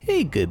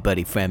Hey, good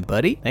buddy, friend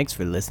buddy. Thanks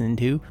for listening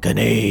to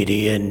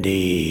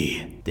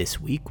CanaDND. This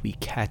week we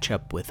catch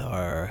up with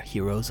our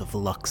heroes of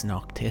Lux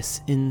Noctis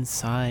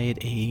inside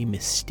a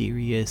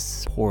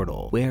mysterious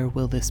portal. Where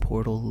will this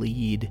portal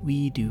lead?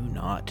 We do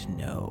not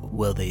know.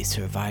 Will they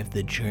survive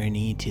the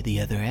journey to the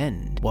other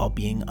end while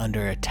being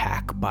under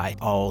attack by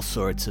all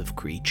sorts of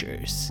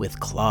creatures with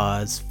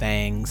claws,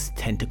 fangs,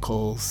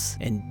 tentacles,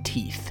 and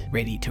teeth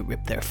ready to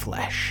rip their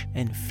flesh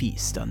and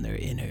feast on their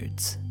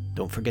innards?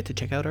 Don't forget to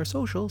check out our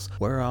socials.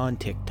 We're on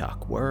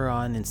TikTok, we're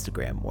on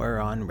Instagram, we're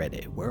on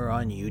Reddit, we're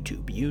on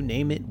YouTube. You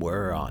name it,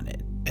 we're on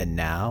it. And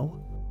now,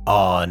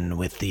 on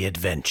with the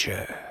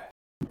adventure.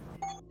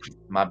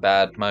 My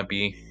bad, might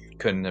be.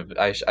 Couldn't have.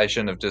 I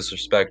shouldn't have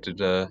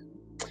disrespected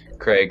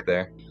Craig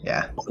there.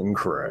 Yeah,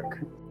 incorrect.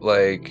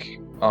 Like,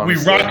 We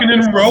honestly, rocking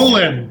and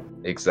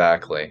rolling.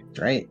 Exactly.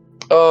 right.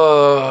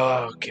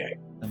 Oh, okay.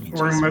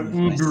 We're with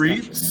Uber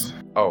Eats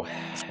Oh,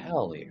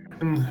 hell yeah.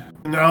 in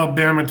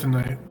Alabama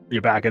tonight.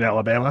 You're back in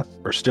Alabama?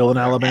 Or still in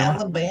Alabama?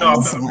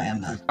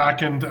 Alabama.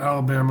 Back into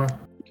Alabama.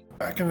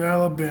 Back in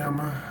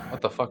Alabama. What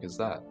the fuck is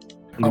that?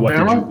 What did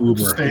Alabama? you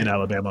Uber State. in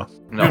Alabama?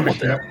 No, I'm what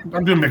the?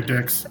 doing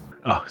McDicks.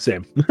 Oh,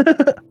 same.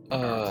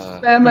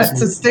 Alabama,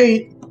 it's a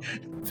state.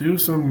 Do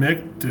some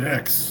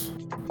McDicks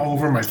all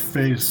over my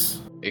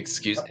face.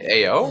 Excuse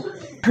Ayo?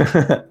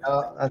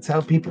 That's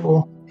how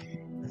people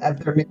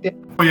have their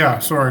McDick. Oh yeah,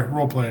 sorry,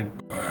 role playing.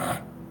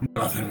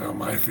 Nothing on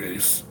my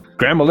face.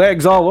 Grandma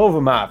legs all over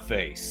my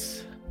face.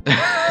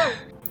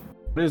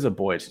 What is a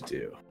boy to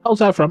do? How's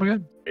that from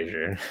again?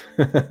 Fraser.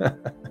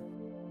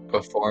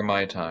 Before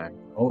my time.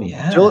 Oh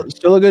yeah.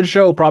 Still a good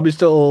show. Probably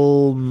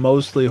still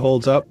mostly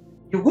holds up.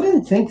 You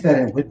wouldn't think that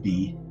it would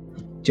be,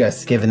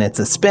 just given it's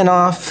a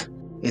spin-off.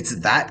 It's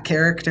that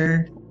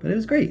character, but it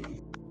was great.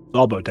 It's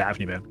all about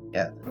Daphne, man.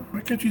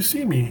 Why can't you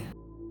see me?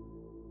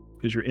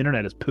 Because your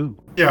internet is poo.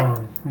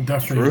 Yeah,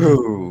 definitely.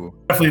 True.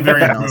 Definitely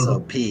very And also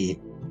poo. P.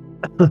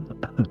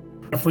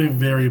 Definitely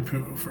very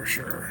poo for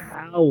sure.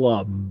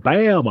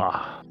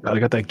 Alabama. I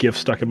got that GIF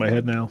stuck in my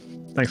head now.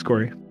 Thanks,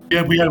 Corey.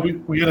 Yeah, we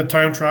had a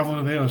time travel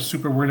today. I was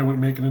super worried I wouldn't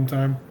make it in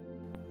time.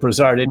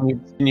 Brazar,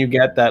 didn't you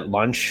get that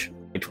lunch?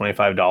 Like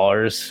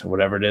 $25,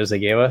 whatever it is they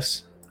gave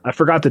us? I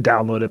forgot to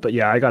download it, but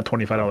yeah, I got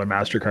 $25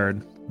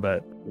 MasterCard.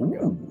 But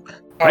Ooh.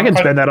 I can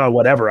spend that on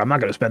whatever. I'm not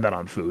going to spend that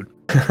on food.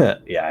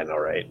 Yeah, I know,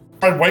 right?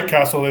 I had White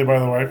Castle today, by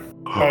the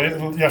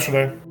way.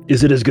 Yesterday.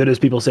 Is it as good as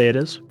people say it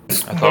is? I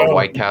thought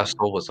White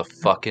Castle was a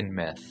fucking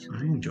myth.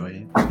 I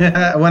enjoy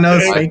it. One of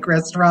those Yeah. fake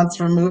restaurants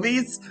from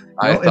movies.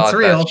 I No, thought it's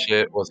real. that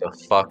shit was a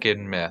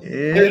fucking myth.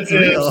 It's It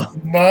real. is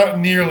not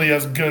nearly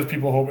as good as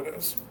people hope it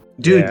is.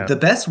 Dude, Yeah. the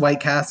best White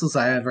Castles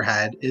I ever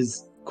had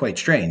is quite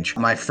strange.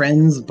 My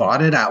friends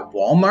bought it at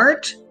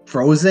Walmart,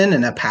 frozen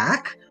in a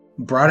pack,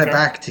 brought it Okay.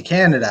 back to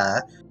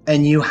Canada,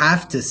 and you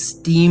have to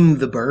steam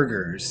the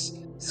burgers.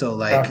 So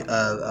like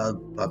a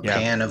Yeah.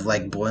 pan of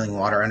like boiling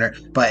water under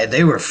it. But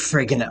they were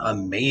friggin'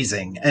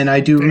 amazing. And I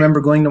do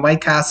remember going to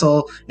White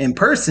Castle in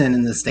person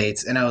in the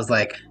States, and I was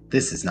like,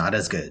 this is not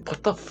as good.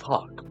 What the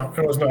fuck?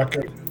 It was not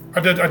good. I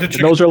did And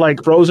chicken. those are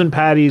like frozen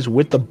patties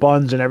with the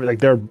buns and everything. Like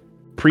they're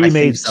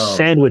pre-made so.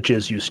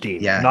 sandwiches you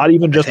steam. Yeah, Not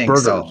even I just think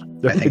burgers. so.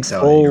 They're I think like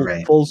so, Full, you're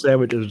right. full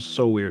sandwiches.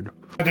 So weird.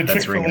 I did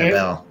That's ringing a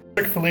bell.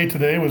 Chick-fil-A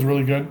today was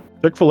really good.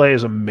 Chick-fil-A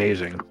is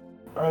amazing.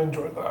 I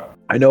enjoyed that.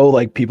 I know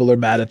like people are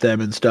mad at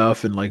them and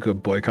stuff and like a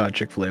boycott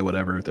Chick-fil-A,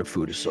 whatever. Their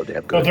food is so damn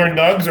But good. their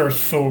nugs are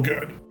so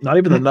good. Not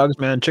even the nugs,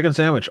 man. Chicken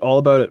sandwich, all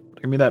about it.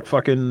 Give me that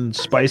fucking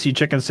spicy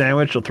chicken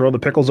sandwich. You'll throw the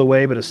pickles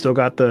away, but it's still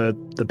got the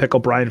pickle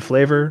brine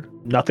flavor.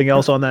 Nothing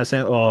else on that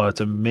sandwich. Oh,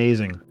 it's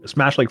amazing.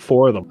 Smash like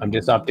 4 of them. I'm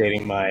just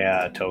updating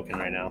my token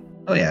right now.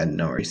 Oh yeah,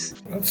 no worries.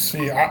 Let's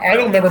see. I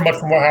don't remember much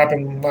from what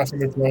happened last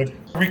time we played.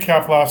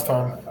 Recap last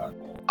time.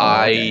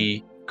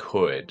 I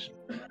could.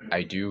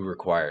 I do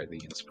require the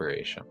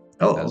inspiration.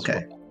 Oh, as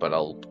okay. well, but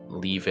I'll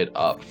leave it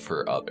up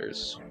for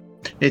others.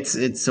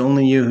 It's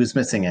only you who's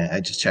missing it. I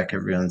just check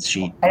everyone's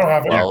sheet. I don't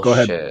have it. Well, go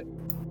ahead. shit.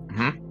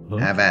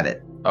 Have at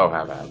it. Oh,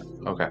 have at it.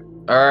 Okay.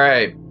 All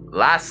right.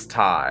 Last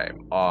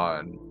time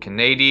on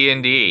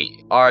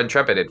CanaDND, our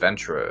intrepid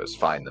adventurers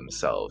find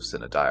themselves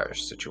in a dire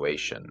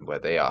situation where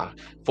they are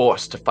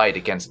forced to fight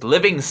against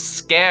living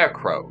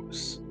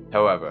scarecrows.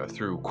 However,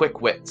 through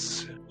quick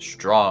wits,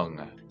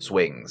 strong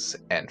swings,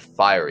 and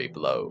fiery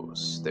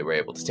blows, they were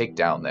able to take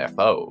down their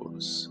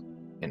foes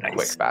in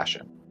quick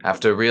fashion.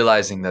 After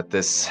realizing that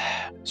this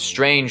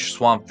strange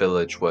swamp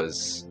village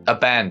was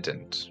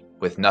abandoned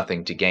with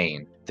nothing to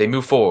gain, they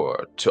move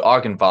forward to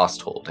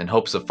Argynvostholt in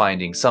hopes of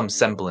finding some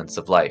semblance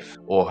of life,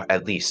 or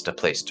at least a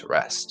place to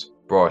rest.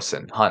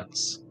 Brorson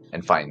hunts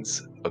and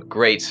finds a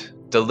great,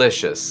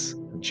 delicious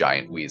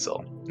giant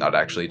weasel. Not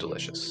actually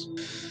delicious.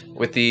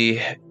 With the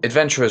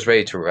adventurers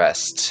ready to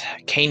rest,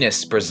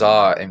 Canis,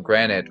 Brazar, and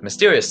Granite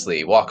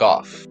mysteriously walk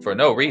off for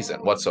no reason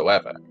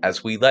whatsoever,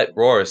 as we let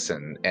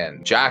Rorison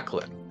and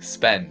Jacqueline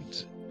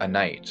spend a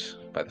night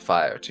by the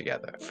fire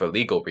together. For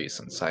legal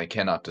reasons, I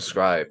cannot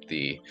describe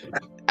the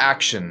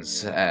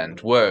actions and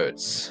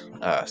words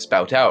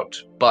spout out,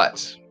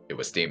 but It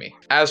was steamy.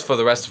 As for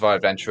the rest of our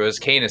adventurers,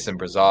 Canis and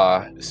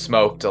Brazar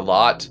smoked a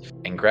lot,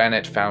 and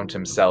Granite found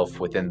himself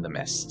within the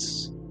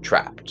mists,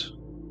 trapped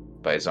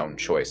by his own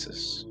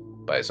choices,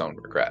 by his own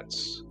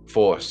regrets,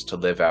 forced to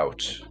live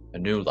out a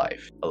new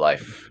life, a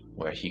life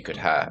where he could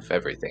have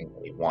everything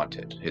he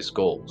wanted, his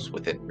goals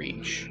within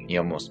reach. He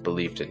almost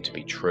believed it to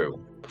be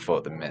true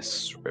before the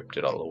mists ripped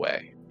it all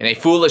away. In a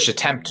foolish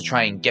attempt to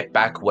try and get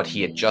back what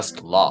he had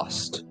just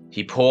lost,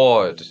 he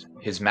poured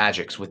his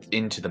magics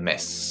into the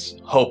mists,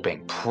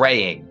 hoping,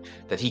 praying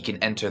that he can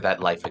enter that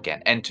life again,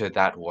 enter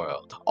that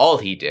world. All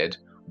he did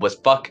was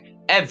fuck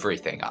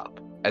everything up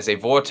as a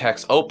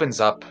vortex opens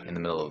up in the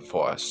middle of the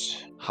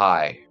forest,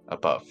 high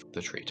above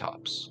the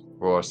treetops.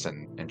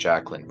 Rorson and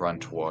Jacqueline run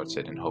towards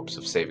it in hopes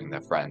of saving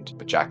their friend,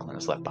 but Jacqueline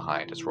is left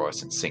behind as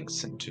Rorson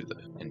sinks into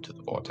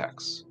the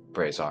vortex.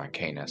 Brazar and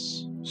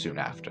Canis soon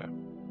after.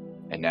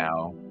 And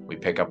now we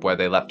pick up where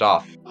they left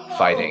off,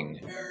 fighting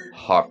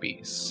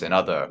harpies and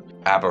other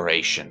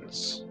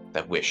aberrations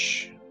that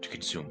wish to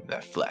consume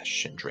their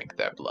flesh and drink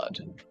their blood.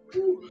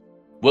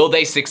 Will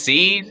they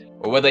succeed,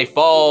 or will they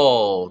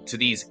fall to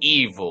these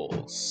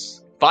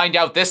evils? Find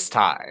out this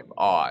time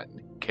on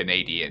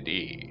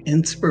CanaDND.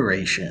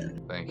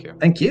 Inspiration. Thank you.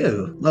 Thank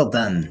you. Well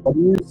done. What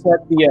do you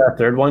set the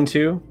third one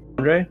to,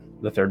 Andre?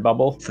 The third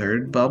bubble?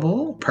 Third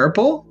bubble?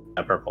 Purple?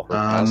 Purple.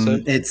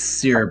 Passive?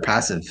 It's your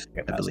passive,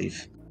 Okay, I passive.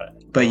 believe.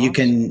 But you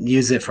can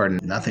use it for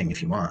nothing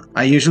if you want.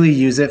 I usually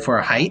use it for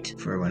height,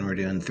 for when we're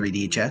doing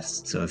 3D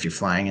chess. So if you're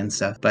flying and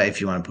stuff. But if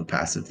you want to put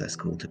passive, that's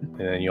cool too. And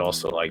then you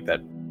also like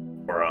that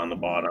aura on the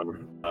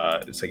bottom.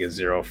 It's like a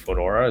 0-foot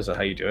aura. Is that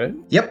how you do it?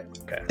 Yep.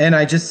 Okay. And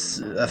I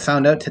just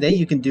found out today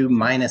you can do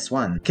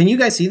 -1. Can you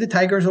guys see the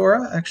tiger's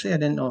aura? Actually, I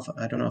don't know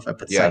if I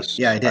put Yes, sight.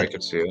 Yeah, I did.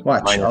 could see it.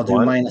 Watch, I'll do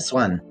 -1?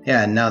 -1.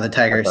 Yeah, and now the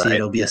tiger, That's see, right.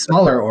 it'll be a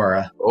smaller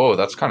aura. Oh,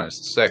 that's kind of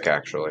sick,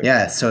 actually.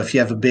 Yeah, so if you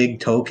have a big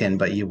token,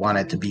 but you want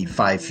it to be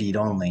 5 feet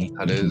only,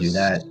 That you can do is-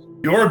 that.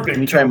 You're a big Let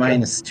me try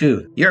token.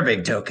 -2. You're a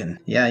big token.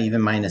 Yeah,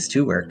 even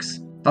 -2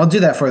 works. I'll do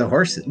that for the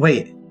horses.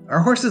 Wait, are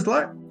horses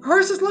large?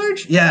 Horses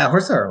large? Yeah,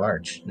 horses are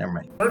large. Never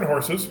mind. Certain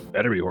horses.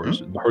 Better be horse.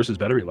 The horses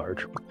better be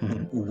large.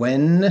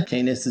 When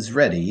Canis is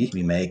ready,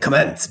 we may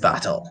commence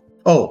battle.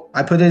 Oh,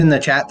 I put it in the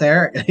chat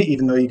there,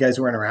 even though you guys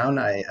weren't around.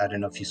 I don't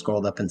know if you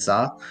scrolled up and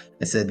saw.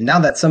 I said, now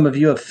that some of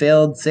you have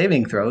failed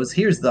saving throws,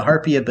 here's the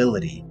Harpy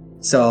ability.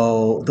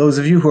 So those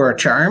of you who are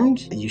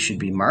charmed, you should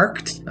be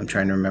marked. I'm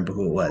trying to remember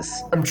who it was.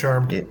 I'm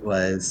charmed. It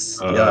was,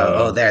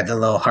 Uh, the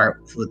little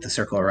heart with the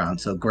circle around.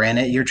 So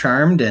Granite, you're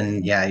charmed,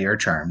 and yeah, you're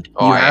charmed.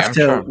 Oh, you I have am to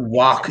charmed.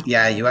 walk,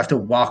 you have to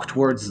walk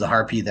towards the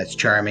harpy that's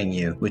charming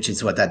you, which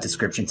is what that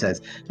description says.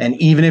 And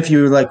even if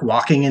you're like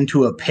walking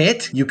into a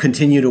pit, you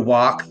continue to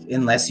walk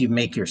unless you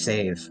make your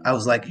save. I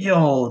was like,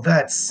 yo,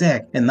 that's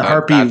sick. And the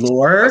harpy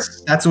lore,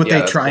 that's what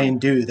they try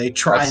and do. They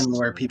try and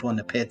lure people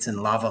into pits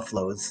and lava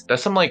flows.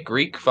 That's some like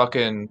Greek fucking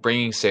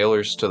bringing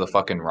sailors to the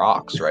fucking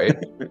rocks, right?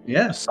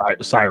 Yeah.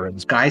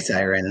 Sirens. Sky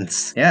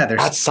sirens. Yeah,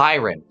 there's That's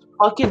siren.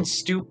 Fucking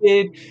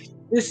stupid.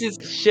 This is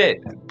shit.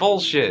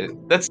 Bullshit.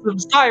 That's some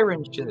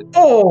siren shit.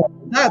 Oh,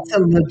 that's a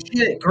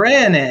legit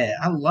granite.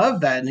 I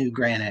love that new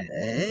granite.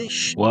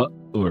 What?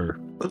 Or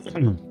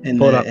In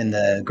Pull it up.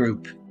 the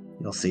group,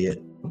 you'll see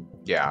it.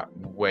 Yeah,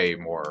 way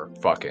more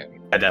fucking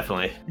Yeah,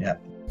 definitely.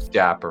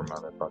 dapper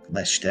motherfucker.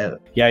 Fleshed out.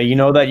 Yeah, you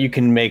know that you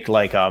can make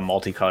like a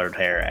multicolored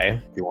hair, eh?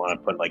 If you want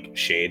to put like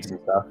shades and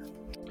stuff.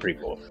 Pretty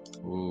cool.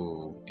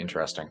 Ooh,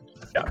 interesting.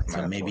 Yeah.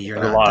 So maybe you're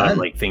There's a not lot done. of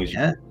like things you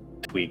Yeah.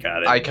 can tweak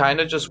at it. I kind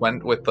of just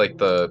went with like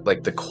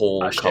the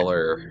coal Ah, shit.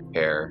 color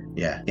hair.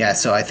 Yeah.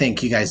 So I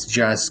think you guys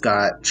just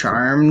got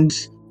charmed.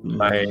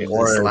 My This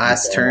aura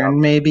last is turn,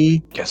 going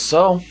maybe. Guess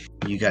so.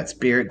 You got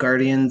Spirit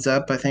Guardians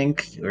up, I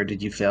think, or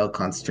did you fail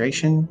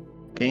Concentration,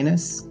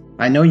 Canis?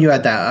 I know you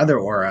had that other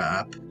aura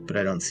up, but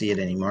I don't see it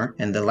anymore.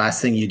 And the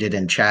last thing you did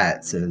in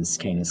chat says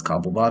Canis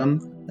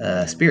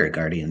Cobblebottom, Spirit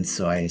Guardians.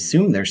 So I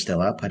assume they're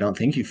still up. I don't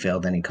think you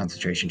failed any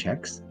concentration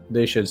checks.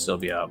 They should still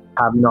be up.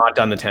 Have not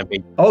done the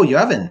temping. Oh, you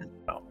haven't?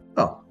 No.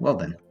 Oh, well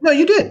then. No,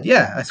 you did.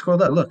 Yeah, I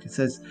scrolled up. Look, it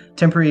says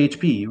temporary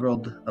HP. You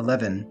rolled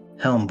 11.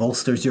 Helm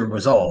bolsters your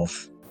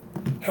resolve.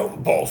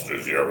 Help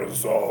bolsters your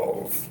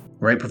resolve.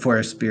 Right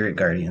before Spirit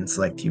Guardians,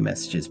 like a few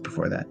messages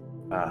before that.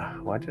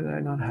 Why did I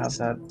not have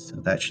that? So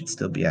that should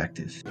still be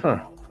active. Huh.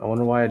 I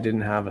wonder why I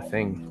didn't have a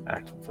thing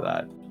active for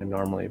that. I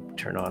normally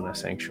turn on a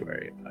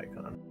sanctuary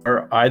icon.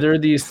 Are either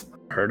of these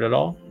hurt at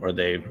all? Or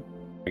they...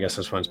 I guess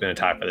this one's been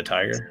attacked by the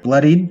tiger.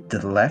 Bloodied to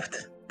the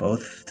left,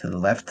 both to the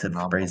left of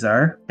Oh.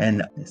 Brazar,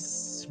 and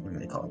this, what do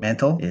they call it?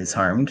 Mantle is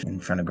harmed in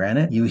front of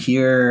Granite. You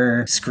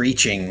hear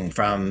screeching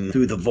from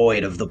through the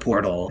void of the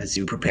portal as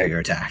you prepare your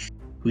attack.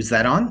 Who's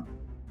that on?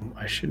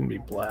 I shouldn't be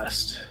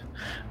blessed.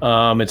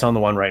 It's on the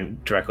one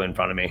right directly in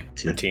front of me.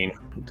 13.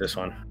 This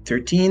one.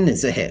 13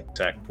 is a hit.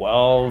 Attack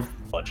 12.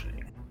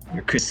 Bludgeoning.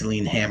 Your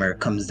crystalline hammer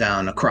comes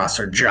down across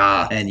her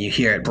jaw, and you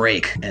hear it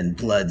break, and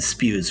blood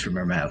spews from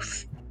her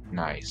mouth.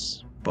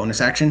 Nice.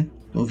 Bonus action?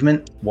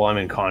 Movement? Well, I'm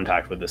in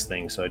contact with this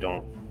thing, so I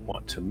don't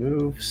want to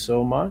move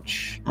so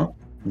much.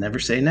 Never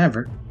say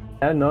never.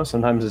 Yeah, no,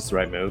 sometimes it's the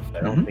right move.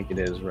 I don't think it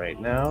is right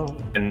now.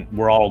 And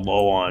we're all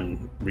low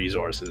on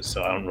resources,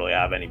 so I don't really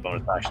have any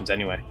bonus actions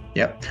anyway.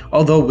 Yep.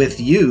 Although with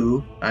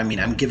you, I mean,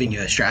 I'm giving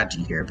you a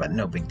strategy here, but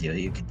no big deal.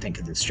 You could think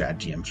of this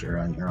strategy, I'm sure,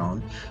 on your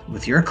own.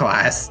 With your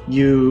class,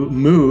 you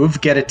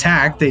move, get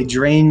attacked, they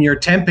drain your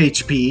temp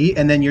HP,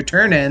 and then your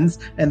turn ends,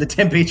 and the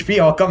temp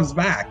HP all comes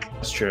back.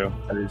 That's true.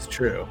 That is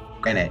true.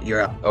 Granted,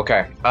 you're up.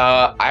 Okay.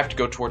 I have to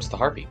go towards the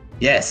harpy.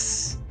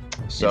 Yes.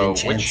 So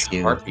which enchants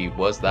you. harpy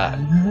was that?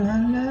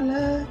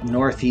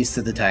 Northeast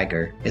of the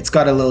tiger. It's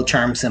got a little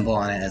charm symbol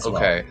on it as well.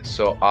 Okay,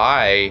 so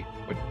I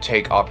would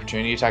take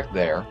opportunity attack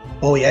there.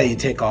 Oh yeah, you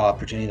take all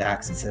opportunity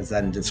attacks. It says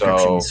that in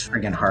description. It's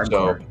friggin'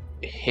 hardcore. So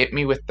hit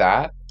me with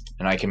that,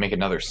 and I can make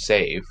another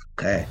save.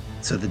 Okay,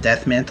 so the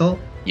death mantle.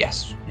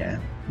 Yes. Yeah.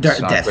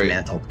 It's not Death great.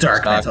 mantle. Dark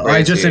It's not mantle. great,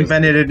 I just dude.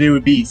 invented a new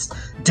beast.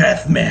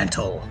 Death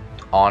mantle.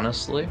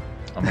 Honestly,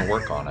 I'm gonna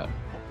work on it.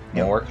 I'm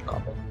gonna work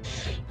on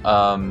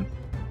it.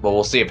 Well,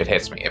 we'll see if it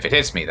hits me. If it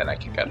hits me, then I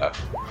can get a.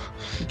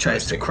 It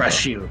tries to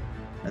crush you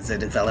as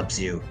it envelops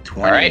you.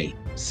 20. All right,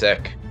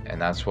 sick,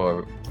 and that's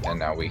what. And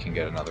now we can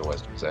get another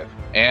wisdom save,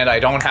 and I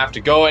don't have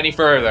to go any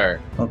further.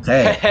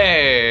 Okay.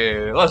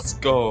 Hey, let's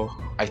go.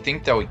 I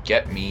think that would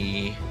get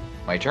me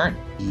my turn.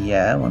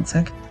 Yeah, one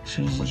sec.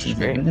 Which is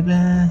great.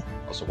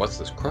 Also, what's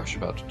this crush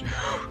about to do?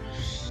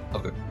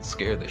 I'll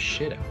scare the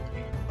shit out of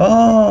me.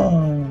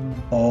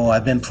 Oh,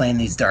 I've been playing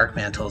these dark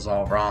mantles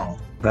all wrong.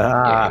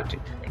 Ah,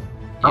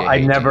 I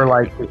you never do.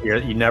 like to hear.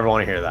 You never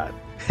want to hear that.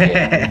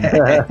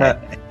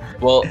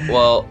 Well,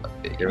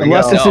 here we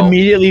Unless go. it's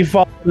immediately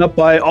followed up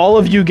by all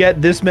of you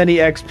get this many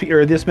XP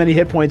or this many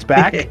hit points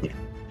back,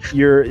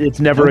 it's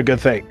never a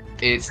good thing.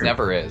 It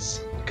never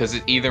is. Because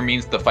it either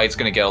means the fight's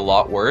going to get a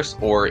lot worse,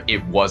 or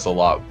it was a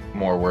lot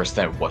more worse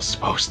than it was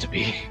supposed to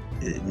be.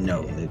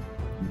 No, it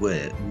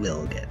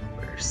will get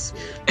worse.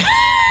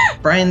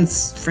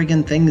 Brian's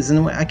friggin' thing is in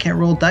the way. I can't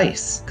roll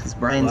dice because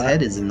Brian's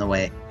head is in the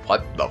way.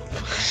 What the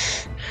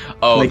f-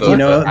 Oh, like, the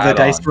the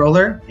dice add-on.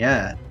 roller?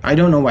 Yeah. I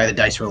don't know why the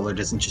dice roller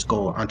doesn't just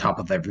go on top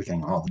of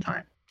everything all the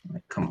time.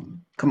 Like,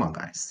 come on,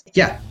 guys.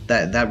 Yeah,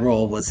 that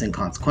roll was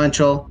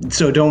inconsequential,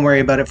 so don't worry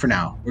about it for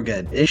now. We're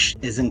good. Ish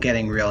isn't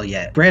getting real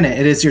yet. Brandon,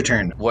 it is your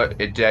turn. What,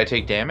 did I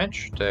take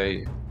damage?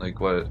 Did I, like,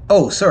 what?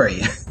 Oh,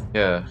 sorry.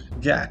 Yeah.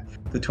 Yeah,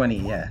 the 20,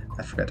 yeah.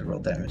 I forgot to roll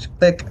damage.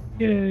 Click.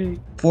 Yay.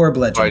 4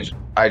 bludgeoning.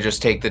 I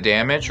just take the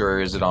damage, or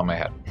is it on my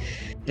head?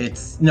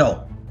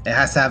 No. It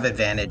has to have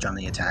advantage on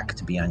the attack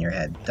to be on your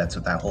head. That's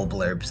what that whole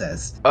blurb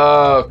says.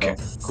 Okay,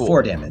 cool.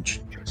 4 damage.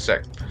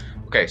 Sick.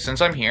 Okay,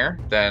 since I'm here,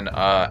 then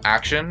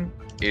action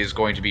is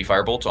going to be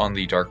Firebolt on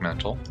the Dark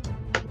Mantle.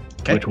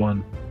 Okay. Which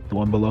one? The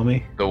one below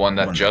me? The one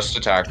that One. just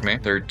attacked me.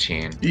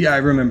 13. Yeah, I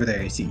remember the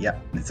AC. Yeah,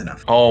 it's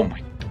enough. Oh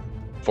my.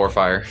 4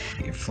 fire.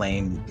 Your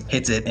flame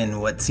hits it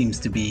in what seems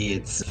to be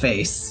its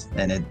face,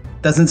 and it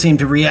doesn't seem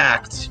to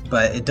react,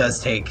 but it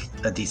does take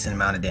a decent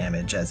amount of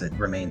damage as it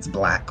remains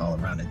black all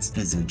around its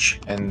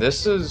visage. And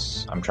this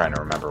is... I'm trying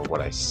to remember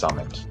what I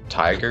summoned.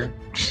 Tiger?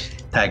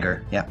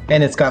 Tiger, yeah.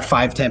 And it's got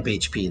 5 temp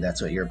HP.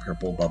 That's what your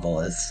purple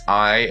bubble is.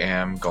 I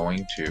am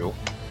going to...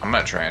 I'm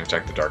going to try and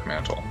attack the Dark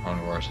Mantle on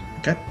yours.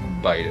 Okay.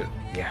 Bite it.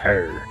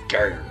 Yarr.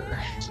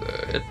 That's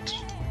it.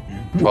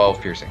 12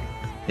 piercing.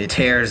 It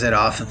tears it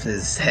off of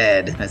his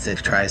head as it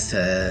tries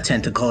to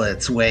tentacle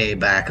its way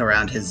back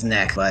around his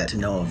neck, but to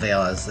no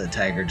avail as the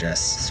tiger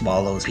just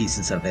swallows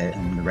pieces of it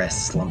and the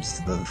rest slumps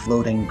to the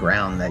floating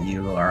ground that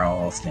you are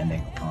all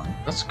standing upon.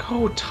 Let's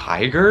go,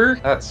 Tiger.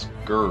 That's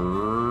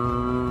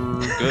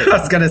good. I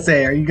was gonna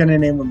say, are you gonna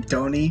name him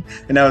Tony?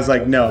 And I was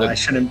like, no, I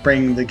shouldn't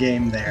bring the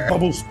game there.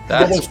 Bubbles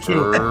That's too.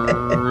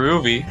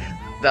 groovy.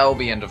 That will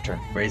be end of turn.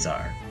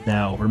 Razor.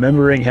 Now,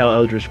 remembering how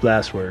Eldritch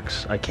Blast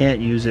works, I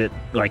can't use it.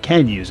 Well, I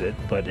can use it,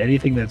 but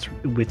anything that's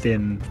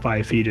within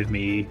 5 feet of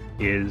me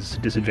is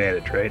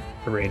disadvantaged, right?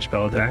 For ranged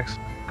spell attacks.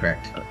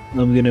 Correct.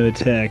 I'm going to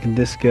attack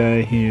this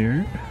guy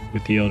here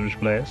with the Eldritch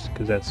Blast,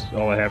 because that's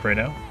all I have right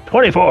now.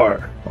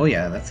 24! Oh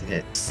yeah, that's a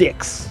hit.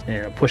 6!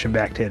 And I'll push him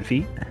back 10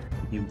 feet.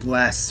 You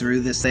blast through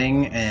this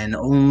thing, and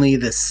only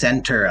the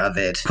center of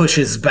it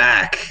pushes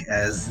back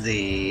as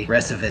the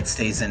rest of it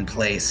stays in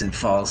place and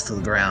falls to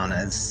the ground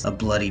as a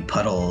bloody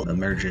puddle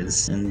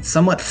emerges and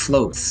somewhat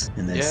floats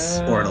in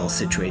this portal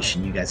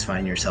situation you guys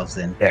find yourselves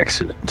in.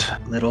 Excellent.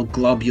 Little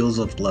globules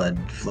of blood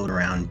float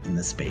around in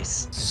the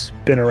space.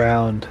 Spin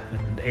around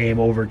and aim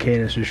over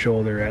Canis'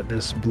 shoulder at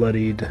this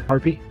bloodied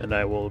harpy, and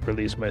I will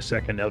release my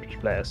second Eldritch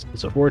Blast.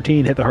 It's a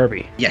 14, hit the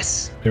harpy.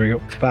 Yes. There we go.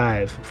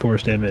 5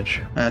 force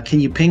damage. Can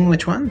you ping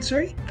which one?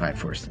 Sorry? 5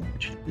 force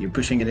damage. You're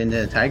pushing it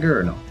into a tiger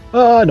or no?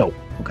 No.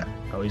 Okay.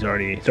 Oh, he's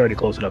already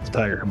close enough to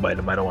tiger. Bite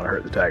him. I don't want to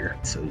hurt the tiger.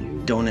 So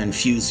you don't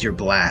infuse your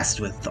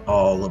blast with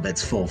all of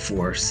its full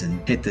force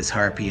and hit this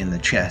harpy in the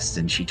chest,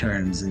 and she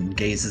turns and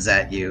gazes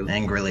at you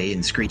angrily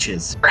and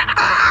screeches.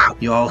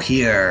 You all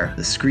hear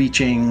the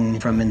screeching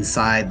from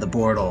inside the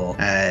portal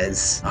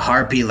as a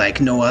harpy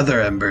like no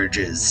other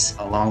emerges,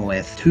 along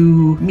with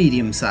 2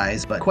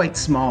 medium-sized but quite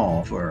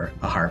small for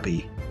a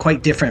harpy.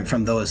 Quite different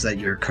from those that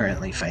you're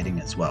currently fighting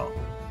as well.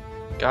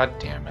 God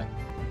damn it.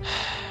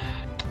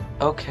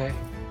 Okay.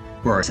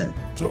 Rorson.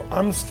 So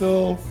I'm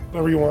still,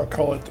 whatever you want to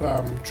call it,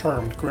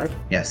 charmed, correct?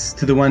 Yes,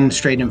 to the one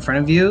straight in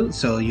front of you.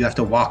 So you have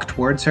to walk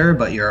towards her,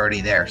 but you're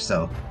already there.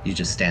 So you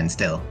just stand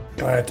still.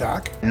 Can I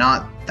attack?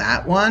 Not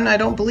that one, I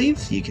don't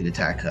believe. You could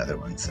attack other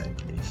ones, I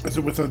believe. Is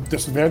it with a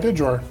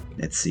disadvantage or?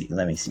 Let's see.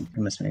 Let me see.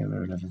 You must make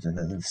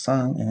the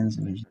song ends.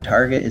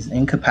 Target is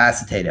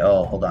incapacitated.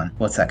 Oh, hold on.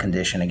 What's that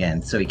condition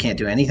again? So he can't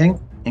do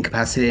anything?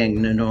 Incapacitated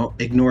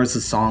ignores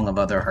the song of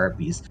other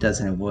harpies.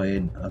 Doesn't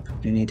avoid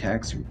opportunity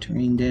attacks or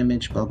terrain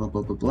damage. Blah, blah,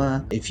 blah, blah,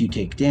 blah. If you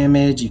take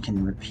damage, you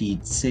can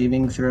repeat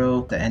saving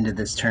throw. At the end of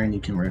this turn, you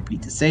can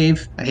repeat the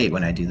save. I hate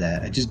when I do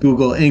that. I just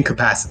Google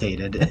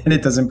incapacitated and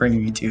it doesn't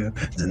bring me to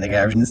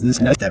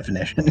the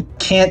definition.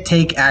 Can't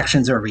take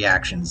actions or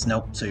reactions.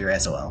 Nope. So you're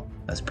SOL.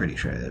 I was pretty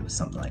sure it was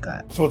something like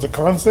that. So it's a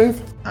con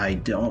save? I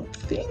don't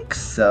think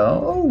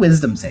so.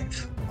 Wisdom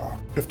save.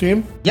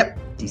 15? Yep.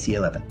 DC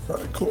 11. All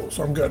right, cool.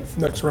 So I'm good.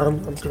 Next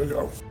round, I'm just going to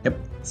go. Yep.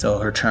 So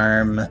her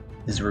charm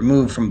is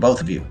removed from both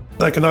of you.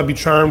 I cannot be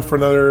charmed for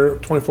another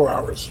 24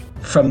 hours.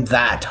 From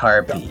that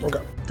harpy. Yeah,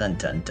 okay. Dun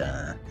dun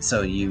dun.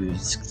 So you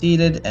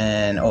succeeded,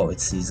 and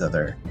it's these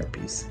other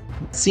harpies.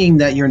 Seeing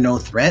that you're no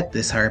threat,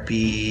 this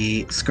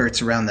harpy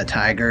skirts around the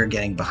tiger,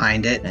 getting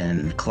behind it,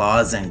 and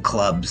claws and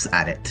clubs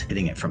at it,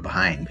 hitting it from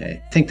behind.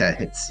 Okay, I think that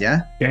hits,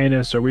 yeah?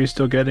 Gainus, are we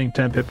still getting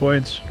 10 hit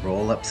points?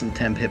 Roll up some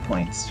 10 hit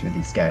points for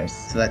these guys.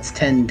 So that's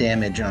 10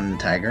 damage on the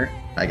tiger.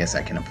 I guess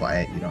I can apply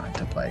it. You don't have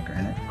to apply it,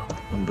 granted.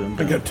 Boom, boom, I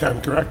boom. get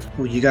 10, correct?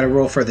 Well, you got to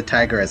roll for the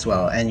tiger as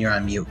well, and you're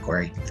on mute,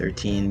 Corey.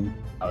 13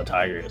 Oh, the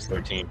tiger is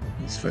 13.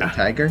 is for the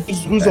tiger.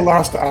 Who's the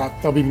last to act?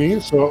 That'll be me,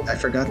 so... I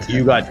forgot to...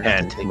 You got I forgot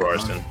 10, to take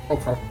Rorson. one.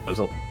 Okay. It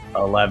was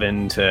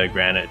 11 to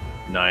Granite,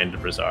 9 to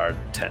Brizard,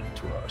 10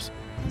 to Rorson.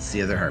 It's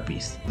the other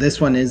harpies.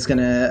 This one is going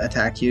to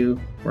attack you,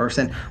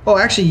 Rorson. Oh,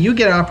 actually, you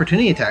get an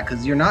opportunity attack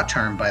because you're not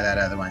charmed by that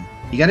other one.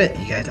 You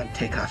gotta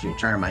take off your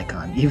charm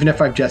icon. Even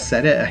if I've just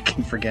said it, I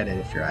can forget it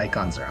if your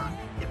icons are on.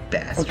 You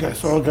bastards. Okay,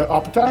 so I'll get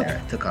up attack?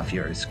 There, I took off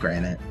yours,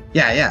 Granite.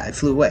 Yeah, it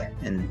flew away,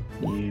 and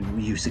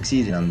you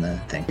succeeded on the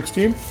thing.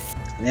 16?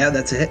 Yeah,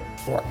 that's a hit.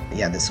 4.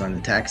 Yeah, this one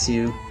attacks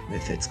you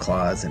with its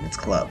claws and its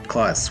club.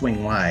 Claws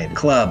swing wide.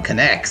 Club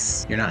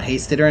connects. You're not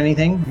hasted or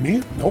anything.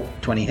 Me? Nope.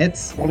 20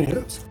 hits. 20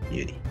 hits.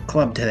 Beauty.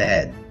 Club to the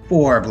head.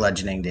 4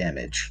 bludgeoning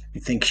damage.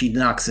 You think she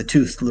knocks a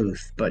tooth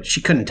loose, but she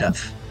couldn't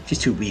have. She's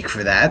too weak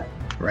for that,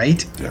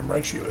 right? Damn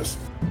right she is.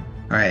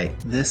 Alright,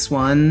 this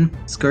one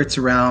skirts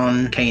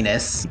around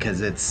Canis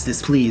because it's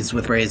displeased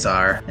with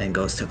Razor and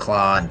goes to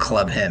claw and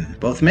club him.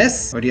 Both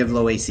miss? Or do you have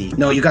low AC?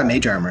 No, you got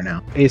mage armor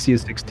now. AC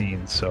is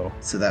 16, so.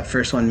 So that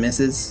first one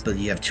misses, but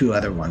you have 2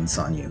 other ones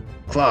on you.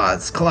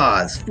 Claws,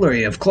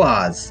 flurry of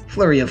claws,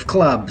 flurry of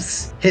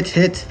clubs.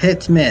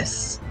 Hit,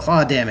 miss.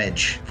 Claw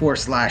damage, 4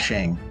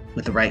 slashing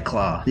with the right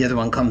claw. The other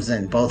one comes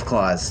in, both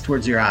claws,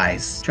 towards your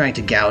eyes, trying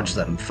to gouge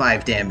them.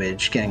 5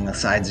 damage, getting the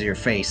sides of your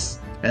face.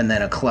 And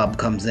then a club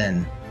comes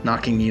in,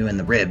 knocking you in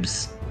the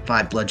ribs.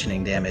 5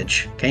 bludgeoning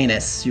damage.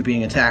 Canis, you're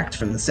being attacked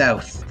from the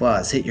south.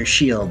 Claws hit your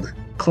shield.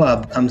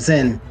 Club comes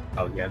in,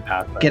 I'll get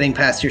past that. getting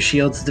past your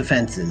shield's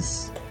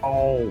defenses.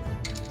 Oh.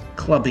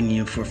 Clubbing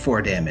you for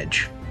 4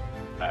 damage.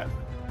 Bad.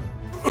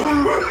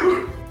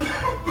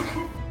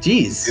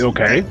 Jeez. You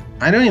okay?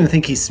 I don't even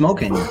think he's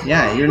smoking.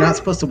 Yeah, you're not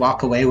supposed to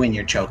walk away when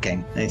you're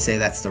choking. They say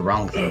that's the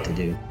wrong thing to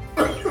do.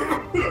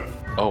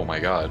 Oh my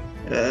god.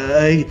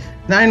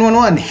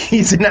 911,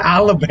 he's in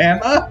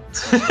Alabama?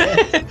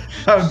 That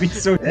would be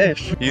so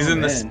ish. He's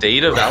in the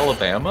state of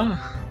Alabama?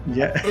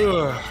 Yeah.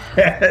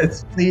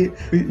 Yes.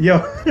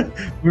 Yo,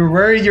 we were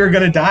worried you were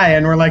going to die,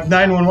 and we're like,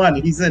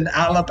 911, he's in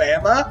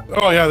Alabama?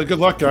 Oh, yeah, good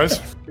luck,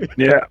 guys.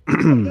 Yeah.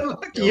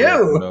 Fuck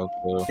you. No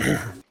clue.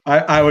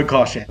 I would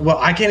call Shane. Well,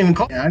 I can't even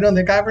call Shane. I don't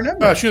think I ever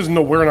know. She doesn't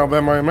know where in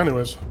Alabama I am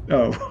anyways.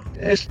 Oh.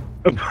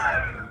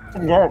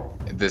 Wow.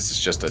 This is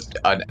just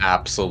an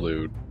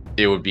absolute.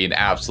 It would be an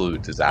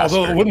absolute disaster.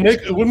 Although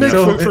it would make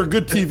So- for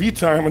good TV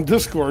time on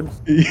Discord.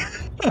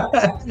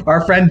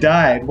 Our friend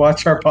died.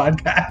 Watch our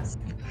podcast.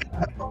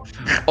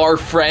 Our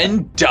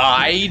friend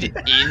died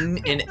in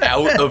and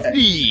out of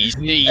these.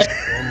 We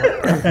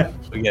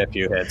get a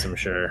few hits, I'm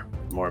sure.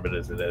 Morbid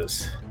as it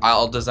is.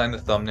 I'll design the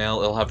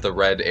thumbnail. It'll have the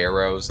red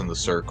arrows and the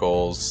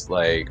circles.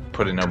 Like,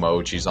 put in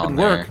emojis on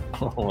there.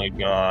 Oh my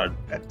god.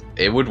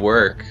 It would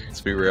work.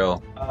 Let's be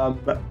real.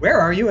 But where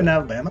are you in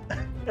Alabama?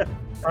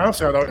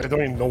 Honestly, I don't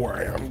even know where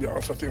I am, to be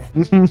honest with you.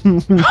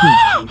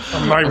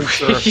 I'm not even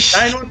sure.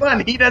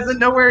 911, he doesn't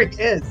know where he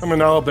is. I'm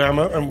in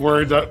Alabama. I'm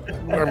worried that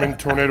I'm in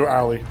Tornado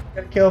Alley.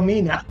 You're gonna kill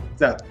me now.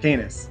 What's up,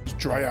 Canis? It's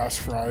dry ass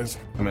fries.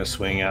 I'm gonna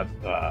swing at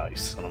you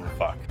son of a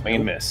fuck. Swing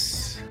and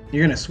miss.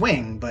 You're gonna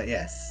swing, but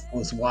yes, it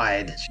was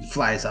wide. She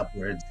flies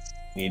upwards.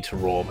 Need to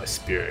roll my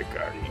spirit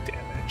guardian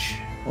damage.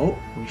 Oh,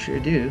 we sure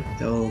do.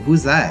 So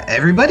who's that?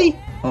 Everybody?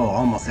 Oh,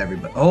 almost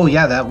everybody. Oh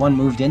yeah, that one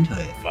moved into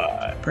it.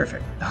 5.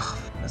 Perfect. Oh,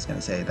 I was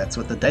gonna say that's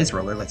what the dice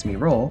roller lets me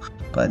roll,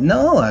 but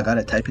no, I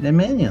gotta type it in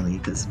manually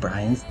because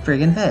Brian's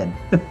friggin' head.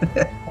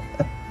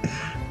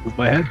 Move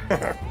my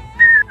head.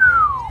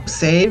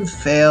 Save,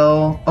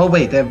 fail. Oh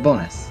wait, they have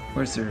bonus.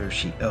 Where's their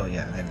sheet? Oh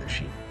yeah, they have their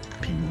sheet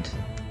pinned.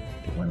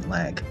 It wouldn't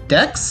lag.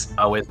 Dex?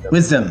 Wisdom.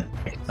 Wisdom.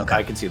 Okay.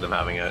 I can see them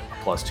having a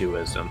 +2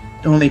 wisdom.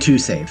 Only 2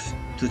 save.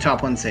 So the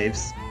top one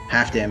saves.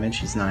 Half damage,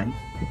 he's 9.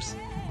 Oops.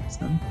 It's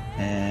 9.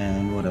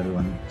 And what other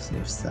one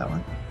saves? That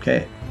one.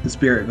 Okay. The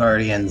Spirit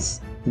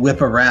Guardians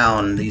whip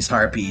around these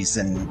harpies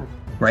and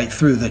right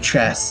through the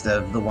chest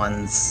of the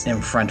ones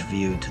in front of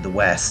you to the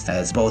west,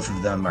 as both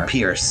of them are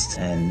pierced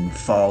and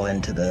fall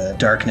into the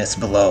darkness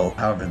below.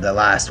 However, the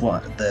last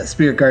one, the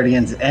Spirit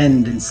Guardians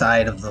end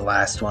inside of the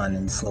last one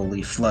and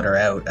slowly flutter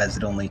out as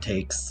it only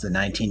takes the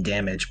 19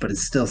 damage, but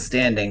is still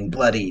standing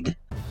bloodied.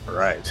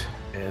 Right.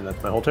 And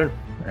that's my whole turn.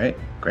 Right?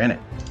 Granite.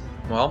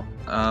 Well,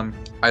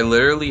 I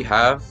literally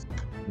have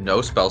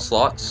no spell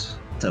slots.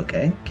 It's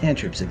okay.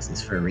 Cantrips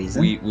exist for a reason.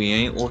 We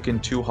ain't looking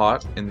too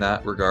hot in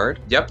that regard.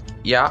 Yep.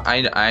 Yeah,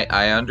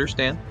 I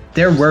understand.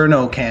 There were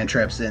no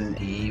cantrips and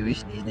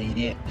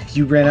if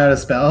you ran out of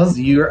spells,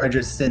 you are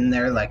just sitting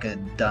there like a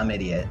dumb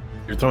idiot.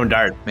 You're throwing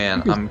dart.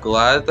 Man, I'm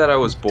glad that I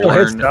was Still hit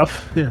born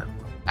stuff. Yeah.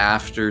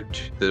 after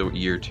the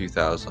year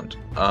 2000.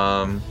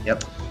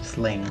 Yep.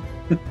 Sling.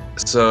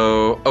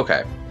 So,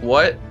 okay.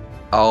 What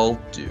I'll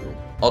do,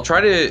 I'll try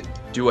to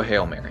do a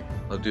Hail Mary.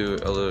 I'll do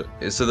a little.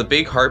 So the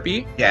big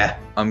harpy, Yeah.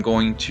 I'm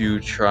going to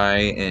try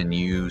and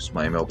use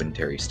my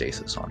momentary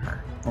stasis on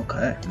her.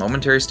 Okay.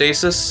 Momentary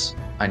stasis,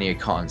 I need a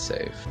con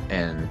save.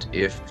 And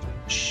if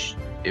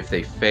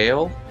they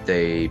fail,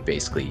 they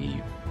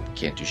basically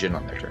can't do shit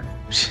on their turn.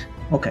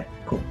 Okay.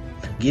 Cool.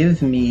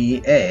 Give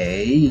me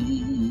a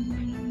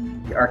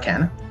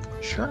Arcana.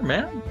 Sure,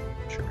 man.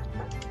 Sure.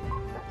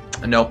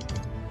 Nope.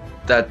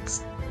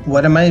 That's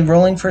What am I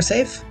rolling for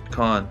save?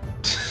 con.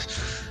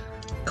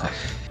 Con.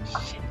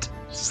 Shit.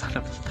 Son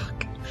of a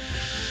fuck.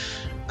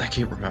 I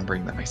keep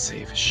remembering that my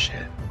save is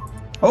shit.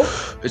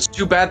 Oh. It's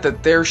too bad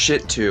that they're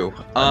shit too.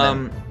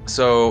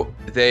 So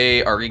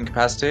they are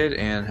incapacitated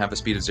and have a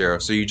speed of 0.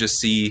 So you just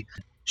see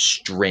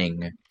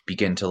string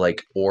begin to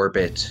like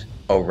orbit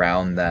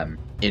around them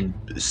in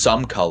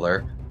some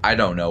color. I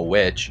don't know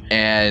which,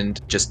 and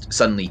just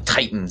suddenly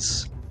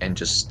tightens and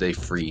just they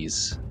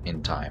freeze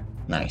in time.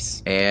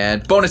 Nice.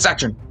 And bonus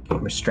action.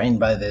 Restrained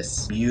by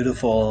this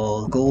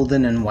beautiful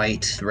golden and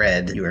white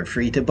thread, you are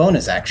free to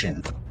bonus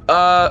action.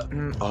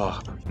 No,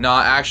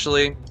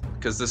 actually,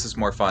 because this is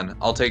more fun.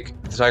 The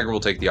tiger will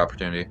take the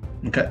opportunity.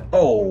 Okay.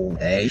 Oh,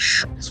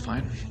 It's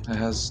fine. It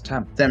has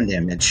 10. 7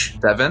 damage.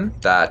 7?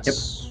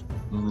 That's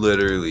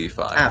literally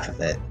fine. Half of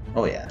it.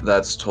 Oh, yeah.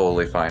 That's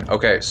totally fine.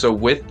 Okay, so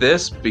with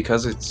this,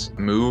 because it's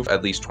move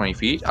at least 20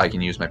 feet, I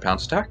can use my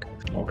pounce attack.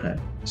 Okay.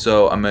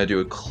 So I'm going to do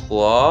a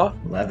claw.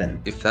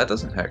 11. If that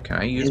doesn't hit, can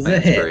I use It's my a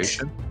hit.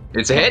 inspiration?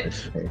 It's a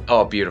hit?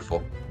 Oh,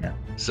 beautiful. Yeah.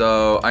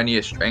 So I need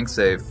a strength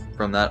save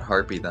from that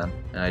harpy then.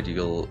 And I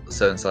deal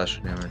 7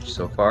 slashing damage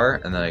so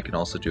far. And then I can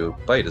also do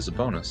a bite as a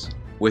bonus.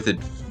 With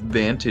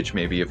advantage,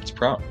 maybe, if it's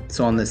prone.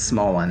 So on this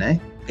small one, eh?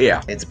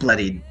 Yeah. It's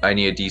bloodied. I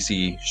need a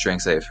DC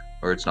strength save,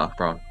 or it's not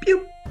prone.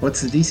 Pew!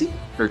 What's the DC?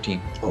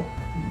 13. Oh.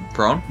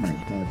 Prone?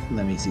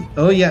 Let me see.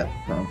 Oh, yeah.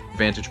 Wrong.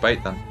 Advantage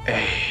bite then.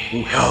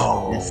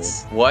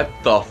 Yes. What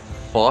the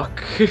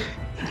fuck?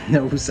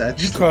 No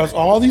such. You caused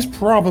all these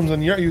problems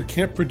and yet you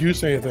can't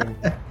produce anything.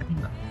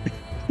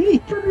 He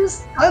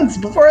produced tons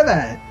before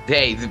that.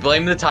 Hey,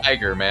 blame the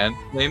tiger, man.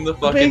 Blame the The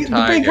fucking big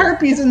tiger.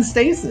 harpies in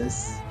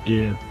stasis.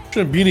 Yeah.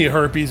 Shouldn't be any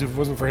herpes if it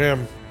wasn't for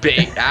him.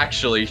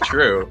 Actually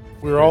true.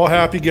 We were all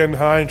happy getting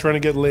high and trying to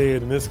get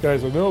laid, and this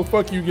guy's like, no,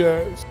 fuck you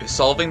guys.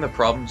 Solving the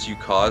problems you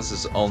cause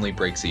is only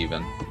breaks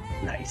even.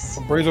 Nice.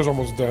 Brazer's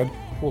almost dead.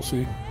 We'll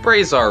see.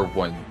 Brazar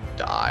wouldn't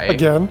die.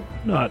 Again.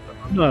 Not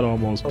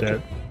almost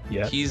dead.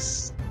 Yeah.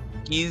 He's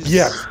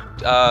Yeah.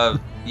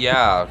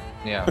 yeah.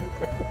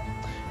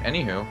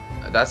 Anywho,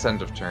 that's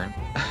end of turn.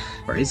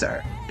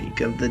 Brazar,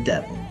 speak of the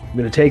devil. I'm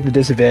gonna take the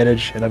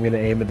disadvantage and I'm gonna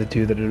aim at the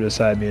two that are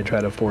beside me and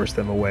try to force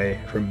them away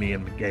from me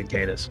and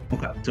Canis.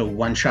 Okay. So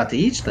one shot to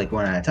each, like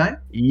one at a time?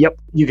 Yep.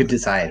 You could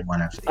decide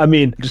one after the I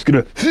mean, just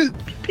gonna.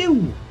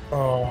 Pew! Oh.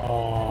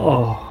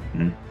 Oh.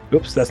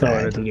 Oops, that's not what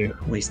I meant to do.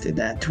 Wasted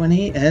that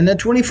 20 and a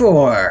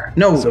 24.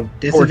 No, So,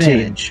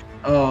 disadvantage.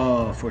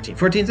 Oh, 14.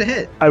 14's a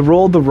hit. I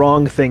rolled the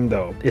wrong thing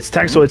though.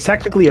 So it's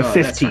technically a Oh, that's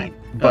 15. fine.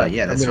 But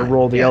Yeah, that's I'm gonna fine.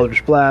 roll the Yeah.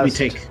 Eldritch Blast.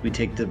 We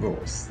take the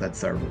rules.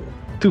 That's our rule.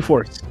 2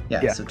 force.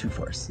 Yeah, so 2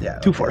 force. Yeah. 2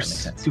 okay, that force. makes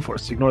sense. 2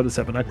 force. Ignore the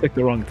 7. I clicked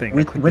the wrong thing. I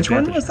Which, clicked which one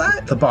advantage. was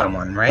that? The bottom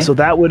one, right? So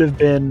that would have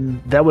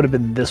been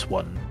this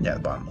one. yeah, the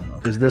bottom one. Okay.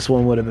 Because this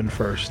one would have been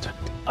first.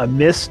 I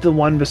missed the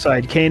one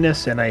beside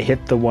Canis and I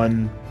hit the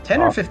one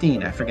 10 or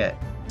 15, I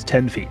forget.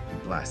 10 feet.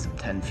 Blast him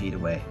 10 feet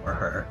away, or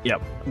her.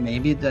 Yep.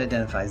 Maybe it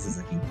identifies as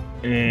a he.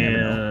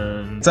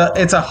 And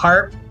It's a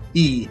harp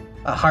he.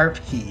 A harp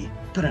he.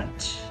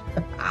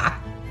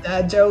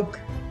 That joke.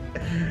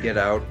 Get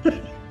out.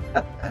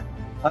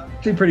 I'm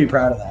actually pretty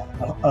proud of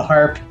that. A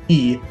harp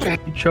he. you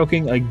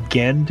choking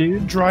again,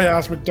 dude? Dry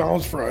ass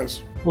McDonald's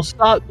fries. Well,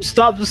 stop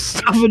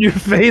stuffing your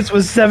face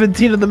with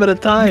 17 of them at a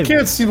time. You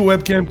can't see the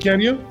webcam,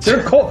 can you?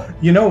 They're cold.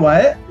 You know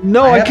what?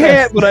 No, I I have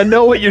can't, to- but I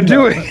know what you're No.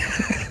 doing.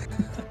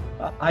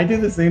 I do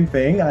the same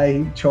thing.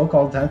 I choke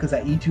all the time because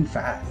I eat too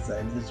fast. I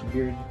have this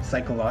weird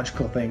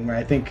psychological thing where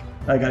I think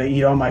I gotta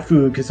eat all my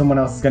food because someone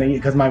else is gonna eat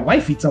because my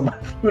wife eats all my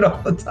food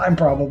all the time,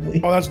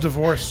 probably. Oh, that's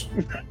divorce.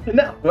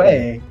 No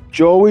way.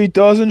 Joey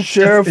doesn't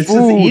share It's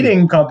just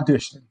eating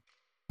competition.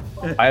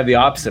 I have the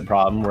opposite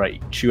problem where I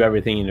chew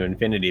everything into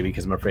infinity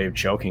because I'm afraid of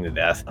choking to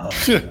death. Oh,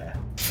 yeah.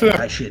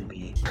 I should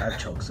be. I've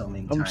choked so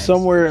many I'm times.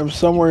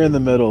 somewhere in the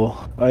middle.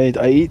 I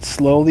eat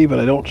slowly, but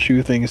I don't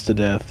chew things to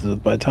death. So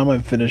by the time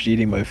I'm finished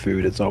eating my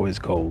food, it's always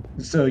cold.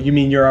 So you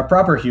mean you're a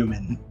proper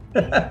human?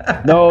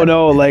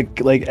 No,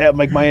 like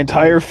my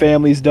entire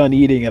family's done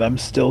eating, and I'm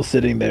still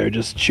sitting there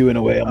just chewing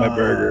away on my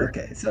burger.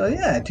 Okay, so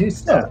yeah, too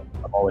slow.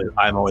 Yeah,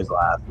 I'm always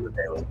last in the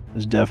table.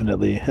 There's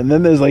definitely, and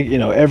then there's like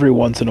every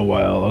once in a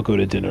while I'll go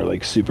to dinner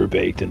like super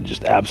baked and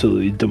just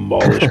absolutely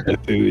demolish my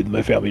food.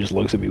 My family just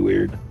looks at me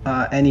weird.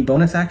 Any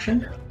bonus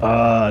action?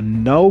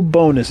 No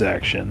bonus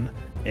action,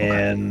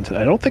 and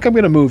I don't think I'm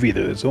gonna move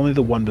either. There's only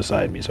the one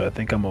beside me, so I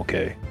think I'm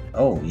okay.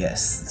 Oh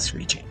yes, the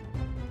screeching.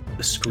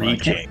 The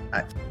screeching.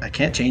 I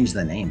can't change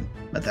the name,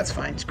 but that's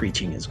fine.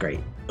 Screeching is great.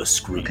 The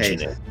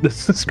screeching. Okay.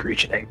 This is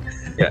screeching.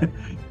 Yeah.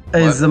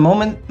 Is the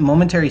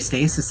momentary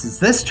stasis is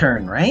this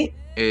turn, right?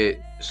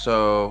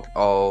 So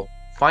I'll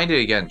find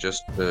it again.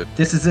 Just to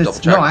This is double this.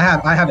 check. No, I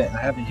have it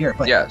here.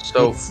 But Yeah.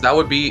 So it's-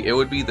 it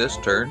would be this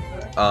turn.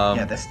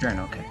 yeah, this turn.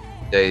 Okay.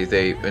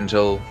 They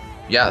until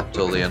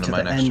the end of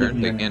my next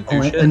turn. They can't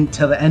do shit.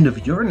 Until the end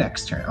of your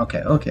next turn.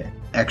 Okay.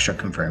 Extra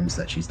confirms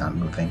that she's not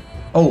moving.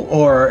 Oh,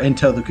 or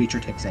until the creature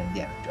takes any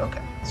damage.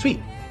 Okay, sweet.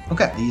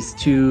 Okay, these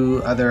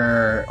two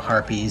other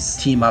harpies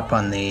team up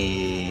on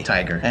the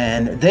tiger,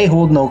 and they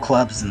hold no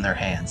clubs in their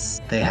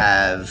hands. They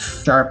have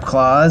sharp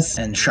claws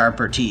and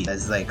sharper teeth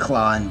as they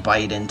claw and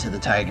bite into the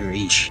tiger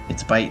each.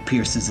 Its bite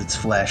pierces its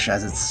flesh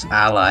as its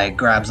ally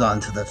grabs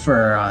onto the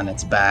fur on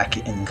its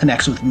back and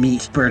connects with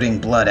meat, spurting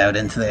blood out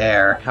into the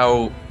air.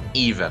 How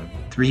even?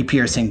 3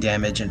 piercing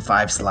damage and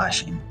 5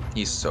 slashing.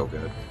 He's so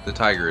good. The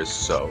tiger is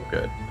so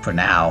good. For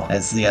now,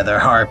 as the other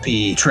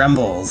harpy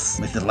trembles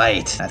with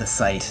delight at the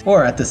sight,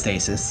 or at the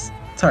stasis.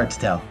 It's hard to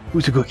tell.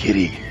 Who's a good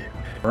kitty?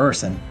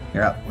 Orson,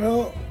 you're up.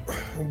 Well,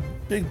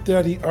 Big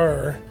Daddy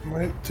R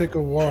might take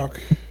a walk.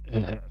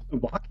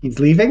 Walk? He's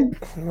leaving?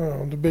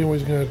 I'm debating what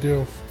he's gonna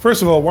do.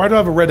 First of all, why do I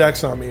have a red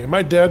X on me? Am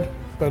I dead?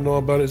 I don't know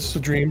about it. It's just a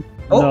dream.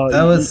 Oh, No,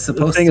 that was the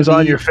supposed thing to is be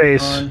on your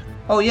face.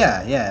 Oh,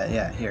 yeah.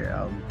 Here,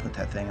 I'll put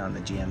that thing on the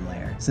GM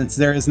layer. Since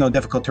there is no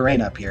difficult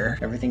terrain up here,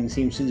 everything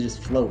seems to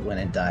just float when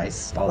it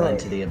dies, fall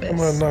into the abyss. I'm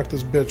gonna knock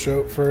this bitch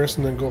out first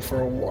and then go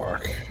for a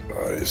walk.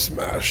 I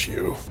smash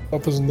you.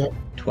 Up is not.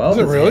 12?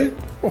 Is it really?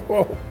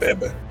 Oh,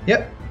 baby.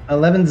 Yep.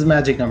 11's a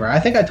magic number. I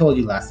think I told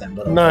you last time,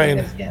 but I'll tell you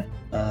 9. guys again.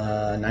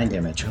 9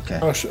 damage. Okay.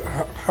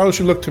 How does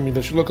she look to me?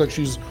 Does she look like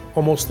she's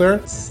almost there?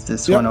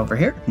 This Yep. one over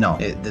here? No,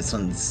 this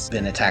one's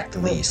been attacked the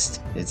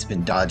least. It's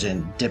been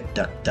dodging, dip,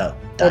 duck, duck.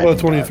 How about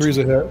diving, 23's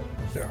a hit?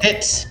 dodge.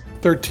 Hit!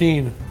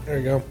 13. There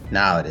you go.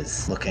 Now it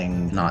is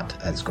looking not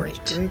as great.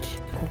 Great.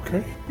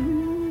 Okay.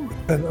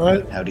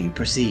 And How do you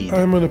proceed?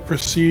 I'm gonna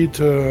proceed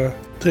to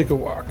take a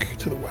walk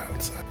to the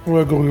wild side. I'm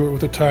gonna go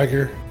with the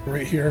tiger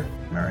right here.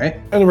 All right.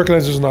 And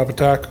recognize there's an op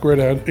attack. Right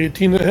ahead.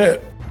 18 to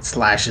hit.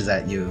 Slashes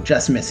at you,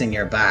 just missing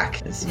your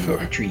back as you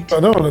retreat. Oh,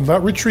 no,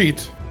 not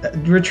retreat.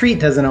 Retreat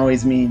doesn't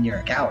always mean you're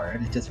a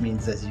coward. It just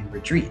means as you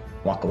retreat,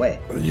 walk away.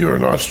 You're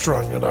not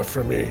strong enough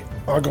for me.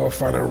 I'll go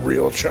find a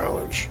real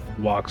challenge.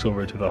 Walks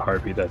over to the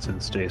harpy that's in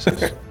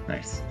stasis.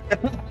 Nice.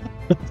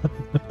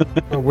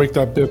 I'll wake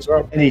that bitch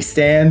up. And he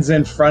stands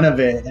in front of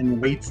it and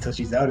waits till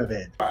she's out of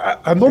it.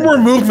 No more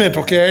movement,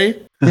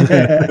 okay?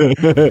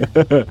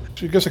 I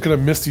guess I could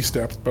have misty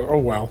stepped, but oh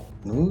well.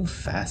 Move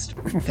faster.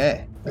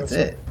 Okay, that's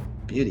it.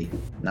 Beauty.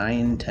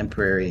 9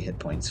 temporary hit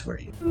points for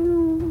you.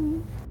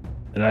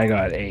 And I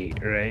got 8,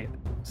 right?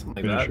 Something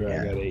Pretty like that. sure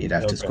I got 8. You'd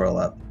have to Okay. scroll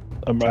up.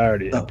 I'm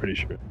pretty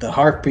sure. The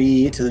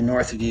harpy to the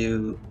north of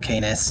you,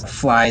 Canis,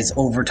 flies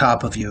over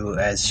top of you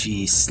as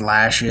she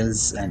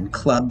slashes and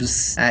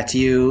clubs at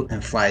you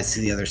and flies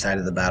to the other side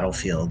of the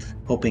battlefield,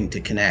 hoping to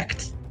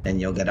connect.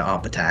 And you'll get an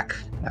op attack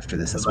after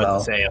this as I was about well,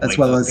 to say, I'm as like,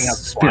 well does as this thing have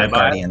to fly Spirit by?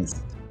 Guardians. I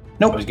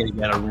Nope. was gonna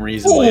get a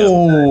reasonably.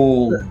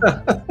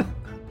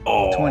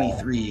 Oh,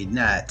 23,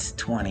 nat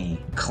 20.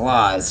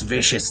 Claws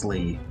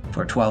viciously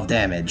for 12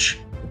 damage.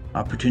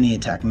 Opportunity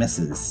attack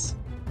misses,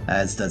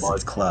 as does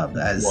its club,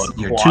 as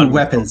your two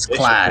weapons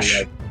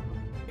clash.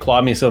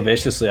 Clawed me so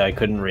viciously I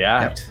couldn't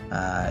react.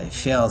 It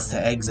fails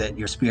to exit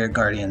your Spirit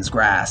Guardian's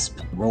grasp.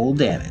 Roll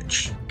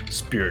damage.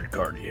 Spirit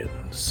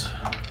Guardians.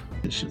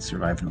 It should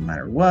survive no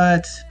matter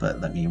what,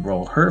 but let me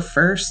roll her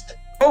first.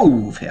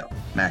 Oh, fail.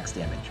 Max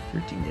damage,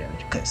 13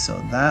 damage. Okay,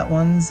 so that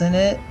one's in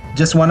it.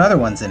 Just one other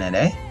one's in it,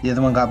 eh? The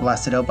other one got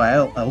blasted out by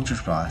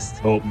Eldritch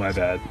Blast. Oh, my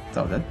bad. It's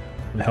all good.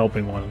 I'm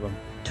helping one of them.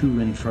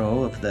 To and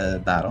fro of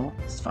the battle.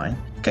 It's fine.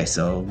 Okay,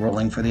 so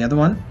rolling for the other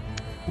one.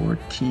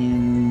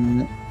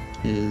 14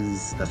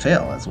 is a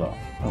fail as well.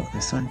 Oh,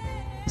 this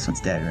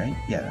one's dead, right?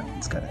 Yeah, that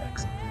one's got an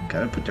X.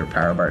 Gotta put their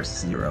power bars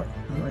to 0,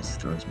 otherwise it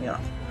throws me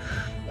off.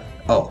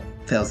 Oh,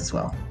 fails as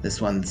well. This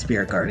one, the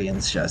spirit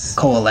guardians just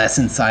coalesce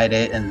inside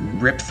it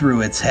and rip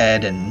through its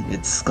head, and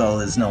its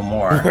skull is no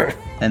more.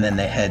 And then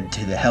they head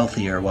to the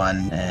healthier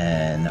one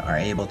and are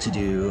able to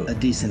do a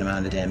decent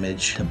amount of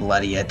damage to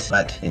bloody it,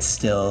 but it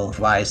still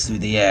flies through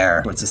the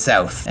air towards the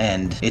south.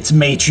 And its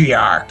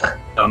matriarch.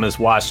 Has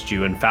watched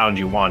you and found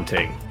you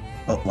wanting.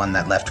 Oh, one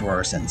that left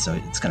Rorson, so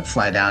it's going to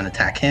fly down,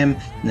 attack him,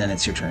 and then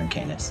it's your turn,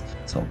 Canis.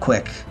 So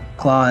quick.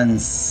 Claw and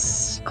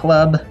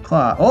club.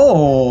 Claw.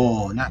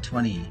 Oh, not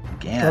 20.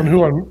 Again. On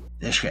who? On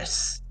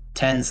Vicious.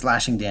 10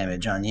 slashing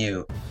damage on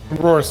you.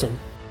 Rorson.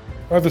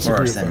 I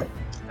disagree with Rorson. that.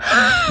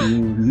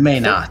 You may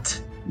not.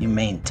 You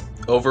mayn't.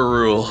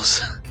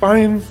 Overrules.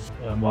 Fine.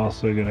 I'm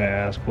also gonna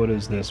ask, what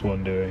is this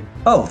one doing?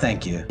 Oh,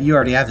 thank you. You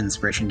already have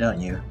inspiration, don't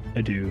you? I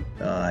do.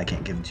 I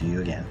can't give it to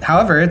you again.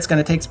 However, it's going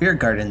to take Spirit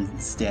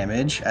Guardian's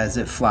damage as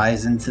it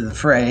flies into the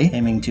fray,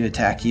 aiming to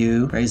attack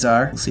you,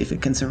 Razor. We'll see if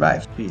it can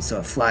survive. So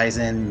it flies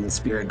in, the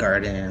Spirit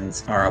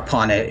Guardians are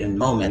upon it in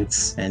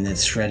moments, and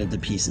it's shredded to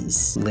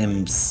pieces,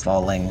 limbs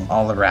falling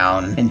all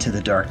around into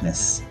the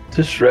darkness.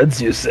 To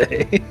shreds, you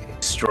say?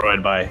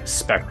 Destroyed by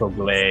spectral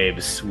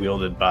glaives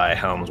wielded by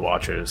Helm's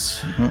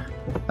Watchers.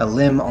 A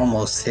limb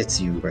almost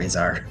hits you,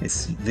 Razor.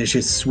 Its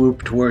vicious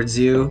swoop towards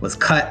you was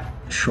cut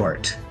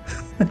short.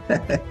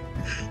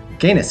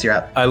 Canis, you're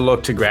up. I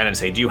look to Grant and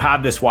say, do you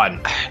have this one?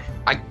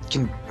 I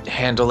can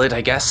handle it,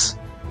 I guess.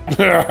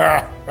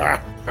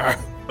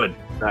 But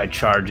I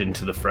charge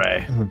into the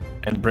fray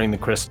and bring the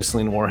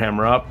crystalline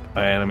warhammer up,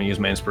 and I'm going to use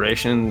my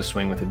inspiration to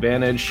swing with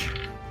advantage.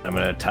 I'm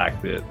going to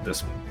attack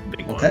this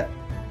big one. Okay.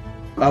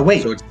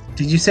 Wait. So it's-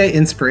 Did you say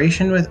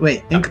inspiration with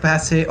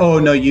incapacity? Oh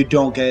no, you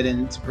don't get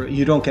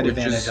you don't get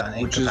advantage on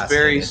incapacity. Which is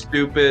very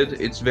stupid.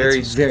 It's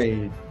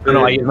very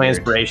No, I use my weird.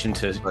 inspiration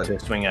to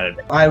swing at it.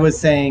 I was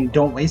saying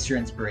don't waste your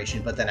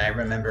inspiration, but then I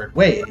remembered,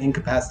 wait,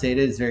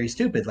 incapacitated is very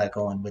stupid, like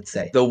Owen would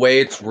say. The way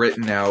it's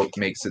written out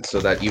makes it so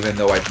that even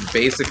though I'm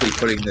basically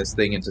putting this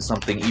thing into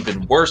something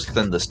even worse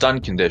than the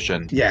stun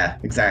condition, Yeah,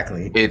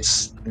 exactly.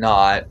 it's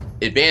not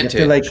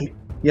advantage.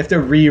 You have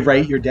to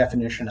rewrite your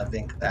definition of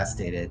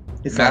incapacitated.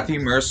 It's Matthew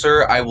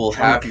Mercer, I will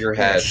have your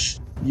head.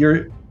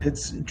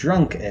 It's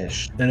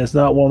drunk-ish. And it's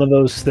not one of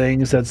those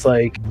things that's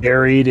like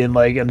buried in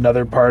like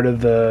another part of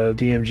the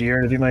DMG or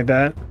anything like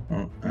that. I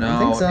don't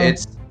No, think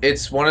so.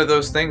 it's one of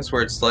those things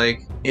where it's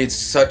like it's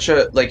such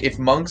a like if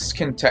monks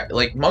can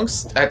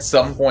monks at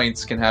some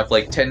points can have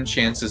like 10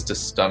 chances to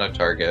stun a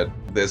target.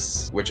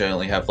 This, which I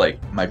only have like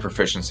my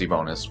proficiency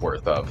bonus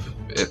worth of,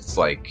 it's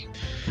like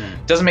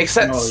doesn't make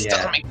sense. Oh, yeah.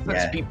 Doesn't make sense,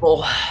 Yeah.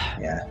 people.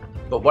 Yeah.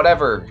 But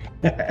whatever.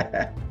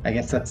 I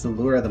guess that's the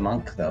lure of the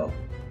monk, though.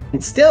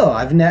 And still,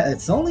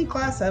 it's the only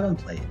class I haven't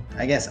played.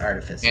 I guess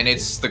Artificer. And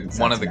it's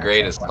one of the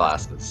greatest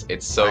classes.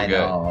 It's so I good.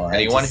 know,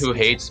 Anyone who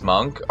hates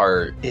monk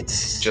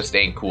it's just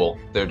ain't cool.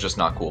 They're just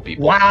not cool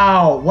people.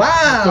 Wow!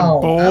 That's a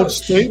bold Ouch.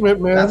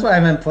 statement, man. That's why I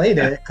haven't played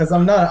it, because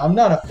I'm not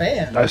a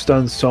fan. I've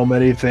done so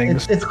many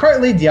things. It's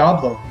partly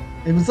Diablo.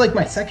 It was like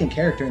my second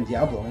character in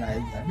Diablo, and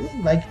I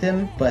really liked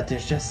him, but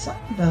there's just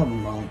something about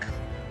monk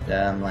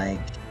that I'm like,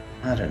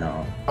 I don't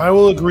know. I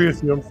will agree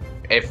with you.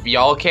 If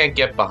y'all can't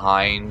get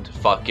behind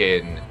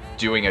fucking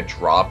doing a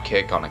drop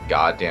kick on a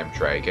goddamn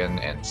dragon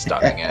and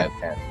stunning it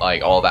and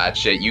like all that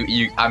shit,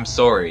 you I'm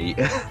sorry.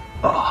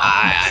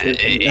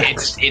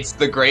 It's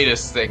the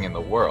greatest thing in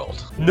the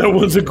world. No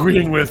one's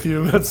agreeing with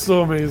you. That's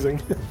so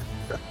amazing.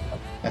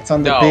 That's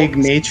on the No, big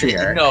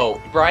matriarch. No,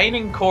 Brian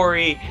and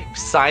Corey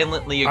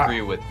silently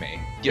agree with me.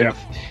 Yeah.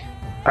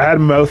 I had a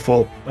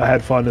mouthful. I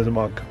had fun as a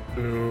monk.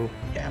 Ooh.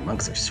 Yeah,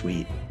 monks are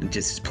sweet.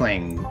 Just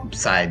playing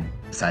beside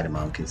a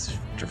monk is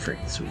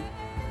freaking sweet.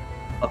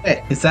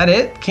 Okay, is that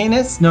it,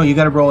 Canis? No, you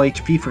got to roll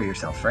HP for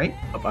yourself, right?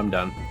 I'm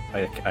done.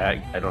 I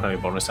don't have any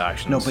bonus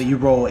actions. No, but you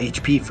roll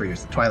HP for your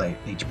Twilight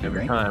HP, every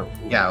right? time.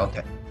 Yeah,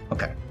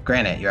 okay.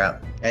 Granite, you're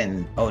out.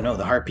 And oh no,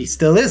 the harpy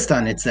still is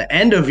stunned. It's the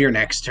end of your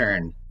next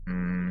turn.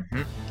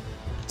 Mm-hmm.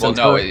 So Well,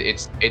 no,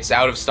 it's- it's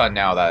out of stun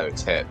now that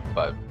it's hit,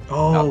 but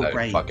Oh, Not that,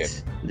 right. fuck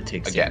it. It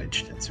takes Again.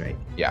 damage. That's right.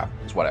 yeah,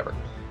 it's whatever.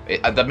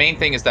 The main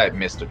thing is that it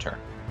missed a turn,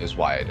 is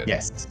why I did it.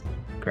 Yes,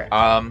 correct.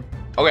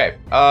 Okay,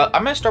 I'm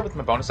gonna start with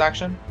my bonus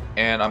action,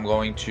 and I'm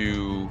going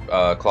to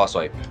claw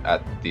swipe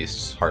at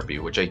this harpy,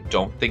 which I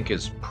don't think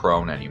is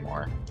prone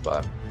anymore,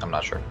 but I'm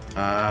not sure.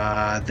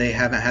 They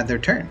haven't had their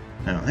turn.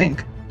 I don't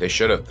think. They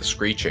should have. The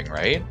screeching,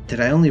 right? Did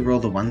I only roll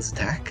the one's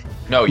attack?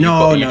 No, you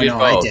No, you did no,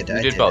 both. I did. You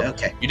I did did. both.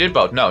 Okay. You did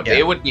both. No, Yeah.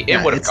 it would Yeah,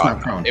 have it's not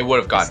gotten. prone. It would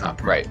have It's gotten. not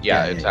prone. Right?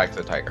 Yeah, Yeah, yeah, attack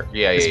the tiger.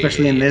 Yeah,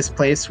 Especially yeah, in yeah. this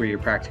place where you're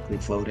practically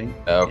floating.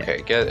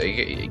 Okay,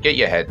 get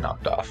your head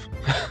knocked off.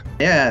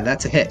 Yeah,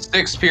 that's a hit.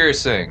 6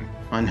 piercing.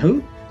 On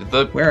who?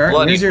 The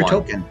Where's your one.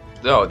 token?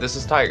 No, this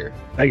is tiger.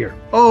 Tiger.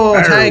 Oh,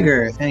 Tiger.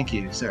 tiger. Thank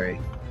you. Sorry.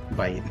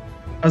 Bite.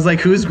 I was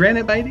like, who's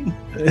granite biting?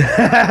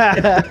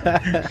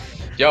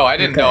 Yo, I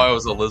didn't Okay. know I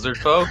was a lizard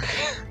folk.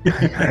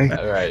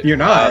 All right. You're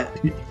not.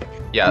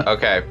 Yeah.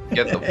 Okay.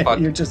 Get the fuck.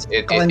 You're just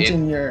it-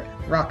 clenching your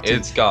rock teeth.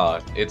 It's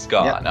gone. It's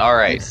gone. Yep. All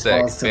right. It Sick.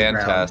 falls to the ground.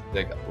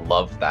 Fantastic.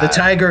 Love that. The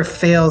tiger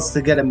fails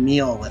to get a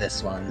meal with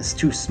this one. It's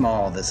too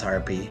small, this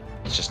harpy.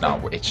 It's just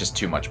not. It's just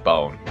too much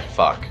bone.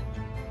 Fuck.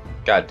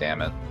 God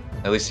damn it.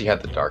 At least he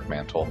had the dark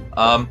mantle.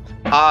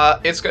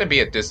 It's gonna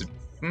be a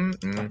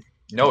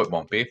No, it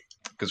won't be.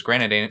 Because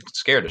Granite ain't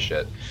scared of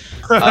shit.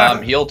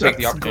 He'll take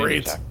the That's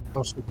opportunity great. attack.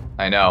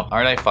 I know.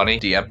 Aren't I funny,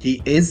 DM?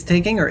 He is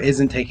taking or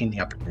isn't taking the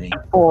opportunity?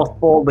 Force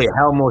boldly,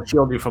 Helm will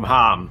shield you from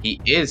harm. He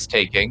is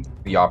taking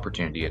the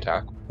opportunity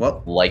attack.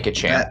 Well, Like a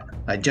champ.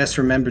 I just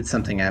remembered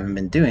something I haven't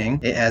been doing.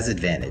 It has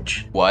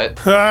advantage. What?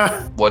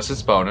 What's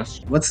its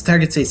bonus? What's the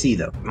target's AC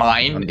though?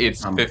 Mine,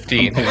 it's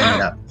 15. I'm pulling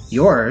it up.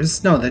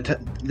 Yours? No,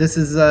 this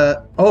is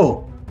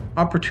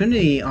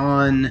opportunity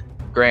on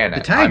Granite.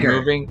 the tiger.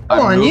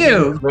 I'm moving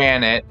you.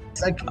 Granite.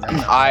 It's like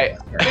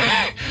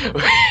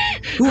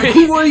Who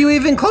who were you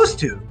even close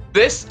to?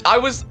 This I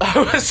was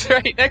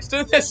right next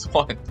to this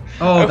one.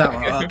 Oh, that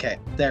one. Okay,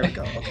 there we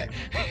go. Okay.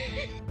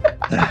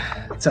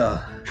 So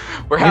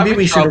We're maybe having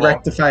we should have trouble.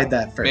 rectified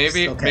that first.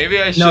 Maybe okay. maybe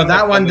I should. No,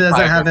 that one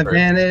doesn't have first.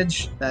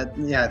 advantage. That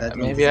one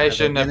Maybe I doesn't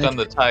shouldn't have done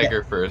the advantage.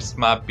 tiger first.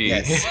 My B.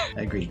 Yes,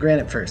 I agree.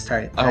 Granite first.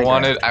 Tiger. I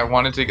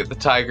wanted to get the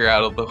tiger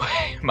out of the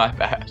way. My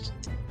bad.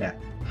 Yeah.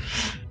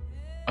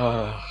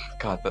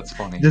 God, that's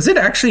funny. Does it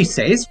actually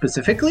say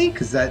specifically?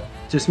 Because that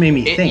just made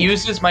me It think.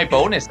 uses my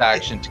bonus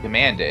action to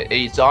command it.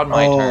 It's on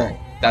my turn.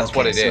 That's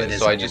what it so is.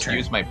 So on I your just turn.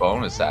 use my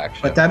bonus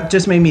action. But that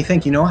just made me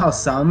think. You know how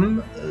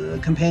some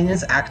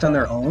companions act on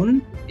their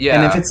own,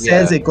 yeah. and if it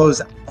says it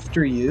goes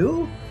after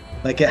you,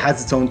 like it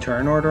has its own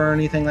turn order or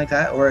anything like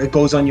that, or it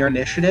goes on your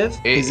initiative,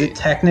 is it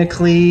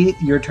technically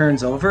your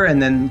turn's over?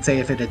 And then say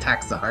if it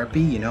attacks the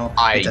harpy,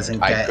 it doesn't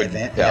get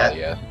advantage. Tell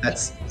you.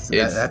 That's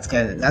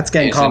getting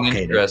It's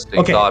complicated. an interesting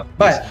Okay, thought.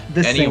 but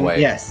this Anyway.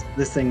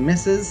 this thing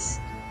misses.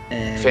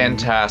 And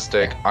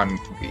Fantastic. I'm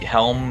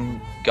Helm.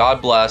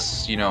 God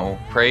bless.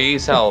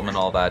 Praise Helm and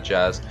all that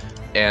jazz.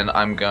 And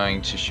I'm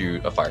going to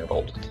shoot a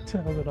firebolt.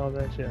 Helm and all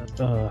that jazz.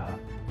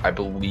 I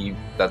believe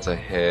that's a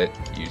hit.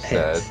 You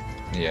said,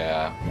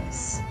 yeah,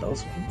 Yes,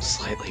 those ones.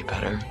 slightly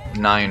better.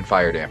 9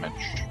 fire damage.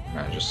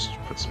 I just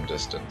put some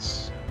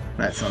distance.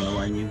 That's on the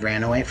one you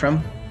ran away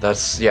from.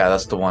 That's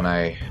the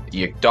one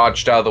you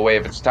dodged out of the way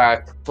of its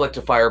attack, flicked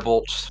a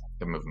firebolt,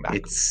 and moving back.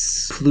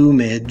 Its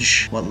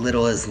plumage, what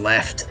little is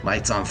left,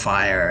 lights on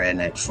fire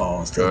and it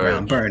falls to the Good.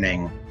 ground,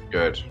 burning.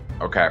 Good.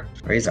 Okay.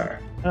 Razor.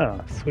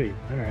 Oh, sweet.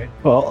 All right.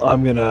 Well,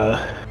 I'm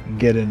gonna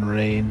get in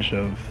range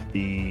of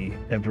the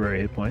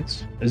temporary hit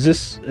points. Is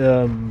this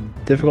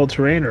difficult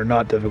terrain or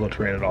not difficult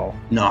terrain at all?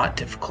 Not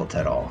difficult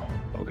at all.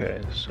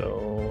 Okay,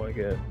 so I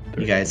get.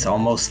 You guys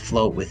almost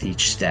float with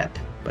each step,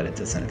 but it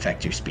doesn't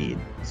affect your speed,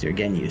 so you're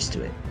getting used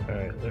to it. All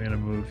right, I'm gonna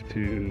move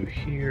to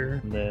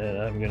here, and then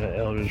I'm gonna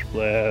Eldritch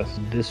Blast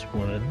this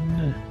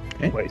one.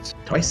 Okay.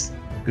 Twice.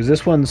 Because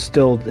this one's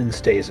still in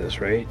stasis,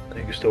 right?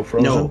 Like you're still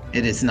frozen. No,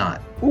 it is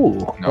not.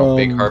 Ooh. No,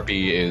 Big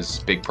Harpy is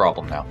big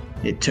problem now.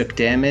 It took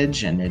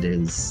damage and it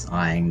is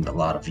eyeing the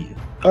lot of you.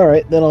 All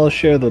right, then I'll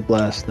share the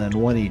blast. Then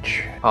one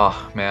each.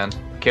 Oh man,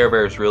 Care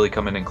Bear's really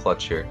coming in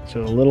clutch here.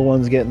 So the little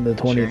one's getting the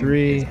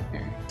 23,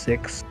 Sharing.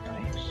 6,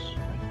 Nice.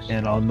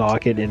 and I'll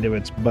knock it into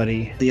its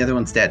buddy. The other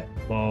one's dead.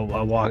 Well,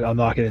 I'll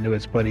knock it into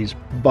its buddy's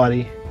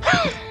body,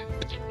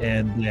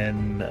 and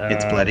then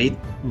It's bloodied.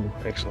 Ooh,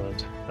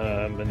 excellent.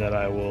 And then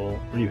I will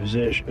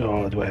reposition.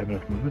 Oh, do I have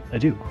enough movement? I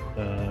do.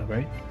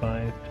 Right?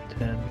 5,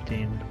 10,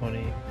 15,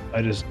 20.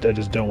 I just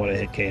don't want to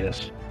hit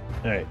Canis.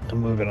 All right, I'm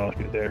moving on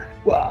through there.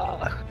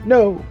 Wah!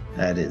 No.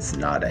 That is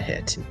not a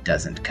hit. It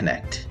doesn't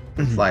connect.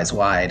 It flies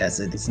wide as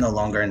it is no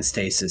longer in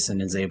stasis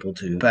and is able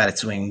to bat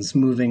its wings,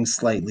 moving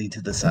slightly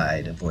to the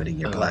side, avoiding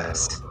your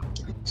blast.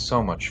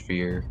 So much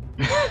fear.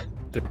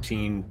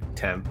 13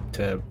 temp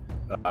to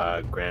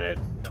Granite,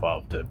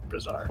 12 to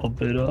Brazar.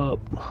 Pump it up.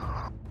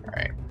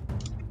 Alright.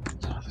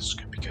 Oh, this is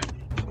gonna be good.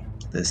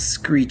 The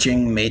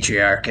screeching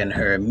matriarch and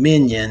her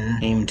minion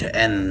aim to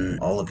end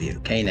all of you.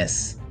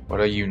 Canis,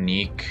 What a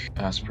unique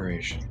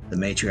aspiration. the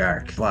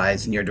matriarch,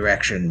 flies in your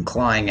direction,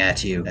 clawing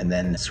at you, and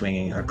then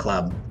swinging her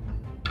club,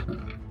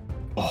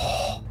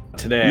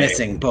 Today,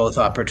 missing both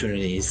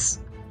opportunities.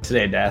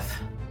 today, death.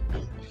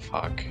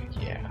 Fuck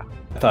yeah.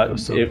 I thought It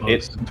was so it,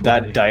 close to 20.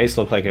 that dice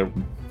looked like it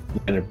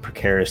went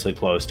precariously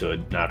close to a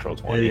natural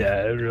 20.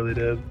 Yeah, it really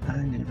did. I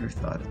never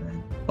thought of that.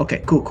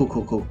 Okay, cool.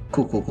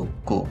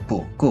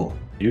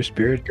 Your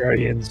spirit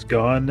guardian's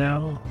gone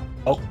now.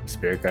 Oh,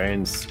 Spirit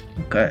Guardians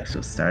Okay,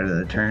 so start of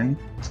the turn.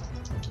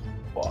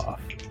 off.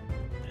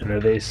 And are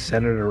they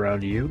centered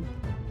around you?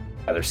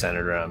 They're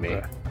centered around me.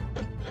 Okay.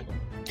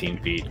 15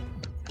 feet.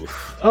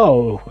 Oof.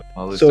 Oh,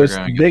 Well, at least so they're it's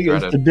gonna the get big, it's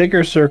credit. the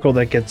bigger circle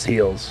that gets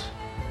heals.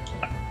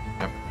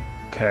 Yep.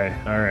 Okay,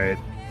 all right.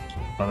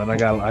 Well, then I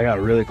got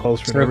really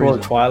close for no Circle of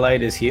reason.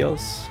 Twilight is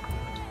heals.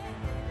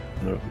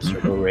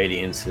 Circle of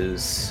Radiance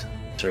is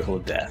Circle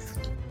of Death.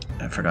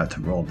 I forgot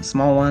to roll the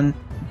small one.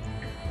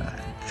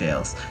 It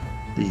fails.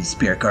 The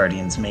spirit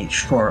guardians make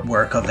short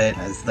work of it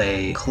as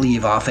they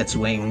cleave off its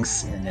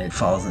wings and it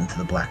falls into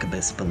the black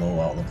abyss below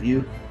all of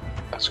you.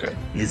 That's good.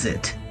 Is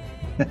it?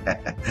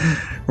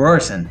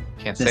 Rorson,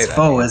 Can't say this that.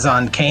 foe is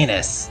on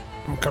Canis.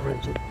 I'm coming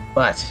to.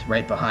 But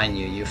right behind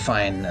you, you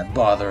find a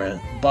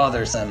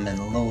bothersome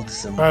and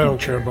loathsome I don't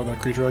creature. care about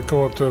that creature. I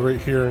go up to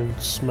right here and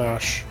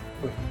smash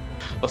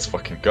Let's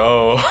fucking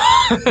go.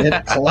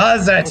 It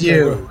claws at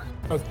you.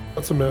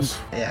 That's a miss.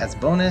 It has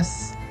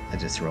bonus. I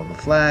just rolled a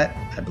flat.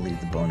 I believe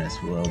the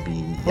bonus will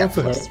be That's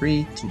a plus hit.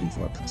 3,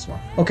 2d4 plus 1.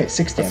 Okay,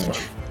 6 That's damage.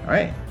 fine. All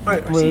right. All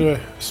right, I'm gonna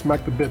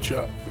smack the bitch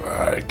up.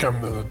 I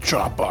come to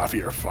chop off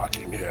your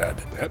fucking head.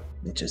 Hit.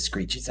 It just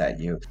screeches at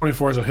you.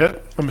 24 is a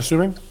hit, I'm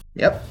assuming.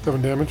 Yep.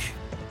 7 damage.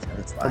 So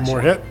it's One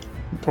more hit.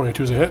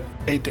 22 is a hit.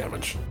 8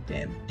 damage.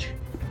 damage.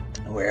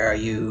 Where are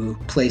you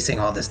placing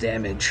all this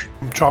damage?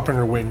 I'm chopping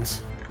her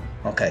wings.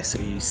 Okay, so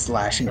you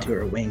slash into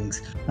her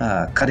wings,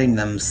 cutting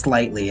them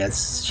slightly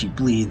as she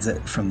bleeds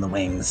from the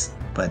wings,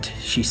 but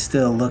she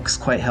still looks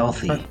quite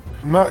healthy.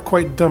 I'm not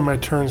quite done my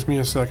turns. Me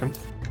a second.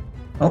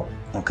 Oh,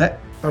 okay,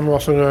 I'm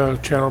also gonna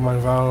channel my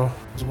vow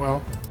as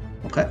well.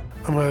 okay.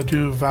 I'm gonna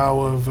do vow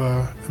of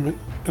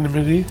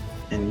anonymity.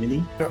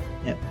 Enmity? Yep.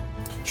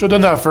 Should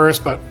have done that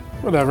first, but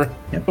whatever.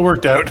 Yep. It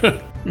worked out.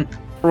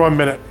 For 1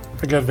 minute,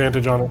 I got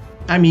advantage on it.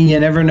 I mean, you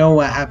never know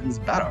what happens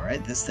in battle,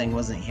 right? This thing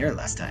wasn't here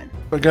last time.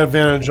 I got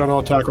advantage on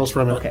all tackles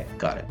for a minute. Okay,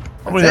 got it.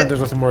 I mean, That's it. there's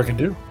nothing more I can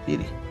do.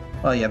 Beauty.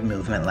 Well, you have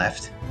movement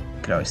left.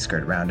 You could always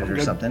skirt around it or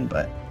Good. something,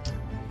 but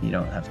you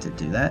don't have to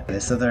do that.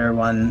 This other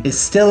one is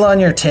still on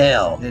your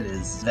tail. It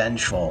is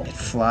vengeful. It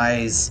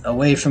flies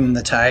away from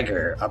the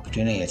tiger.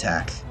 Opportunity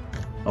attack.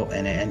 Oh,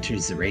 and it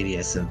enters the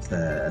radius of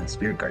the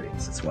spirit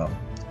guardians as well.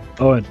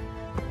 Owen,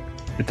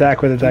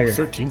 attack with a dagger.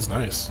 13's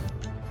nice.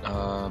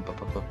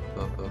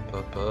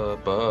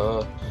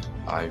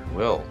 I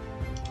will.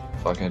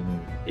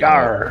 Fucking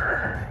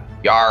Yarr.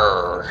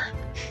 Yar.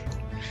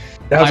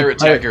 That was a Pirate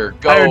tiger,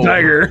 go. Pirate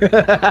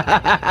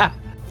tiger.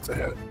 It's a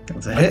hit.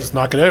 That's a I hit. just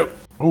knock it out.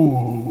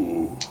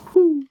 Ooh.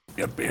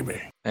 Yeah, baby.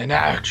 An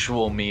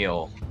actual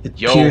meal. It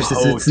Yo pierces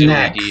ho, its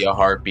neck, diddly-dee, a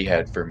heartbeat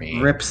head for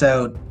me. rips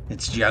out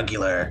its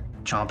jugular,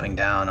 chomping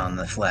down on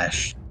the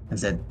flesh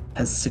as it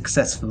has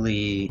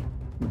successfully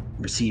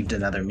received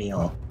another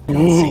meal. and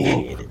Ooh.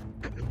 satiated.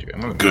 Dude,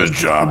 I'm gonna- Good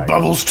job,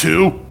 Bubbles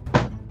 2.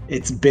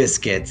 It's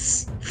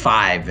biscuits.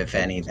 5, if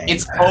anything.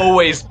 It's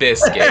always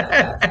biscuit.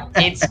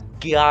 It's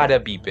gotta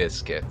be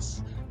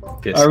biscuits.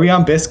 Are we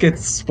on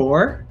biscuits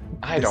 4?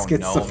 I don't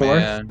Biscuits know, the fourth?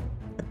 man.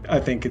 I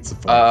think it's a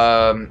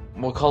 4.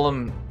 We'll call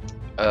them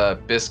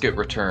biscuit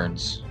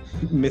returns.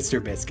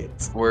 Mr.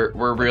 Biscuits. We're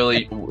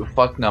really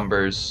fuck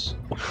numbers.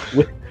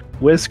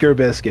 Whisker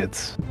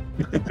biscuits.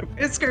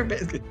 Whisker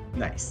Biscuit.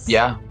 Nice.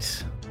 Yeah.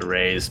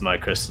 Raise my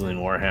crystalline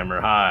warhammer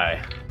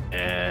high,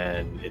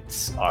 and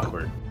it's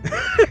awkward.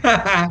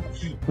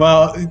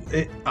 Well,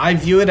 I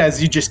view it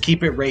as you just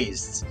keep it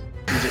raised.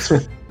 You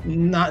just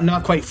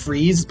not quite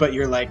freeze, but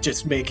you're like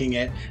just making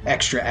it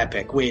extra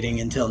epic, waiting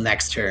until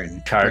next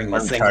turn. Bring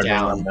this thing Charging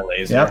on down. the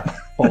laser. Yep.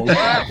 Hold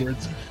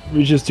backwards.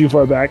 We're just too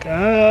far back.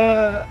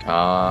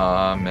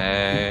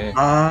 Man.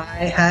 I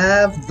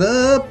have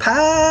the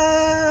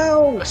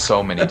power.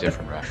 So many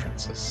different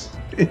references.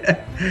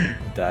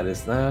 That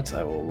is that.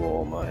 I will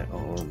roll my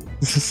own.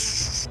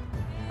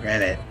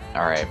 Granite.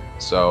 Alright,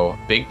 so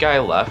big guy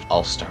left.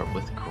 I'll start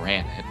with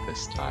Granite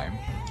this time.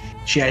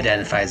 She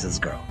identifies as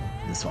girl.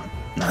 This one,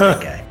 not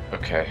that guy.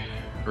 Okay.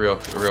 Real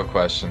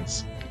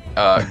questions.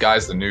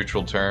 Guys, the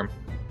neutral term.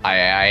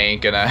 I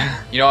ain't gonna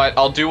you know what,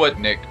 I'll do what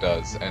Nick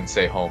does and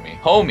say homie.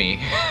 Homie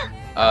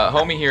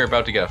homie here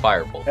about to get a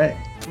firebolt. Hey,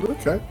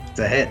 Okay. it's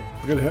a hit.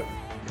 Good hit.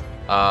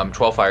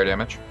 12 fire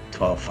damage.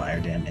 12 fire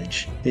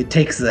damage. It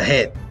takes the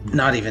hit,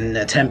 not even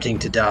attempting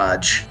to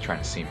dodge. Trying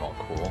to seem all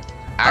cool.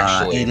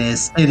 Actually, it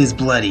is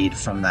bloodied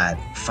from that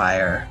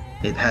fire.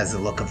 It has a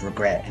look of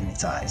regret in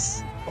its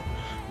eyes.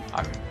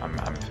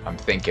 I'm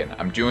thinking.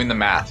 I'm doing the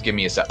math. Give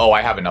me a sec. Oh,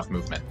 I have enough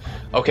movement.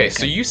 Okay,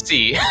 so you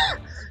see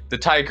the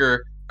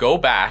tiger go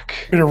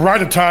back You're gonna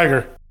ride a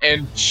tiger.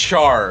 and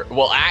char.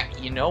 Well,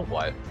 you know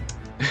what?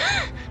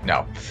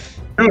 No.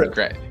 Do it.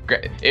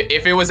 Great.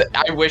 If it was,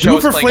 I wish I Do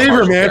it was for playing a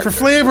flavor, martial man. For character.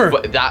 flavor.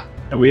 But that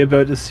Are we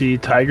about to see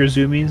tiger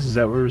zoomies? Is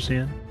that what we're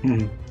seeing?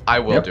 I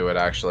will Yep. do it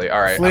actually.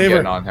 All right, Flavor. I'm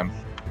getting on him.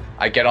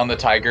 I get on the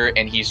tiger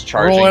and he's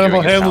charging. Roll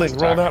animal doing his handling.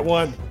 pounce Roll attack. that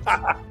one.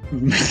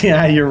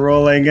 Yeah, you're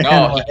rolling.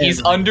 No,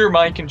 he's under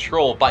my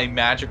control by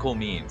magical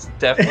means.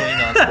 Definitely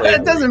not slavery.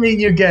 That doesn't mean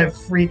you get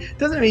free.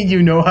 Doesn't mean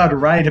you know how to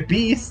ride a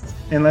beast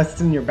unless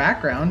it's in your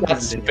background.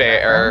 That's Isn't in your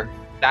fair.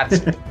 That's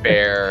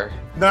fair.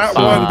 That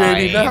one,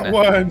 baby. That Fine.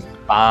 one.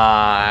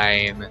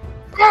 Fine.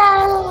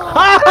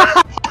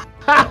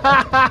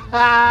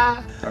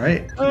 All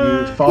right,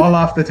 you fall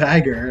off the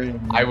tiger. And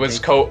I was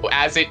take-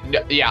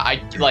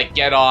 I like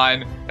get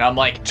on and I'm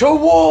like to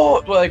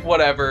war, like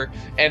whatever,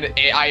 and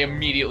I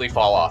immediately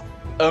fall off.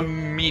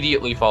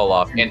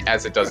 And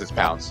as it does its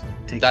pounce.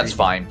 take That's your-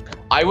 fine.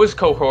 I was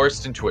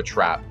coerced into a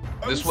trap.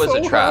 This I'm was so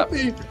a trap.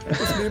 happy.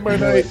 This made my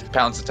night.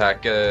 Pounce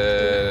attack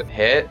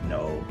hit.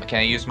 No. Can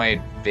I use my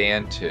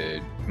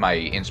advantage, my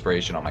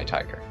inspiration on my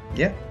tiger?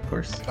 Yeah, of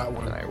course. That Then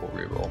one. I will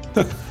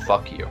reroll.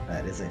 Fuck you.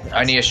 That is a hit.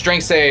 I need a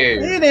strength You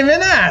save. didn't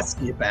even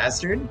ask, you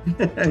bastard.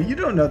 You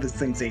don't know this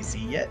thing's AC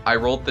yet. I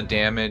rolled the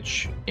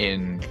damage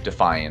in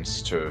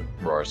defiance to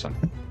Rorson.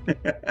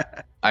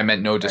 I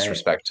meant no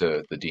disrespect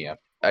to the DM.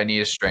 I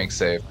need a strength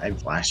save. I have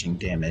flashing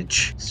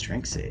damage.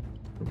 Strength save.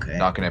 Okay.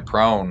 knocking it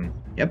prone.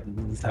 Yep.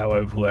 This is how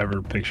I will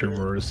ever picture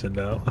Morrison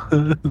now.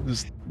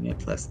 Just- Yeah,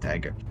 plus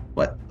tiger.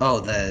 What? Oh,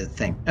 the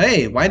thing.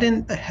 Hey, why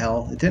didn't the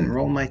hell? It didn't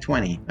roll my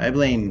 20. I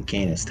blame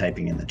Canis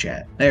typing in the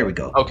chat. There we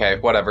go. Okay,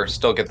 whatever.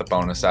 Still get the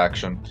bonus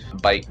action.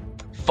 Bite.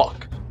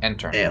 Fuck.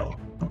 Enter. Fail.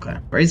 Okay.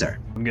 Razor.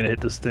 I'm gonna hit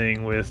this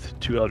thing with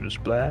 2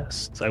 Eldritch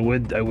Blasts. I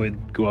would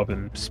go up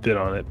and spit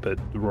on it, but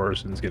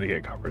Rorison's gonna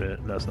get covered in it,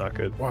 and that's not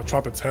good. Wow,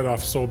 chop its head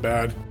off so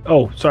bad.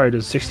 Oh, sorry,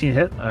 does 16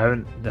 hit? I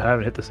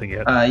haven't hit this thing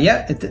yet.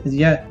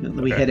 Yeah,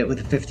 we Okay. hit it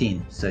with a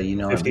 15, so you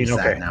know 15, it's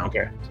okay, that now.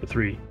 okay. So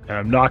 3. And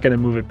I'm not gonna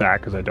move it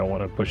back because I don't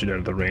want to push it out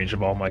of the range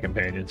of all my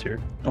companions here.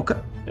 Okay.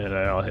 And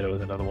I'll hit it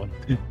with another one.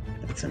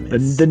 That's a The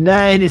miss.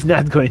 9 is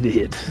not going to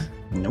hit.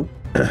 Nope.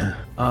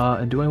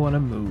 And do I want to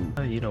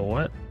move? You know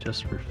what?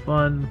 Just for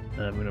fun,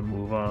 I'm gonna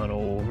move on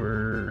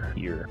over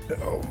here.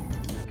 Oh,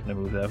 Can I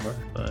move that far?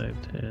 5,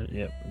 10.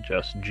 Yep,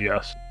 just.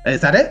 Is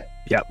that it?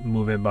 Yep,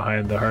 move in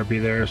behind the harpy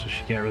there, so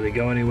she can't really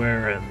go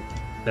anywhere, and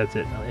that's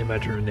it. I'll end my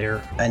turn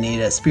there. I need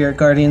a Spirit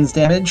Guardian's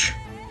damage.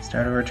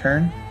 Start of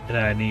return. And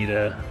I need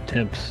a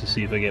temps to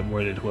see if I get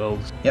more than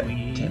 12s. Yep.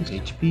 Please. 10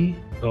 HP.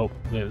 Oh,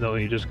 no,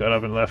 he just got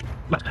up and left.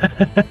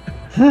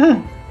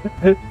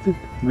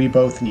 We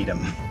both need him.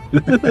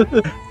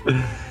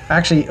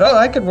 Actually,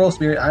 I could roll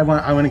Spirit. I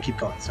want to keep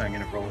going, so I'm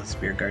gonna roll with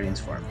Spirit Guardians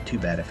for him. Too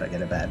bad if I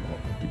get a bad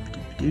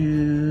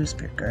roll.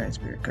 Spirit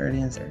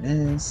Guardians. There it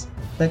is.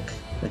 Click,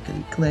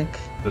 clickety click.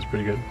 That's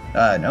pretty good.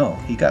 No,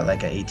 he got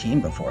like an 18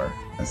 before.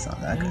 That's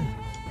not that good.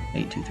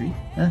 8, 2, 3.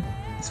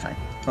 It's fine.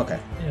 Okay.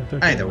 Yeah,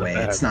 13 Either not way,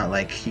 bad. it's not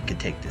like he could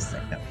take this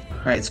thing. No.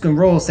 All right, it's gonna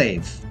roll a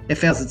save. It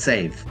fails its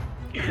save.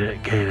 Get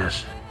it,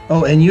 Canis.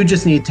 Oh, and you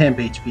just need temp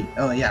HP.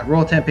 Oh yeah,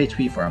 roll temp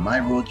HP for him. I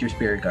rolled your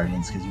Spirit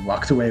Guardians because you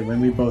walked away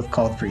when we both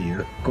called for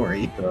you,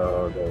 Corey.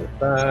 So there's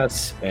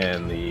that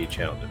and the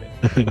channel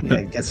division. Yeah,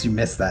 I guess you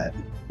missed that.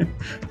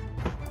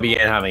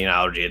 Began having an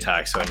allergy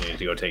attack, so I needed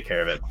to go take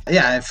care of it.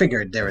 Yeah, I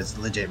figured there was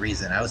a legit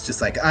reason. I was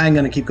just like, I'm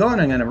gonna keep going.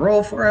 I'm gonna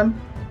roll for him.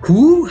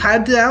 Who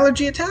had the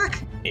allergy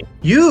attack? Me.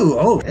 You.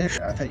 Oh, I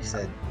thought you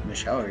said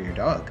Michelle or your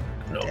dog.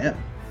 No. Damn.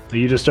 So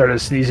you just started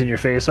sneezing your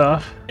face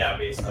off? Yeah,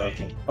 basically.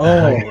 Okay.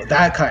 Oh,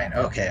 that kind.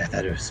 Okay, I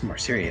thought it was more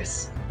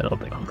serious. I don't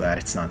think. I'm glad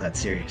it's not that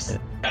serious.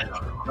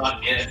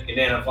 Not an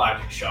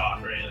anaphylactic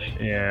shock or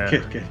anything. Yeah.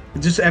 Good.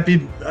 Just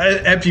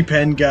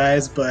EpiPen,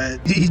 guys, but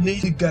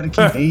you gotta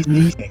keep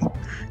eating.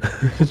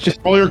 It's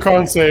just roll your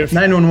con save.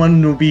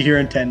 911 will be here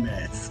in 10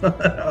 minutes.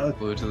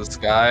 Blue to the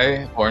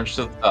sky, orange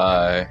to the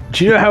thigh.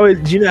 do you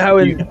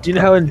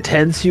know how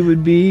intense you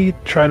would be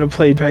trying to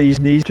play Patty's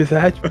knees with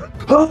that?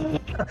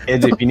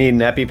 Kids, if you need an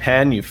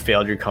EpiPen, you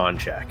failed your con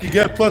check. You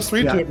get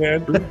 +3 Yeah. to it,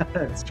 man.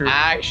 That's true.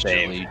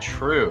 Actually,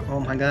 true. Oh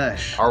my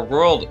gosh. Our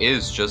world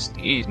is just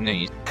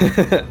easy.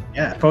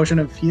 Yeah, potion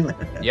of healing.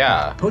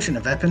 Yeah. Potion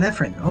of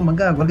epinephrine. Oh my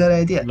god, what a good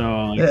idea.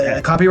 No.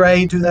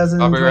 Copyright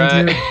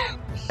 2022. Copyright.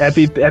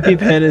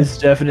 EpiPen is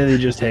definitely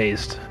just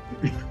haste.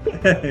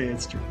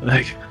 It's true.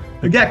 Like,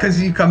 Yeah,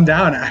 because you come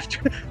down after.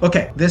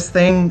 Okay, this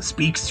thing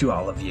speaks to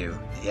all of you.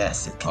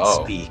 Yes, it can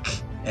Oh.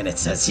 speak. And it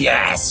says,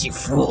 yes, you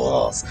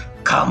fools,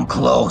 come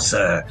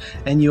closer.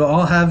 And you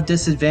all have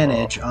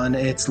disadvantage on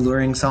its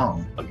luring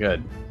song. Oh,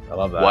 good. I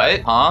love that.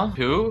 What? Huh?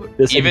 Who? Even me?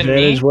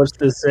 disadvantage, what's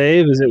the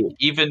save? Is it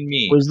Even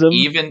me. Wisdom?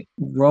 Even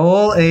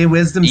Roll a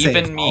wisdom save.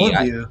 Even me, All of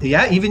I- you.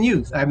 Yeah, even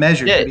you. I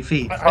measured Yeah. 30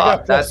 feet. I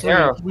got that's +3.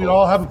 terrible. We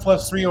all have a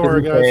 +3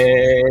 aura, guys.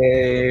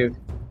 Save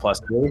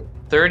 +3.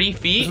 30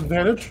 feet?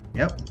 Disadvantage?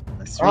 Yep.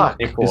 That's three. Fuck.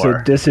 is it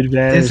 4.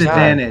 disadvantage?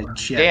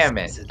 Disadvantage. Yes, Damn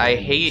it. I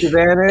disadvantage. hate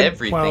Disadvantage?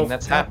 everything 12.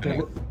 that's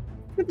happening.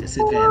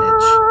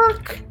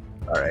 Disadvantage.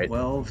 All right.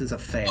 12 is a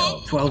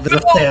fail. 12 is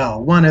a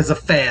fail. 1 is a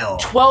fail.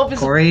 12 is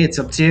Corey, it's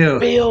up to you.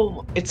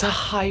 fail. It's a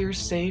higher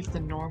save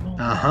than normal.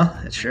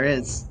 It sure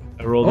is.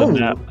 I rolled Oh. a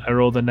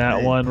nat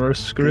Good. 1. We're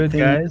screwed,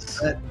 thing-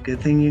 guys. Good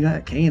thing you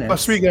got Canis.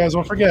 +3, guys.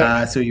 Don't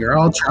forget. So you're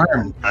all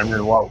charmed. I'm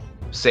in what?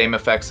 Same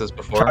effects as I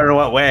before. don't know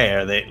what way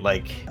are they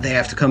like. They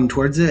have to come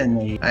towards it,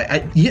 and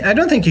I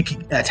don't think you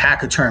can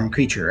attack a charmed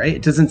creature, right?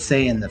 It doesn't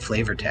say in the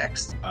flavor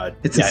text.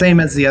 It's the same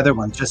as the other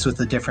one, just with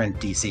a different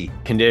DC.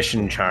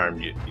 Condition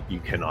charmed. You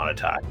cannot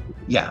attack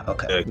Yeah.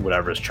 Okay.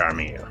 whatever's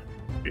charming you.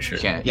 You sure?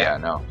 You can't. Yeah. Yeah,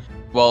 no.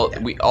 Well,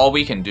 Yeah. all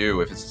we can do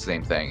if it's the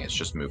same thing is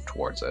just move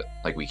towards it.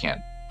 Like we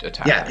can't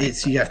attack. Yeah.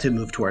 it. You have to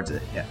move towards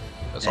it. Yeah.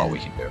 That's all we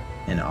can do.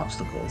 And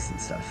obstacles and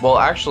stuff. Well,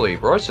 actually,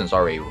 Royston's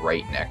already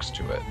right next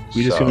to it.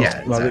 We just so gonna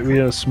Yeah, smother, exactly. we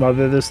gonna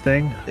smother this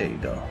thing. There you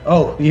go.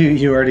 Oh,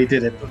 you already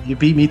did it. You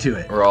beat me to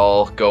it. we're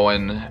all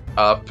going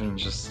up and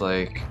just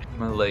like,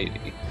 my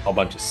lady. A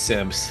bunch of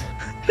simps.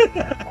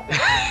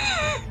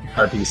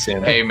 RP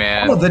sim. Hey,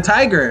 man. Oh, the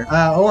tiger.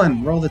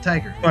 Owen, roll the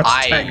tiger. Watch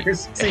I- the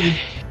tigers. See.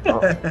 Oh.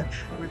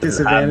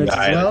 Disadvantage as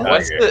I'm well. dying.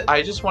 What's the?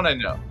 I just want to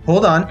know.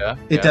 Hold on. Yeah.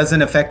 It yeah.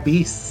 doesn't affect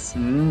beasts.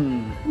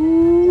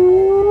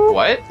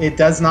 What? It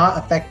does not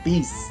affect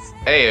beasts.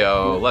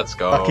 Heyo, let's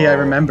go. Lucky I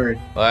remembered.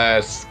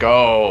 Let's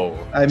go.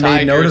 I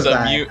made note of Tiger's a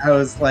that. mute. I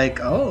was like,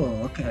 oh,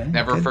 okay.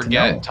 Never Good to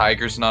forget, know.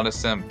 Tiger's not a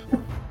simp.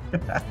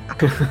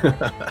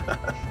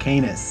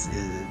 Canis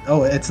is...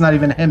 Oh, it's not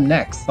even him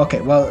next.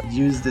 Okay, well, it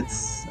used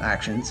its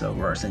action, so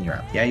Rorson, you're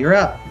up. Yeah, you're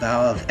up.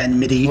 Thou of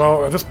enmity.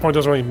 Well, at this point, it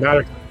doesn't really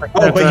matter.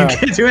 Oh, but you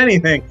can't do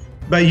anything.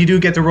 But you do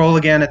get to roll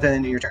again at the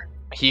end of your turn.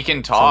 He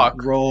can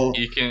talk. So roll.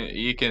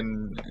 You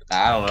can.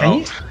 I don't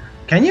know.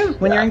 Can you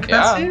when you're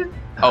incapacitated? Yeah.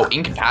 Oh,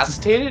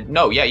 incapacitated?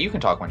 No, yeah, you can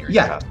talk when you're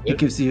Yeah, incapacitated. it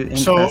gives you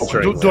So,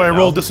 incapacitated. do I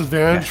roll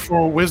disadvantage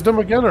for wisdom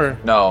again, or?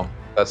 No,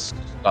 that's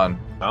done.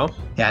 Oh,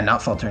 Yeah,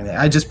 not faltering.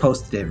 I just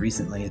posted it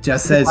recently. It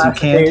just says you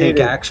can take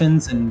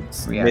actions and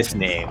reactions.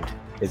 misnamed.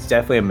 It's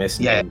definitely a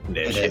misnamed Yeah,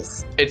 condition. it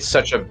is. It's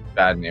such a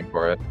bad name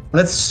for it.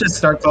 Let's just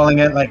start calling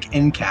it like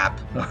incap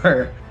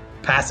or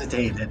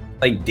pacitated.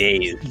 Like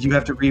days. You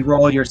have to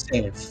re-roll your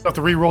save. Do I have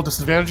to re-roll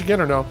disadvantage again,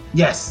 or no?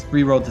 Yes,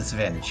 re-roll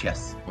disadvantage.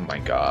 Yes. Oh my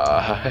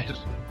god.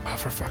 Oh,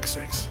 for fuck's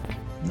sakes.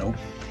 Nope.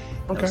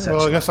 Okay, such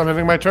well, I guess I'm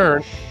ending my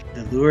turn.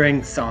 The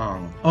luring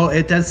song. Oh,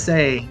 it does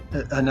say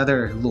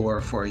another lure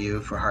for you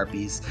for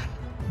harpies.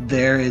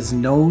 There is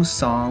no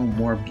song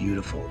more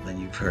beautiful than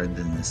you've heard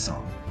than this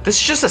song. This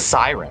is just a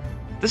siren.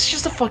 This is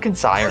just a fucking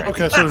siren.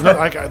 Okay, so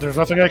there's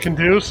nothing I can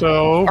do,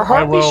 so Are I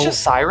harpies will...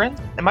 just sirens?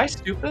 Am I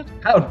stupid?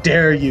 How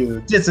dare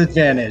you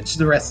disadvantage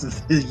the rest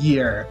of the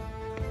year?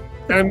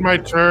 end my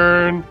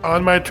turn,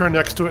 on my turn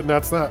next to it, and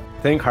that's that.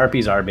 I think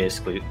harpies are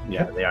basically,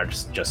 they are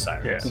just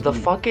sirens. Yeah. The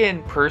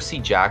fucking Percy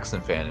Jackson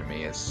fan in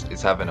me is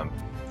having a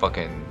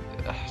fucking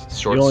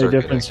short The only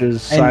circuit. difference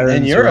is sirens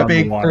And you're are a on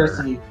the big water.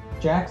 Percy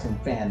Jackson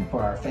fan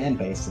for our fan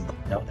base.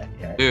 Know that,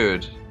 yeah.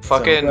 Dude, So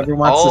fucking whoever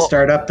wants to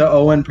start up the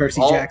Owen Percy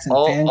Jackson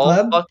fan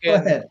club, go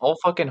ahead. all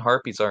fucking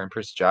harpies are in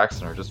Percy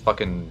Jackson are just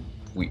fucking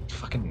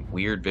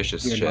weird,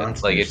 vicious Weird shit.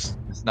 monsters. Like it's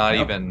not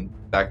Yep. even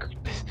that.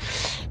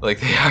 Like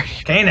they are.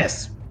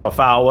 Canis.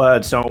 Foul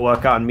words don't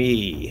work on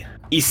me.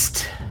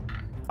 East.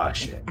 Oh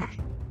shit.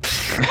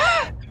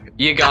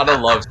 You gotta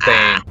love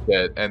saying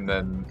shit and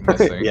then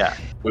missing. Yeah.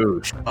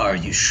 Ooh. Are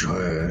you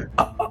sure?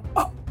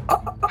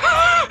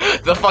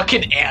 The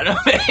fucking anime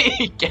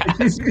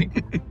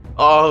gasping.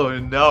 Oh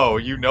no,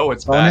 you know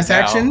it's Bonus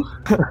bad action?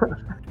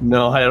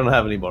 No, I don't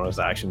have any bonus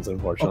actions,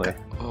 unfortunately.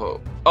 Now.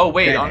 Oh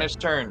wait, Okay. on his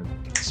turn.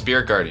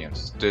 Spirit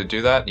Guardians. Did it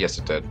do that? Yes,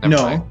 it did. Never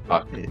No. mind.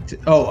 Fuck.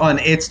 Oh, on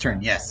its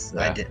turn, yes.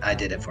 Yeah. I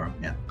did it for him,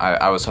 yeah.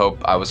 I was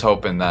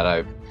hoping that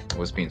I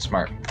was being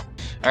smart.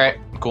 All right,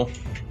 cool.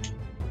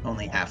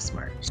 Only half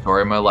smart.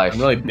 Story of my life. I'm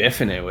really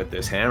biffing it with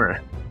this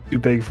hammer. Too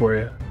big for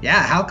you.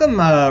 Yeah, how come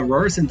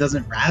Rorson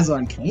doesn't razz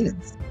on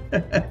Canans?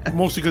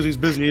 Mostly because he's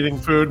busy eating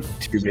food.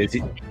 Too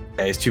busy.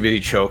 Yeah, he's too busy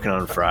choking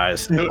on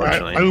fries,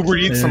 unfortunately. I Uber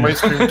eat some ice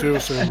cream too,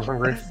 so I'm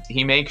hungry.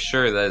 He makes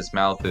sure that his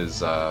mouth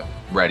is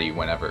ready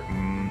whenever.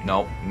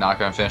 Nope, not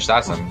gonna finish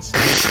that sentence.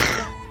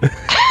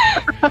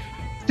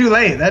 Too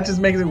late. That just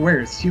makes it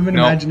worse. Human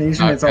Nope,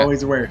 imagination not is gonna-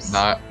 always worse.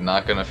 Not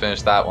gonna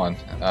finish that one.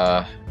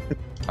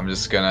 I'm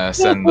just gonna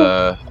send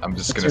the. I'm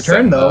just It's gonna your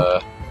turn, send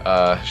though.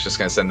 the. Just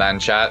gonna send that in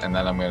chat, and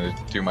then I'm gonna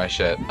do my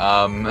shit.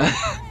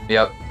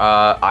 Yep.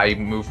 I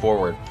move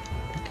forward.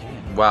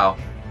 Wow,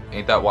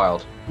 ain't that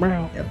wild?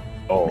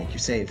 Oh, Make you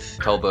safe.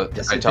 I tell the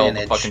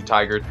Disadvantage. fucking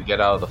tiger to get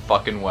out of the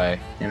fucking way.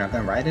 You're not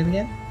gonna ride it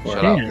again? Or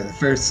Shut up. for the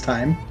first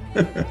time?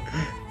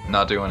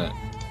 Not doing it.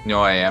 You know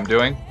what I am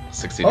doing?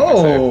 Succeeding my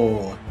save.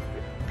 Oh,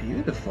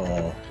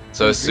 beautiful.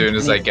 So as soon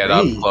as I get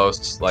up 23.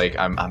 close, like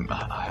I'm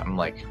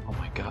like, oh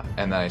my god,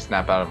 and then I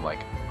snap out. I'm like,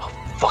 oh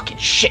fucking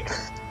shit!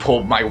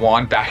 Pull my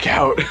wand back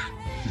out.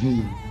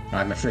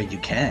 I'm afraid you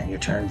can't. Your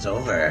turn's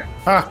over.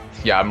 Ah,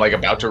 Yeah, I'm like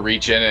about to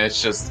reach in, and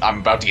it's just I'm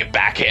about to get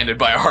backhanded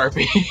by a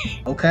harpy.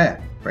 Okay,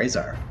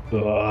 Razor.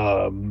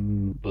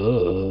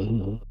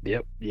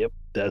 Yep.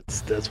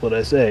 That's what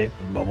I say.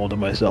 Mumble to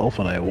myself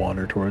and I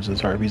wander towards this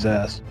harpy's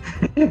ass.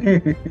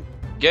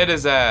 Get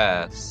his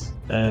ass.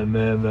 And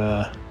then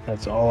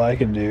that's all I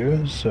can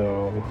do.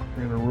 So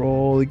we're gonna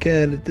roll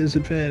again at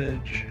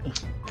disadvantage.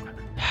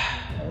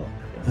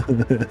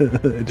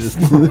 I just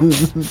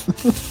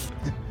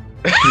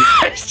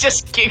It's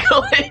just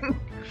giggling.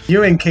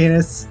 You and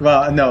Canis,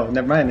 well, no,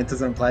 never mind. It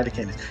doesn't apply to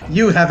Canis.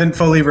 You haven't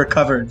fully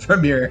recovered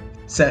from your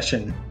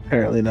session.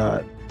 apparently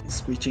not.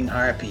 Screeching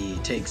Harpy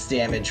takes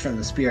damage from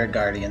the Spirit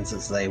Guardians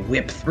as they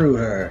whip through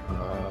her.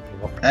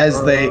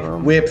 As they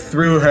whip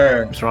through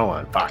her. What's wrong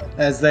one? Fuck.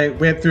 As they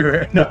whip through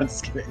her. No, I'm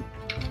just kidding.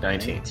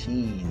 19.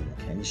 19.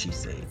 Can she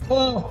save?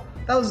 Oh,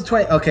 that was a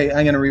 20. Okay,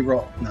 I'm going to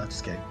re-roll. No,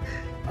 just kidding.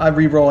 I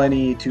re-roll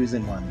any 2s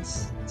and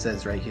 1s. It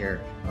says right here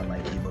on my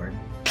keyboard.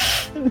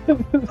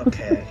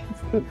 Okay.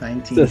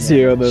 19 Says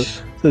here on damage.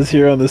 Says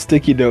here on the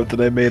sticky note that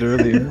I made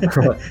earlier.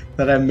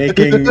 that I'm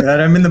making, that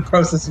I'm in the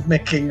process of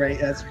making right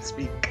as we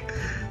speak.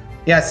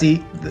 Yeah, see,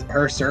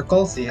 her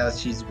circle, see how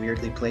she's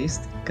weirdly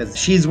placed? Because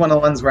she's one of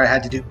the ones where I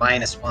had to do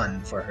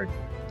 -1 for her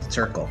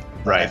circle.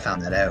 Right. I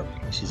found that out.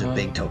 She's a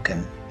big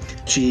token.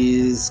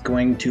 She's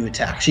going to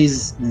attack.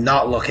 She's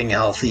not looking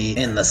healthy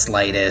in the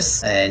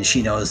slightest, and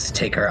she knows to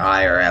take her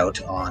ire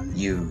out on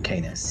you,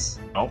 Canis.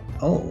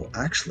 Oh.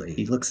 Actually,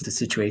 he looks at the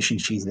situation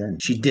she's in.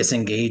 She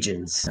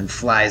disengages and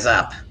flies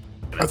up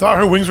I thought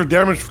her wings were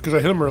damaged because I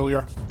hit him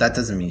earlier. That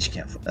doesn't mean she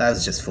can't fly. That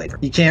was just flavor.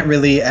 You can't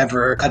really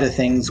ever cut a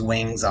thing's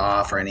wings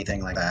off or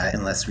anything like that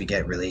unless we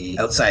get really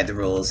outside the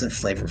rules and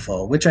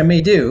flavorful, which I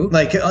may do.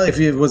 Like if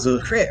it was a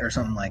crit or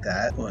something like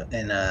that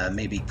in a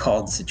maybe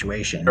called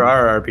situation. There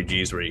are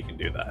RPGs where you can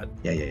do that.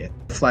 Yeah.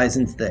 Flies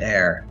into the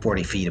air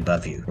 40 feet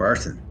above you.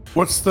 Arson.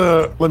 What's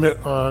the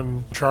limit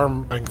on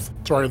charm length?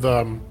 Sorry,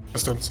 the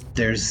distance.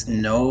 There's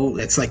no,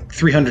 it's like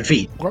 300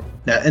 feet. What?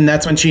 And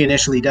that's when she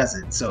initially does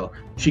it. So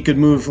she could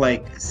move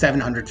like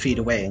 700 feet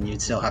away and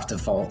you'd still have to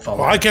follow.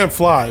 Well, I can't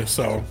fly,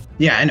 so.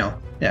 Yeah, I know.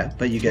 Yeah,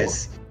 but you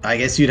guys, I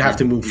guess you'd have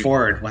to move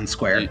forward one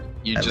square.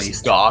 You at just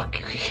least. dock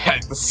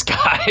at the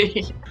sky.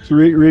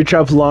 Reach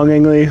up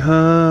longingly.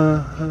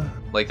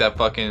 Like that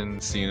fucking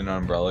scene in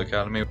Umbrella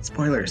Academy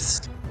Spoilers.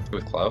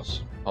 with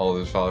Klaus. All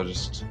those fellas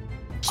just...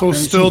 So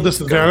still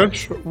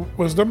disadvantage?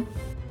 Wisdom?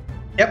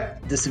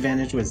 Yep,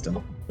 disadvantage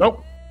wisdom.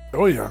 Nope.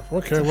 Oh, yeah.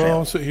 Okay, It's a well, fail.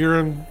 I'll sit here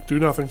and do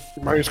nothing.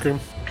 My ice cream.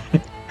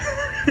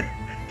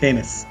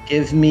 Canis,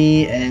 give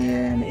me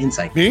an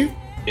insight. Me?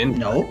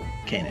 No,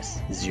 Canis.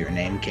 Is your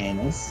name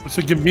Canis? I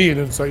said give me an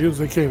insight. You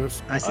didn't say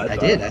Canis. I said I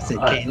did. I said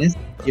Canis.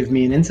 Give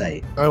me an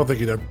insight. I don't think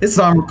he did. It's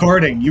on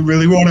recording. You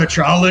really want to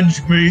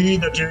challenge me?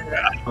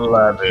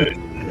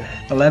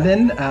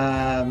 11?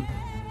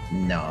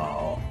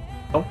 No.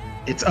 Oh.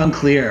 It's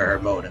unclear her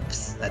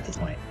motives at this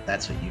point.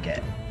 That's what you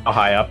get. How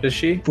high up is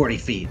she? 40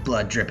 feet,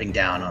 blood dripping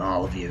down on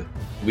all of you.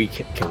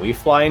 Can we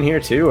fly in here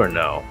too, or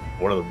no?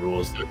 What are the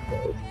rules?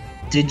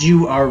 Did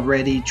you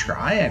already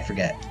try? I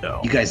forget. No.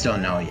 You guys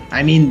don't know yet.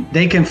 I mean,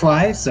 they can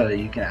fly, so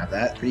you can have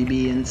that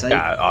freebie insight.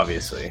 Yeah,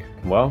 obviously.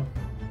 Well,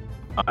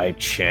 I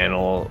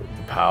channel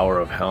the power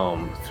of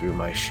Helm through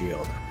my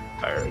shield.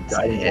 It's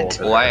a hit.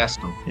 Blast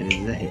him. It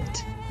is a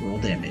hit. Roll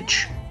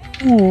damage.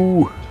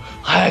 Ooh.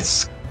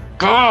 Let's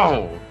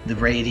go! The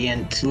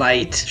radiant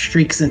light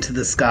streaks into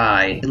the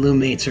sky,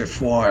 illuminates her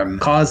form,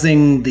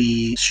 causing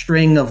the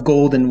string of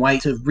gold and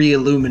white to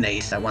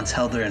re-illuminate that once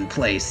held her in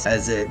place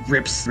as it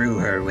rips through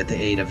her with the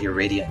aid of your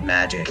radiant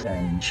magic,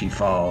 and she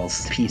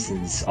falls to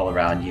pieces all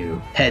around you,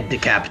 head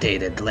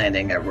decapitated,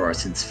 landing at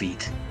Rorson's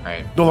feet.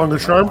 Alright. No longer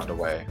put my charmed? wand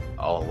away.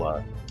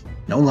 I'll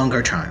No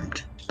longer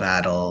charmed.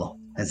 Battle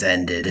has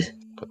ended.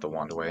 put the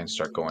wand away and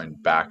start going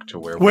back to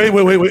where Wait.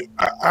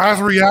 As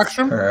a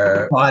reaction?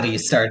 Her body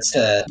starts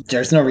to...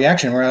 There's no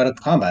reaction, we're out of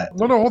combat.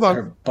 No, hold on.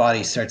 Her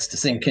body starts to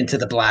sink into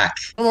the black.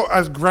 No,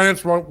 as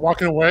Granite's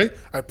walking away,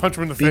 I punch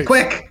him in the Be face.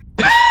 quick!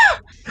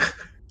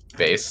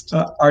 Based.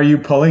 Are you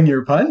pulling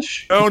your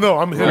punch? No,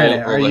 I'm hitting.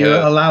 Granted, roll are the you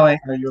hit.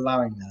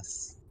 allowing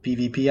this?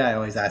 PvP, I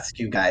always ask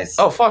you guys.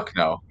 Oh, fuck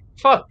no.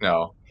 Fuck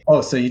no.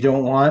 Oh, so you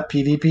don't want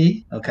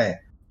PvP? Okay.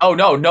 Oh,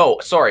 no.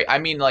 Sorry. I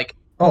mean, like,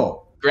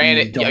 Oh.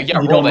 granted, you yeah,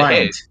 don't roll the mind.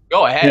 hit.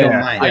 Go ahead. You don't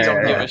mind. I don't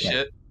Yeah, give a yeah.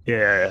 shit.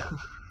 Yeah,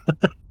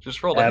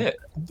 Just roll the hit.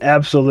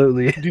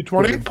 absolutely.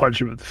 D20?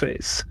 Punch him in the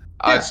face.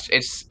 Yeah.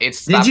 It's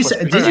Did not you supposed to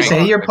say, be did you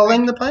strength, say you're I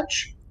pulling think. the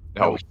punch?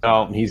 No,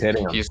 No, he's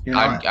hitting him. he's. You're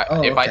I'm. not. Oh,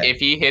 okay. If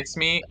he hits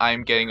me,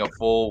 I'm getting a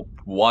full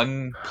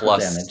 1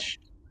 plus Damage.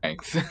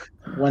 strength.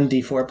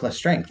 1d4 plus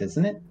strength,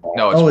 isn't it?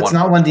 No, it's Oh, it's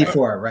not plus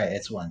 1d4, right?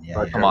 It's 1.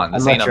 Yeah. Come on,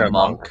 this I'm not ain't sure a I'm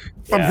monk.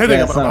 I'm Yeah. hitting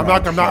Yeah, him. it's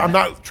not I'm wrong.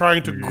 not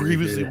trying to Yeah,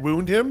 grievously yeah.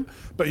 wound him,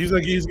 but he's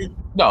like he's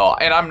No,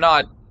 and I'm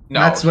not. No,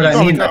 That's what I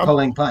No, mean by I'm-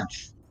 pulling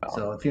punch.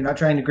 So if you're not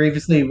trying to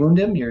grievously wound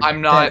him, you're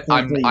I'm not.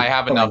 technically I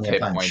have pulling enough a hit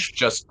punch. points.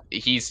 Just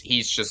he's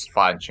just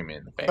punching me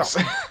in the face.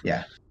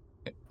 Yeah.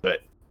 Do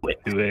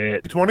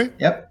it. D20.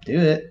 Yep, do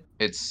it.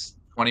 It's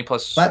 20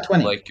 plus Flat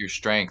 20. like your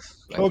strength.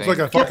 I Looks like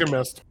think. I fucking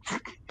missed.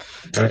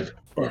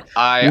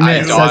 I You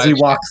miss as he dodge.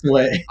 walks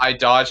away. I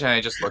dodge and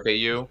I just look at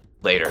you.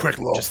 Later. Quick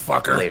little just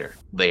fucker.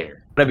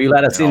 Later. What have you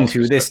let us No, into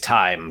just- this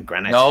time,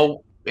 Granite?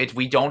 No,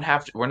 we don't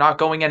have to. We're not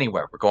going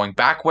anywhere. We're going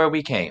back where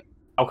we came.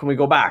 How can we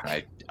go back?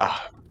 Right?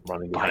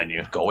 Running behind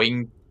you.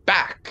 Going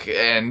back,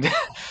 and I'm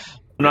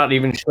not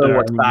even sure Yeah,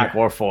 what's I mean- back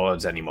or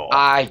forwards anymore.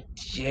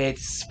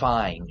 it's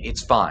fine.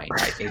 It's fine.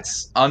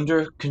 It's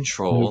under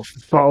control.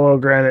 Follow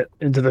Granite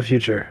into the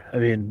future. I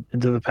mean,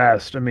 into the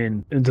past. I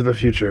mean, into the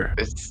future.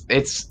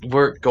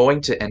 We're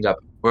going to end up.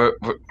 We're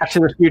Back to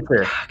the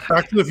future.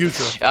 Back to the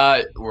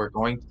future.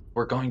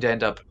 we're going to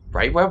end up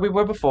right where we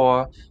were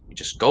before. We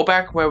just go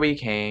back where we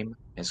came.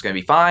 It's gonna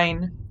be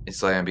fine. It's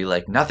gonna be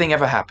like nothing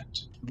ever happened.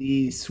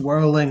 The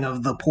swirling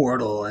of the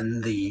portal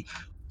and the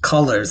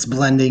colors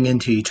blending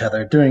into each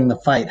other during the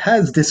fight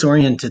has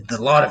disoriented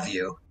the lot of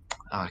you.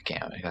 Oh,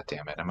 God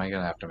damn it. Am I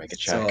gonna have to make a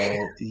So, check?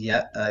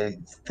 yeah, I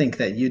think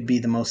that you'd be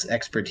the most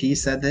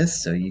expertise at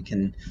this, so you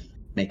can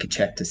make a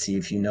check to see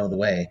if you know the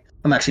way.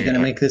 I'm actually going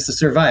to make this a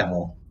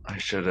survival. I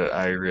should have.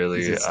 I 'cause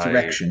really. It's I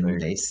direction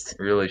based.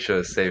 really should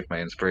have saved my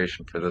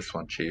inspiration for this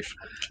one, Chief.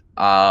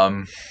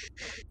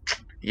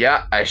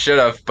 Yeah, I should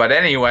have. But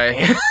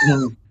anyway.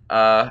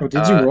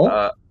 Did you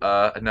roll?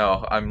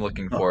 No, I'm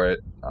looking Oh. for it.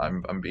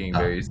 I'm being Oh.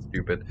 very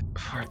stupid. Too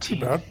 14.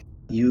 bad.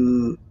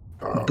 You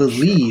Oh,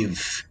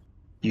 believe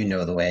you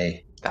know the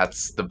way.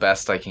 That's the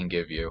best I can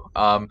give you.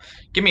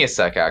 Give me a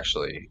sec,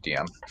 actually,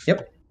 DM.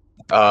 Yep.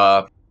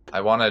 I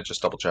want to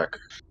just double check.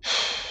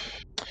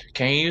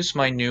 Can you use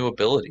my new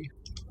ability?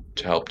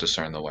 to help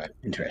discern the way.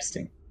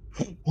 Interesting.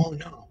 Oh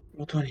no,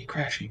 Roll20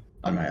 crashing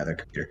on my other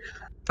computer.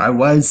 I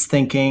was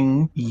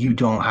thinking you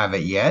don't have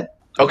it yet.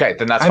 Okay,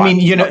 then that's I fine.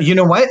 mean, you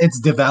know what? It's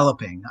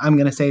developing. I'm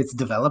gonna say it's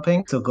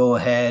developing. So go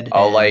ahead.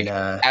 I'll and,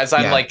 as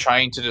I'm yeah.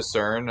 trying to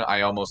discern,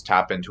 I almost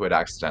tap into it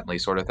accidentally,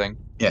 sort of thing.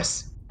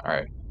 Yes. All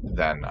right,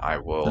 then I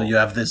will. So you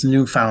have this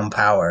newfound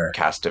power,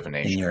 cast and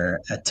divination, you're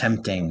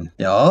attempting.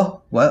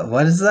 Oh,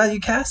 what is that you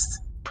cast?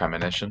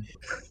 premonition,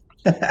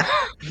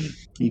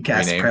 You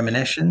cast Rename.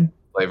 premonition.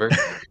 flavor.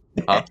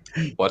 Huh?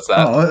 What's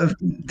that? Oh,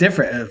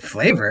 different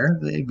flavor.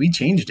 We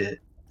changed it.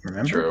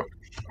 Remember? True.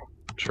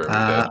 We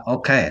did.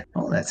 Okay.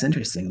 Oh, that's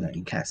interesting that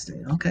you cast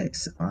it. Okay,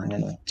 so I'm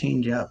gonna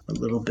change up a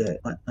little bit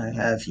what I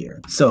have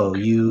here. So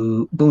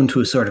you go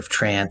into a sort of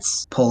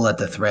trance, pull at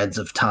the threads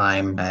of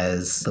time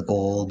as the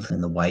gold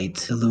and the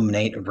white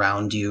illuminate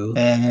around you,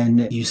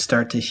 and you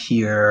start to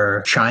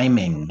hear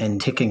chiming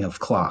and ticking of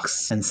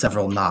clocks and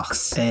several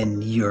knocks,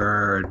 and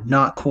you're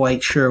not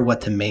quite sure what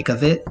to make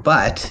of it,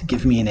 but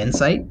give me an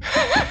insight.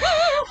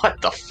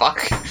 What the fuck?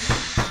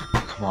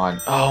 Come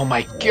on. Oh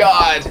my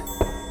god!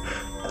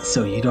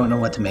 So you don't know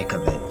what to make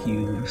of it.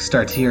 You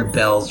start to hear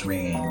bells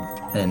ringing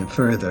and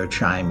further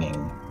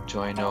chiming. Do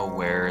I know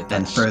where And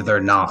that's... further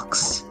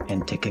knocks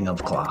and ticking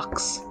of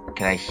clocks.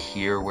 Can I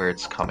hear where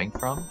it's coming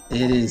from?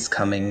 It is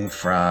coming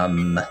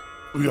from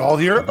We all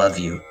hear it? above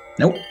you.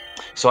 Nope.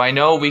 So I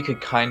know we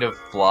could kind of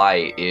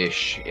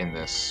fly-ish in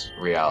this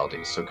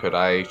reality, so could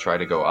I try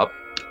to go up?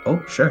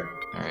 Oh, sure.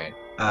 Alright.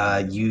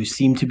 You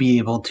seem to be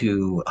able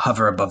to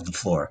hover above the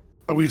floor,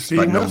 Are we but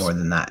seeing no this? more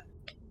than that.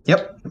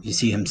 Yep. You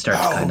see him start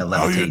to kind of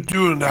How you levitate.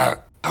 doing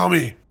that? Tell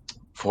me.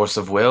 Force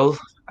of will?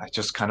 I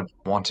just kind of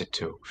wanted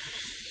to.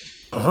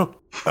 Uh-huh.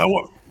 I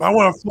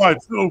want to fly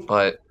too.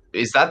 But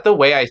is that the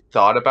way I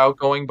thought about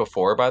going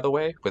before, by the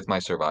way, with my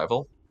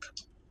survival?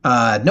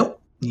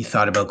 Nope. You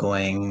thought about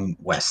going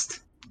west.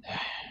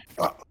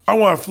 I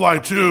want to fly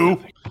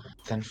too.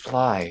 Then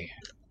fly.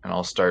 And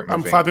I'll start I'm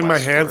moving flapping my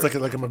hands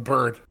westward. like I'm a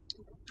bird.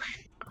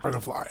 Trying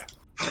to fly.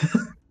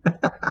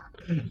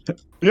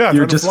 Yeah, You're trying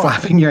to just fly.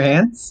 flapping your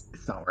hands?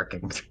 It's not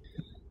working.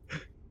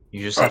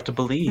 You just have to I'm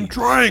believe.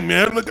 trying,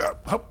 man. Look,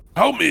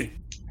 help me.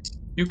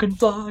 You can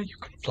fly, you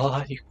can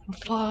fly, you can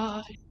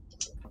fly.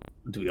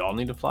 Do we all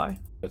need to fly?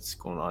 What's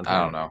going on here?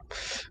 I don't know.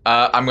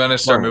 I'm gonna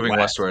start Or moving west.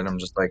 westward, and I'm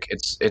just like,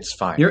 it's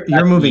fine. You're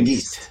That's moving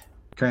east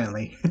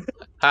currently.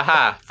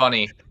 Haha,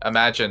 funny.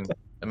 Imagine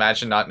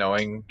not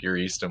knowing you're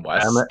east and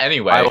west.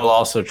 Anyway, I will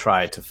also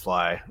try to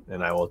fly,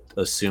 and I will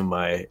assume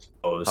my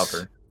toes.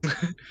 hover.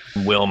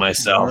 Will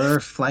myself.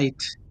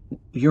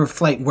 Your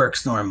flight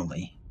works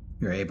normally.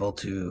 You're able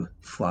to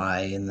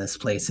fly in this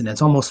place, and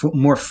it's almost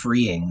more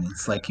freeing.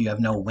 It's like you have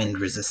no wind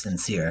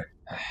resistance here.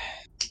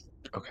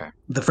 Okay.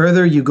 The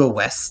further you go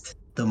west,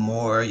 the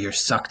more you're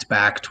sucked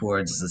back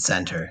towards the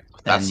center,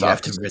 That and you have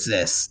sucks. to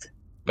resist.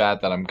 Bad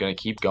that I'm gonna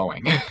keep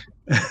going.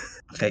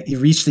 Okay, you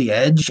reach the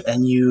edge,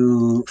 and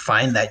you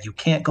find that you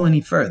can't go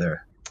any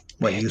further.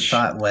 What you Bitch.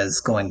 thought was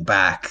going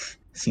back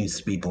seems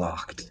to be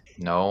blocked.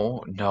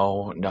 No.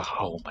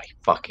 Oh my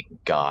fucking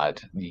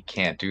god. You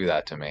can't do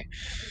that to me.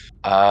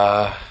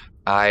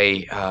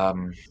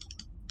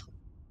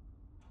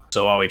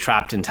 So are we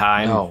trapped in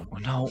time? No,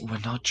 we're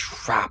not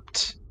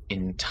trapped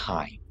in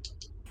time.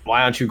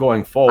 Why aren't you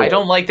going forward? I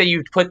don't like that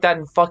you put that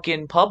in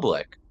fucking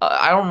public.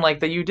 I don't like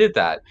that you did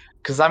that.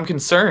 Because I'm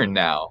concerned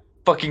now.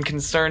 Fucking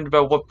concerned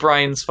about what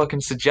Brian's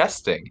fucking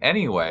suggesting.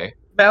 Anyway.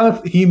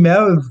 He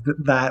mouthed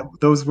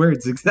those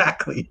words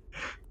exactly.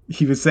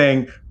 He was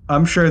saying,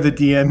 I'm sure the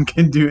DM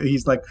can do it.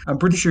 He's like, I'm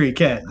pretty sure he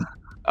can.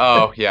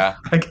 Oh, yeah.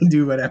 I can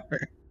do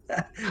whatever.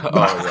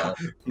 Oh,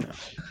 yeah.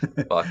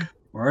 Fuck.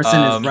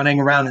 Morrison is running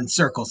around in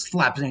circles,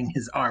 flapping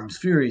his arms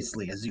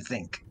furiously as you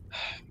think.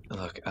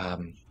 Look,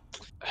 okay.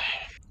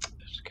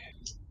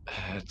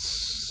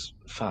 It's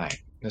fine.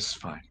 This is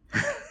fine.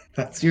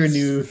 That's your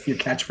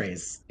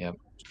catchphrase. Yep.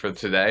 For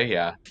today,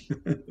 yeah.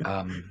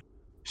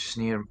 Just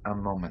need a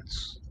moment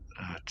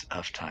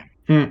of time.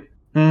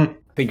 I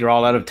think you're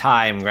all out of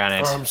time,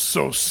 Granite. I'm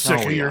so sick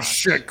No, of we your aren't.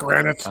 shit,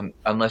 Granite.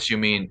 Unless you...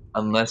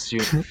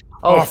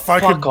 Oh, if I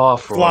fuck could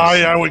off, fly,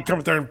 Royce. I would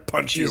come there and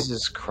punch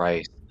Jesus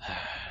Christ.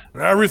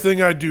 you.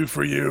 Everything I do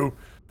for you,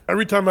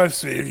 every time I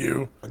save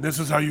you, and this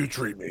is how you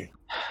treat me.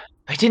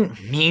 I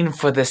didn't mean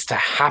for this to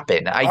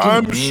happen. I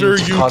I'm didn't mean sure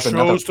to you cause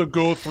another chose to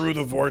go through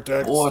the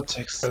vortex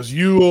vortex. because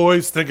you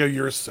always think of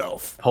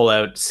yourself. Pull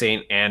out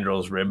St.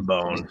 Andrew's rib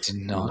bone I did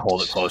and not.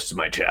 hold it close to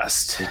my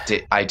chest.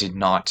 I did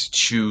not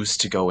choose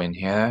to go in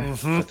here Mhm.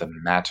 for the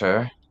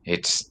matter.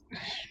 It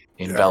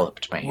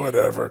enveloped me.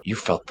 Whatever. You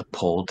felt the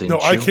pull, didn't No,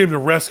 you? I came to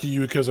rescue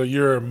you because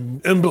you're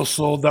an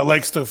imbecile that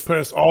likes to put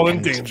us all in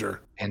And-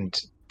 danger. And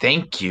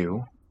thank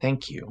you.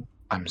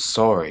 I'm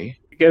sorry.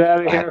 Get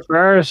out of here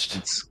first.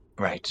 It's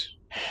right.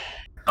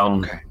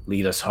 Okay.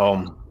 Lead us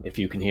home if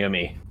you can hear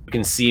me. You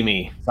can see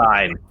me.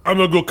 Side. I'm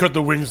gonna go cut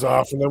the wings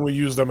off, and then we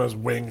use them as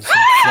wings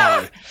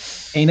and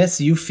fly. Anus,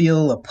 you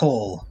feel a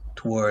pull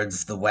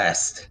towards the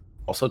west.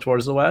 Also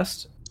towards the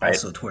west.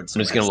 also towards the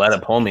I'm just gonna west. let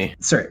it pull me.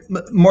 Sorry,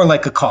 more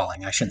like a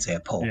calling. I shouldn't say a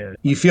pull. Yeah.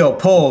 You feel a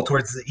pull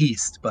towards the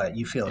east, but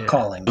you feel a Yeah.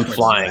 calling I'm towards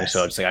flying, the west.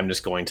 so it's like I'm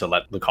just going to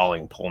let the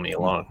calling pull me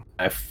along.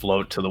 I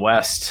float to the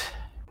west.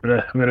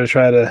 I'm gonna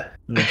try to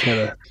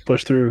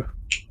push through.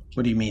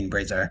 What do you mean,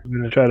 Brazar? I'm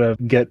gonna try to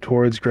get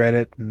towards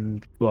Granite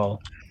and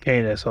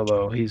Canis,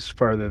 although he's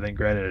farther than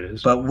Granite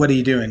is. But what are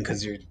you doing?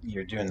 Because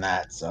you're doing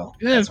that, so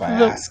Yeah, that's why I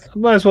ask.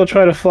 might as well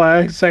try to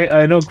fly. 'Cause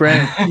I know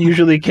Granite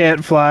usually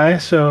can't fly,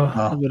 so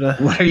Well, I'm gonna.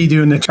 what are you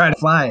doing to try to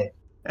fly,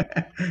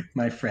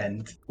 my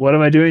friend? What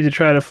am I doing to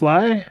try to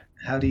fly?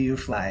 How do you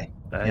fly?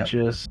 I Yep.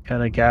 just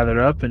kind of gather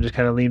up and just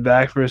kind of lean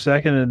back for a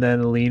second, and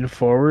then lean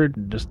forward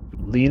and just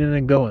leaning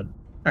and going,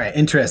 All right,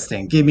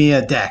 interesting. Give me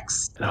a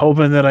dex. and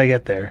hoping that I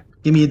get there.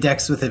 Give me a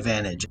dex with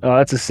advantage. Oh,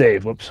 that's a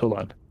save. Whoops, hold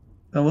on.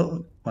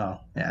 Oh,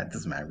 well, yeah, it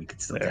doesn't matter. We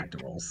could still There. take the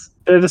rolls.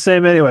 They're the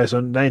same anyway,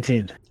 so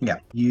 19. Yeah,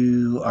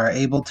 you are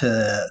able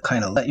to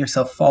kind of let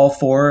yourself fall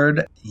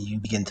forward. You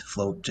begin to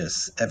float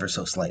just ever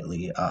so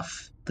slightly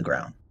off the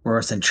ground.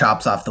 Rorson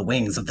chops off the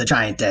wings of the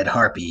giant dead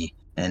harpy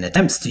and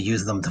attempts to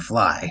use them to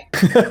fly.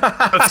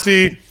 But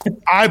see,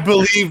 I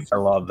believe. I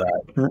love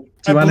that. Do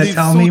you want to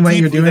tell me what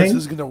you're doing? This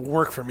is going to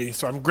work for me.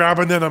 So I'm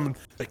grabbing it. I'm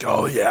like,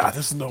 oh yeah,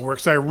 this is going to work.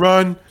 So I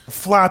run,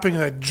 flapping,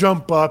 and I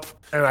jump up.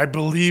 And I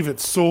believe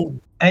it's so.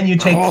 And you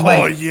take Oh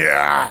flight.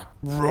 yeah,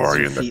 Rory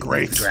Your in the feet leave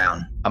great. the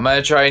ground. I'm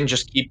gonna try and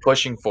just keep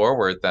pushing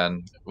forward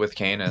then with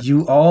Canis.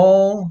 You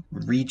all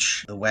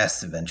reach the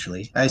west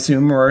eventually. I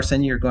assume,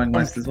 Rorson, you're going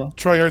west as well?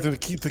 Trying everything to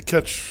keep the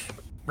catch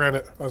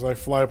Granite as I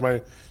fly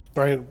my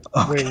giant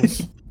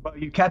wings. Well,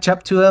 you catch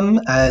up to him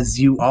as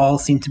you all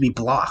seem to be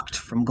blocked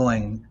from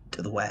going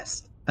to the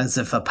west, as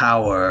if a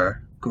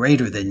power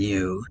greater than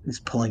you is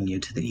pulling you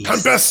to the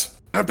east.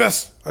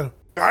 Tempest,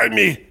 guide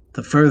me.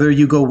 The further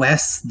you go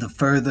west, the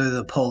further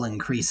the pull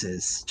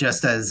increases,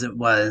 just as it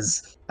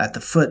was at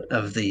the foot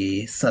of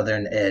the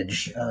southern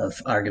edge of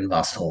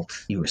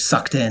Argenvostholt. You were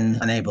sucked in,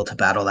 unable to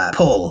battle that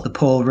pull. The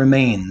pull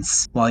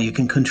remains. While you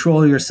can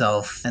control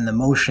yourself and the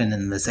motion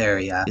in this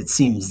area, it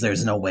seems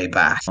there's no way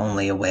back,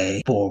 only a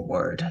way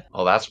forward.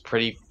 Well, that's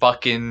pretty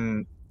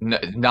fucking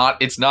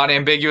it's not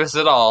ambiguous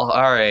at all.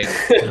 All right.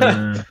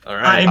 All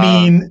right. I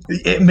mean,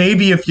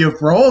 maybe if you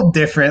rolled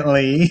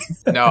differently.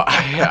 No,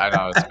 I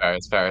know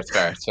it's fair.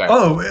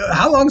 Oh,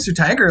 how long's your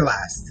tiger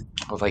last?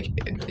 Well, like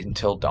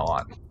until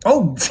dawn.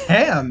 Oh,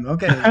 damn.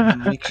 Okay,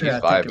 make sure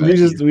He's I take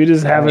vibing. We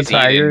just have a He's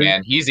tiger. eating,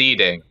 man. He's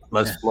eating.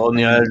 Let's float in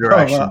the other Oh,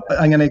 direction. well,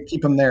 I'm gonna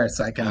keep him there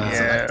so I can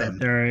select him.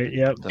 All right.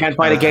 Yep. Can't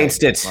fight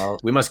against it. Well-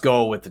 We must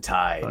go with the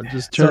tide. I'll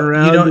just turn So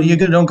around. you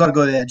don't gotta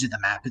go to the edge of the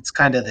map. It's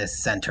kind of this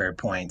center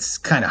point. It's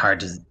kind of hard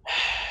to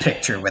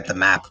picture with the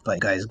map, but you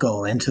guys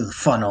go into the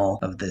funnel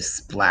of this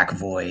black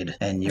void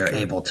and you're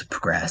able to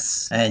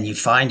progress. And you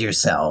find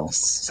yourselves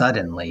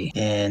suddenly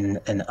in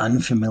an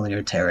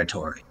unfamiliar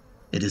territory.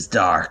 It is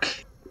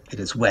dark. It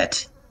is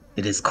wet.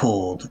 It is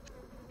cold.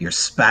 You're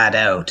spat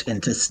out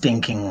into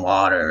stinking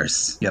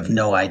waters. You have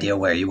no idea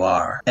where you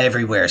are.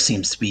 Everywhere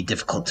seems to be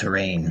difficult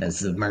terrain as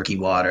the murky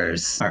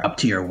waters are up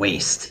to your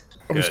waist.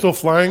 Are we Good. still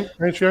flying?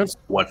 Any chance?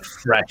 What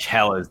fresh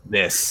hell is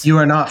this? You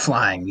are not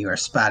flying. You are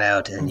spat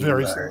out, and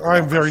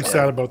I'm very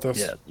sad about this.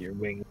 Yeah, your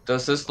wing.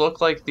 Does this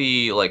look like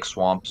the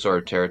swamps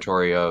or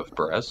territory of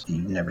Perez?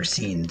 You've never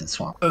seen the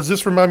swamp. Does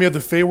this remind me of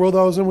the Fey world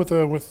I was in with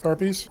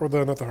harpies, or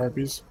not the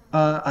harpies?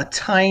 A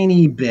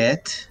tiny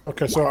bit.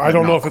 Okay, so Well, I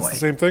don't know not if it's quite. the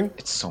same thing.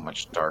 It's so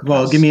much darkness.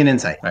 Well, give me an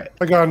insight. All right.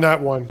 I got on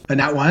that one. But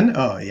not one?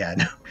 Oh, yeah,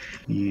 no.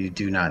 You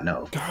do not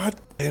know. God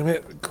damn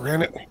it,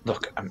 Granite.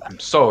 Look, I'm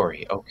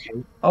sorry. Okay.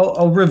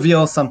 I'll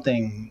reveal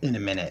something in a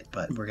minute,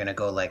 but we're going to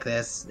go like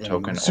this in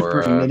Token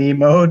super aura. mini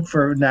mode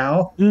for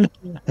now.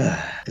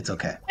 It's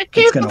okay. I It's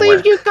can't gonna believe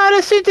work. you got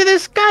us into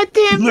this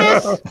goddamn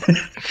mess.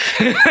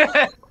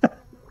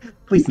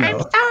 Please no.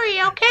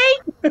 Sorry,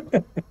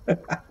 okay?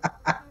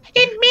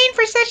 Didn't mean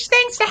for such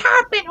things to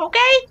happen,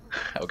 okay?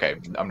 Okay,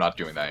 I'm not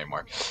doing that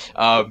anymore.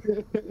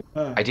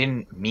 I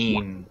didn't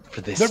mean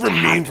for this. Never to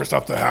mean happen. for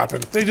stuff to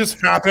happen. They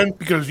just happen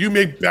because you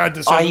made bad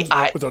decisions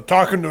I- without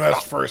talking to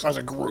us first as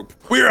a group.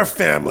 We're a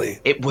family.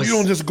 It was- You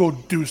don't just go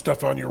do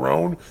stuff on your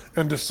own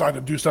and decide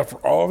to do stuff for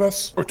all of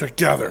us or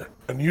together.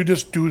 And you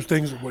just do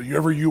things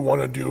whatever you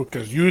want to do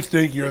because you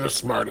think you're the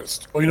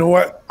smartest. Well, you know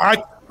what?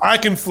 I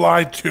can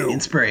fly too.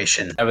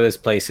 Inspiration. Whatever this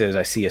place is,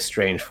 I see a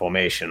strange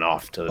formation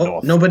off to the Oh,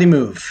 north. nobody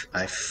move.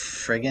 I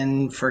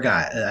friggin'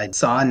 forgot. I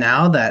saw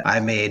now that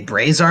I made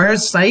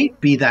Brazar's sight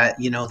be that,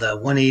 the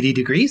 180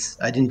 degrees.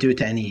 I didn't do it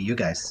to any of you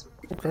guys.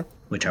 Okay.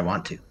 Which I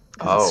want to.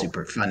 'Cause Oh. It's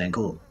super fun and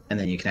cool. And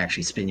then you can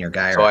actually spin your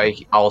guy So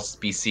around. I'll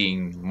be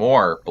seeing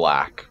more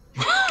black.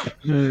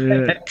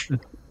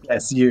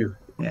 Yes, you.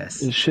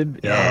 Yes. It should.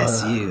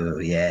 Yes, you.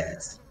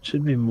 Yes.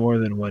 Should be more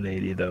than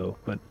 180 though.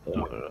 But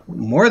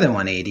More than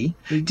 180.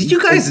 Did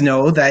you guys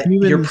know that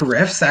Humans- your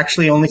periffs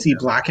actually only see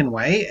black and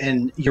white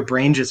and your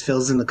brain just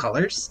fills in the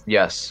colors?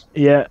 Yes,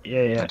 yeah.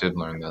 I did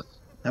learn this.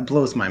 That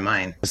blows my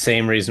mind. The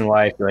same reason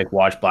why if you like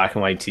watch black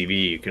and white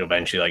TV, you can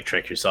eventually like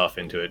trick yourself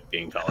into it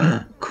being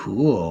color.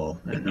 Cool.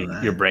 I didn't know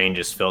that. Your brain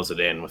just fills it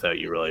in without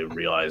you really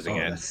realizing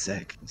Oh, it. that's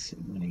sick. Let's see,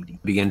 180.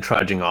 Begin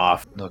trudging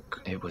off.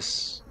 Look, it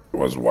was.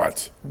 Was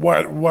what?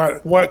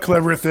 What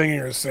clever thing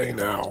you're saying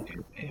now?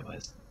 It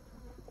was.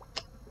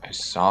 I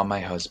saw my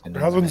husband.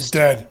 Your husband's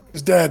dead.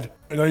 He's dead.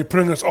 And now you're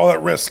putting us all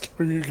at risk.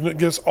 Or you're gonna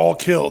get us all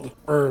killed.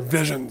 Or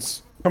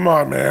visions. Come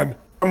on, man.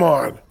 Come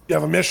on. You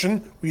have a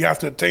mission. We have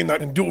to attain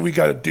that and do what we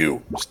gotta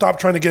do. Stop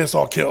trying to get us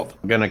all killed.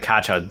 We're gonna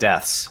catch our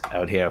deaths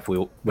out here if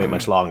we wait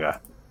much longer.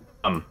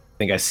 I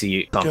think I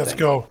see something. Let's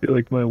go. I feel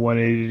like my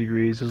 180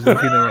 degrees is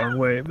looking the wrong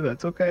way, but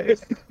that's okay.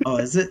 Oh,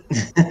 is it?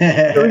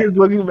 I feel like it's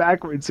looking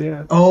backwards,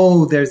 yeah.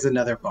 Oh, there's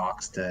another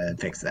box to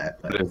fix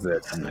that. But What is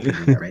it? I'm not going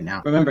to do that right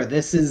now. Remember,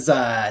 this is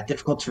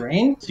difficult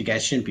terrain, so you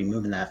guys shouldn't be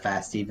moving that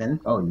fast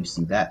even. Oh, you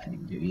see that thing,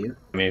 do you?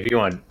 I mean, if you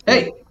want.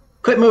 Hey,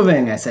 quit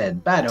moving, I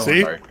said. Bad Owen.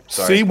 See? Sorry.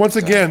 See, once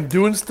Sorry. again,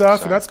 doing stuff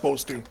Sorry. you're not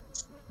supposed to.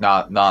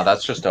 Nah,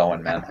 that's just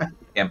Owen, man.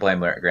 Can't blame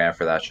Grant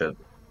for that shit.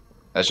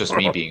 That's just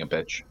me being a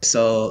bitch.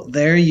 So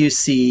there you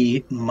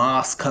see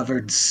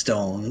moss-covered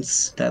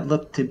stones that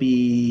look to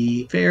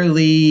be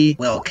fairly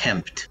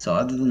well-kept. So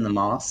other than the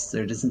moss,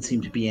 there doesn't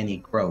seem to be any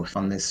growth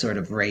on this sort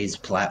of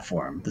raised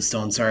platform. The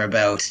stones are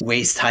about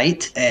waist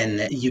height,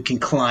 and you can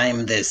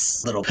climb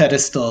this little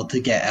pedestal to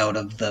get out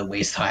of the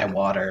waist-high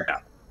water.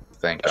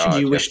 Thank God.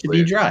 Should you wish to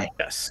be dry.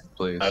 Yes,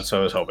 Please. that's what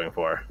I was hoping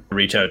for.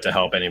 Reach out to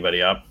help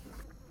anybody up.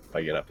 If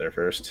I get up there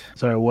first.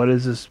 Sorry, what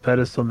is this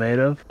pedestal made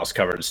of? I was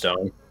covered in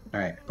stone. All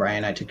right,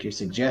 Brian, I took your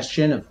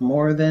suggestion of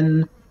more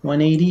than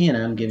 180, and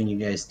I'm giving you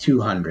guys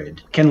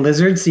 200. Can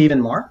lizards see even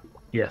more?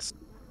 Yes.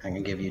 I'm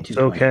gonna give you 2.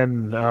 So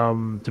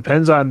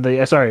depends on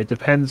it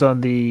depends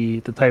on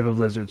the type of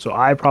lizard. So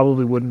I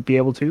probably wouldn't be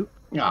able to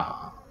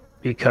Ah,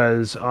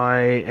 because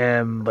I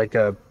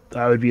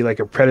would be like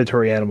a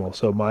predatory animal.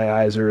 So my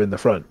eyes are in the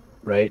front,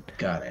 right?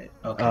 got it.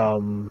 Okay.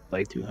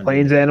 Like 200.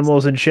 plains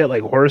animals and shit,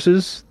 like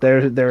horses,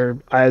 their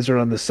eyes are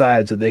on the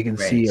side so they can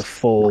see a Right.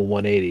 full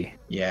 180.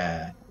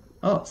 Yeah.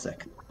 Oh,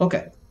 sick.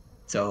 Okay.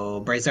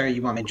 So, Brazar,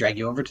 you want me to drag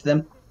you over to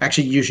them?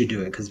 Actually, you should do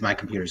it because my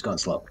computer's going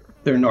slow.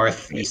 They're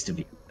northeast of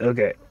you.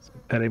 Okay. So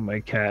I'm petting my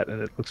cat and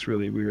it looks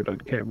really weird on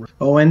camera.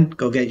 Owen,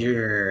 go get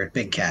your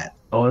big cat.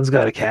 Owen's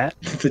got a cat?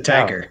 The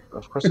tiger.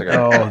 Of course I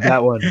got Oh,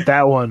 that one.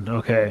 That one.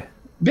 Okay.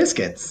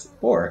 Biscuits.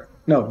 Or,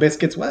 no,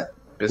 biscuits what?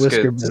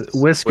 biscuits.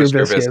 Whisker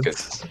biscuits.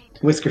 biscuits.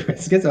 Whisker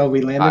biscuits? Oh,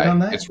 we landed on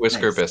that? It's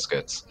Whisker Nice.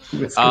 biscuits.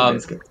 Whisker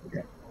biscuits.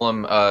 Okay.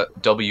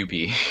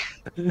 WB.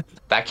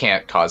 That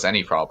can't cause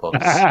any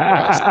problems.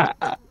 Why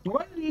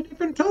are you a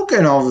different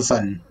token all of a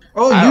sudden?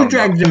 Oh, I you don't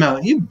dragged him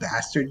out. You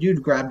bastard. You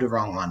grabbed the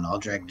wrong one. I'll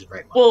drag the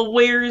right one. Well,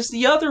 where's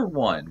the other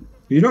one?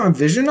 You don't have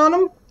vision on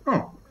him?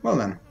 Oh, well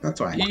then. That's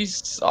why.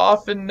 He's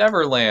off in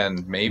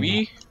Neverland,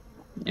 maybe?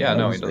 Yeah,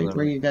 no, he Right doesn't.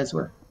 where you guys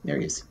were. There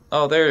he is.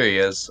 Oh, there he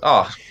is.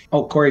 Oh,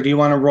 Oh, Corey, do you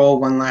want to roll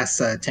one last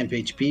temp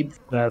HP?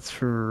 That's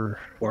for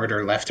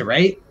Order left to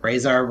right.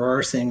 Razor,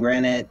 Roars, and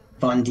Granite,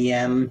 Von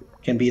DM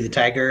can be the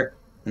tiger,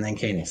 and then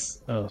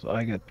Canis. oh, so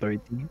I got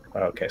 13.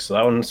 Okay, so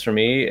that one's for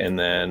me, and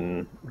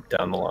then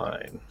down the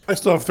line. I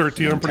still have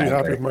 13. I'm pretty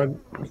happy with mine.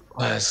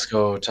 let's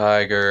go,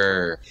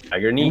 Tiger.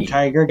 Tiger knee.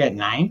 Tiger get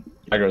 9.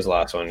 Tiger was the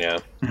last one, yeah.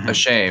 A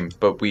shame,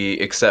 but we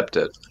accept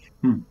it.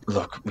 Hmm.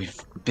 Look, we've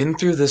been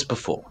through this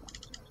before.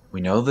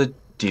 We know the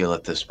deal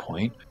at this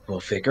point. We'll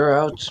figure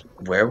out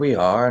where we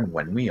are and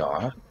when we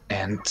are,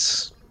 and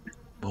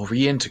we'll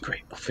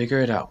reintegrate. We'll figure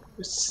it out.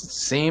 It's the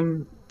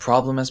same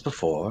problem as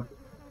before.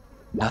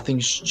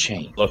 Nothing's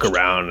changed. Look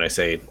around and I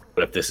say,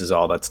 what if this is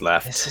all that's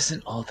left? This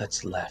isn't all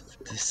that's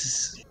left. This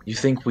is... You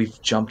think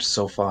we've jumped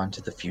so far into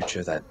the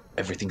future that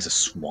everything's a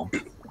swamp?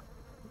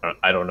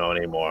 I don't know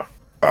anymore.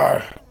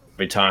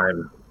 Every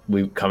time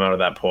we come out of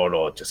that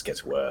portal, it just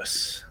gets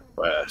worse.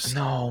 Worse.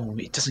 No,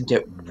 it doesn't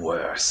get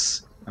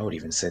worse. I would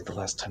even say the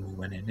last time we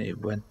went in, it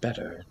went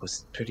better. It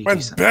was pretty Went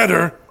decent.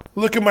 better?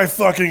 Look at my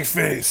fucking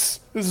face.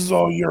 This is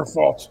all your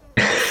fault.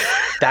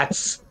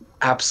 That's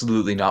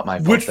absolutely not my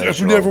fault. Which, That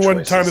is if we your never own went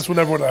in time, choices. this would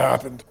never would have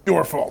happened.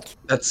 Your fault.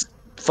 That's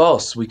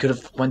false. We could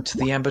have went to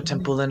the Amber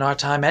Temple in our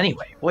time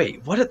anyway.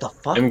 Wait, what the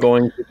fuck? I'm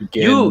going to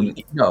begin.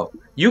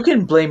 You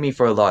can blame me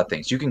for a lot of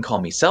things. You can call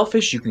me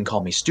selfish. You can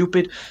call me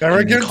stupid. You can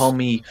Arrogant? call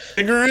me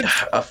Ignorant?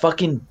 a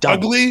fucking dumb.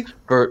 Ugly?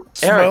 For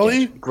Smelly?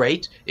 arrogant.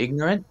 Great.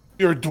 Ignorant.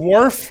 You're a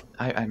dwarf?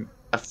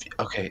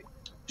 Okay.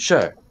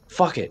 Sure.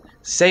 Fuck it.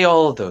 Say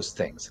all of those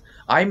things.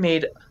 I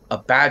made a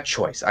bad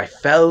choice. I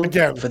fell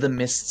Again. for the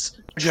mist's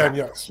Again, trap.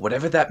 yes.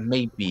 Whatever that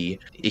may be,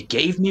 it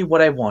gave me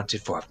what I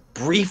wanted for a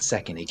brief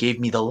second. It gave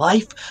me the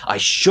life I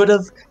should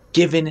have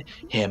given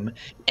him,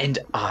 and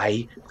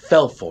I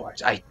fell for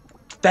it. I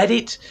fed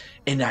it,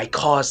 and I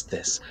caused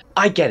this.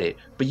 I get it,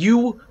 but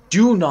you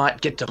do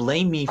not get to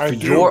blame me for I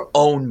do. your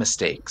own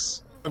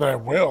mistakes. And I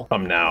will.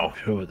 Come now.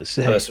 Sure, the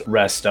same. Let us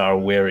rest our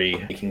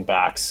weary aching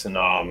backs and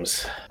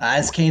arms.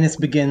 As Canis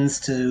begins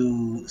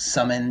to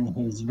summon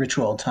his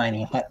ritual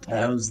tiny hut to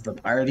house the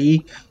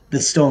party, the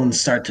stones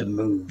start to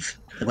move.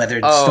 The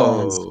weathered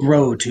stones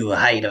grow to a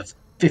height of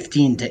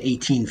 15 to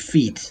 18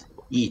 feet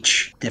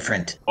each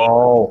different.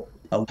 Oh,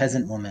 A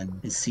peasant woman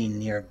is seen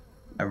near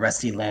a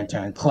rusty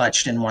lantern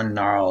clutched in one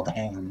gnarled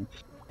hand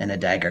and a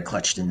dagger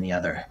clutched in the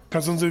other.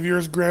 Cousins of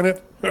yours,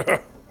 Granite?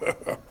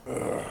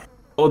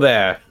 oh,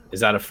 there. Is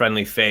that a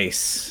friendly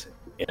face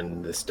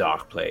in this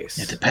dark place?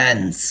 It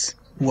depends.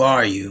 Who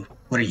are you?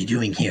 What are you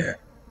doing here?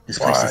 This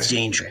place Why? is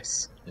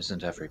dangerous.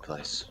 Isn't every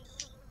place?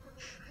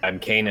 I'm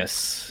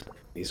Canis.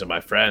 These are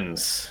my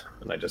friends.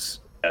 And I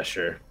just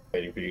gesture,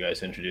 waiting for you guys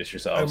to introduce I'm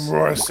yourselves.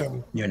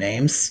 Rorison, Your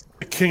names?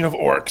 the king of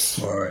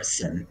orcs.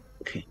 Orson.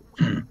 Okay.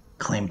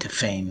 Claim to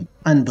fame.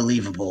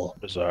 Unbelievable.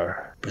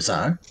 Bizarre.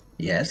 Bizarre?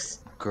 Yes.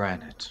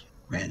 Granite.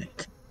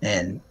 Granite.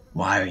 And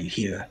why are you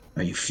here?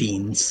 Are you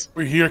fiends?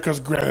 We're here because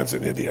Granite's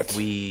an idiot.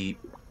 We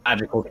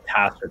Magical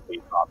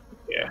catastrophe problem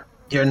here.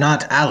 You're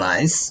not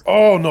allies.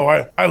 Oh, no,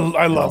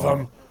 I love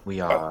him. we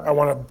I are.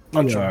 want to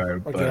punch We him are,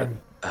 but- again.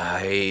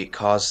 I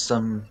caused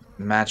some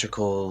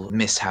magical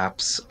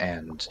mishaps,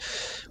 and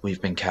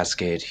we've been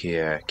cascaded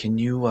here. Can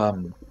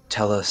you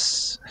tell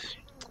us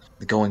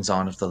the goings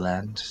on of the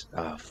land,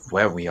 of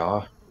where we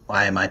are?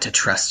 Why am I to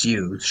trust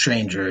you?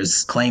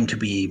 Strangers claim to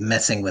be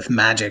messing with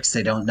magics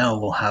they don't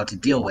know how to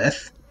deal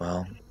with.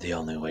 Well, the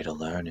only way to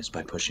learn is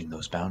by pushing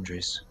those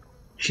boundaries.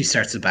 She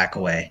starts to back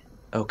away.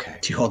 Okay.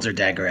 She holds her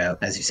dagger out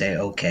as you say,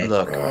 okay.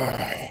 Look,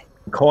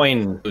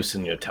 Coin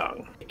loosen your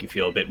tongue. Make you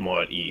feel a bit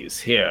more at ease.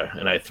 Here,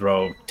 and I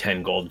throw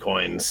 10 gold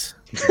coins.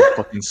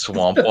 fucking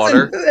swamp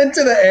water.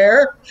 Into the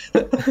air.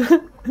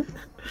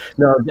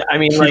 No, I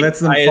mean, She like, lets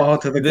them fall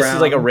to the this ground.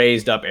 is like a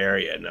raised up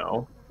area,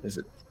 no? Is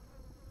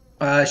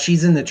it?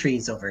 She's in the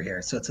trees over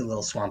here, so it's a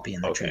little swampy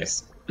in the Okay.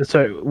 trees.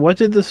 Sorry, what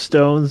did the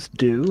stones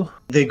do?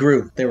 They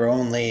grew. They were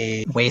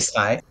only waist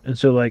high. And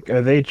so, like,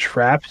 are they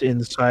trapped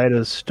inside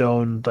a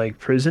stone, like,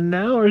 prison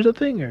now or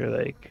something? Or,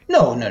 like...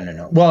 No.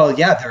 Well,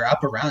 yeah, they're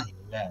up around you.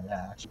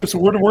 Yeah. So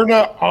we're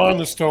not on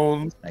the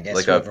stones. I guess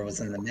Like whoever was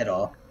in the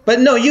middle. But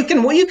no, you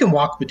can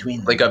walk between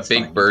them. Like a It's big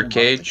fine. You bird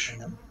can walk cage? between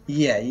them.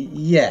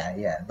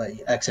 Yeah. But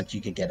except you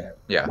could get out.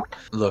 Yeah.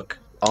 Look,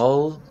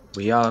 all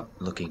we are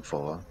looking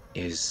for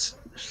is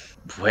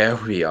where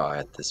we are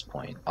at this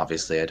point.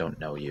 Obviously, I don't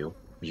know you.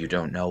 You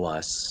don't know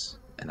us,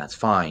 and that's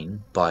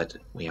fine, but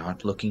we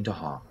aren't looking to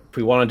harm. If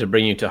we wanted to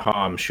bring you to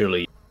harm,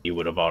 surely you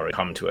would have already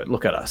come to it.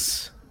 Look at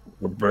us.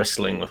 We're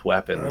bristling with And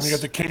weapons. you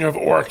got the king of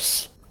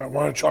orcs. I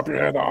want to chop your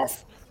head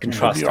off. Can You'll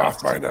trust be us.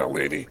 off by now,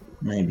 lady.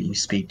 Maybe you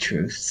speak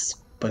truths.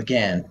 But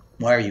again,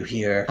 why are you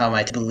here? How am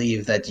I to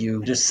believe that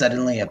you just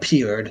suddenly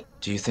appeared?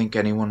 Do you think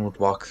anyone would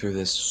walk through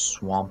this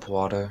swamp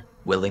water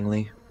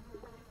willingly?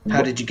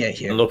 How did you get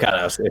here? Look at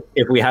us.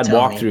 If we had Tell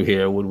walked me. through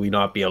here, would we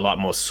not be a lot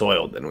more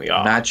soiled than we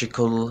are?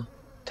 Magical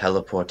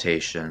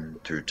teleportation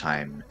through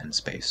time and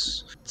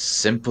space.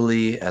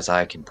 Simply as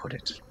I can put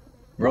it.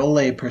 Roll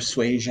a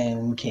persuasion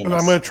And I'm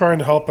Canis. going to try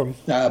and help him.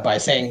 By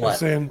saying By what?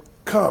 saying,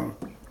 come,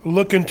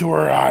 look into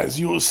our eyes.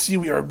 You will see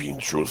we are being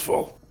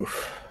truthful.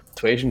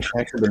 Persuasion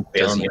checks have been Does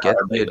failing he me get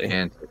hard the lately.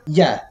 advantage?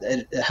 Yeah,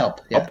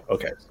 help. Yeah.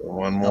 Okay, so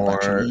one Help more.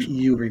 action.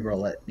 You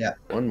re-roll it. Yeah.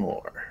 One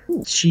more.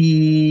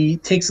 She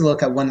takes a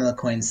look at one of the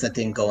coins that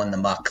didn't go in the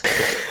muck.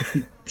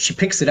 She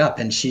picks it up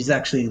and she's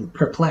actually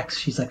perplexed.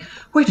 She's like,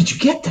 where did you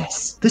get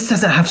this? This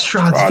doesn't have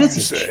Strahd's Strahd, you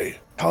visage. say.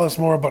 Tell us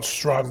more about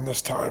Strahd in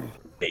this time.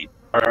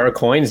 Are our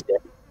coins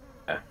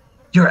dead?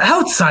 You're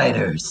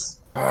outsiders.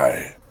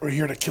 Aye, we're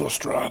here to kill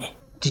Strahd.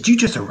 Did you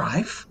just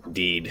arrive?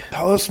 Indeed.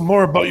 Tell us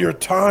more about your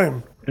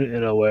time.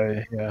 In a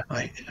way, yeah.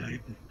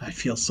 I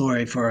feel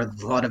sorry for a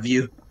lot of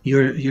you.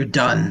 You're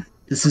done.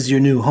 This is your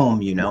new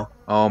home, you know.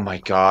 Oh my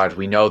god,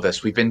 we know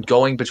this. We've been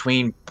going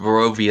between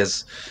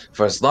Barovias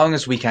for as long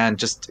as we can.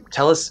 Just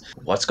tell us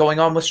what's going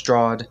on with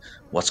Strahd,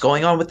 what's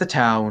going on with the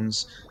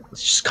towns.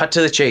 Let's just cut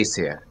to the chase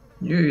here.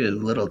 You're a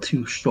little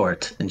too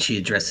short. And she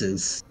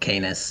addresses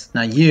Canis.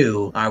 Now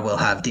you I will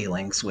have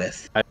dealings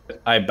with.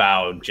 I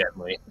bowed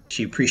gently.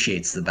 She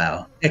appreciates the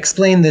bow.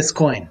 Explain this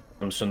coin.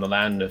 Comes from the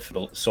land of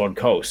the Sword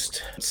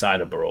Coast, side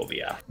of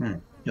Barovia.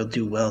 You'll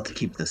do well to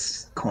keep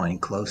this coin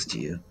close to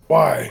you.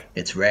 Why?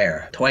 It's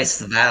rare. Twice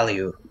the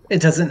value. It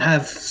doesn't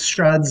have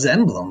Strahd's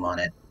emblem on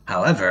it.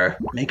 However,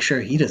 make sure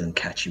he doesn't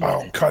catch you with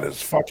I'll it. cut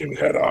his fucking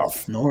head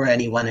off. Nor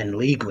anyone in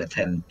league with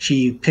him.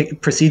 She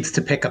proceeds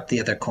to pick up the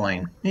other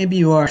coin. Maybe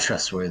you are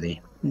trustworthy.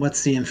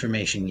 What's the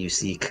information you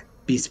seek?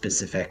 Be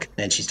specific.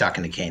 And she's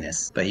talking to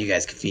Canis, but you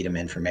guys can feed him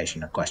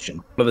information or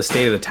question. What are the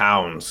state of the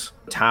towns?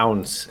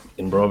 Towns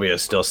in Barovia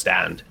still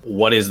stand.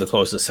 What is the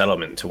closest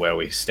settlement to where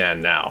we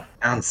stand now?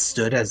 Towns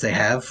stood as they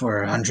have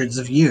for hundreds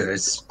of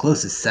years.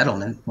 Closest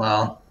settlement,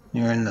 well,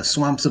 you're in the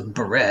swamps of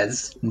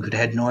Berez. You could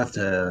head north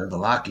to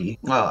Valaki.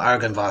 Well,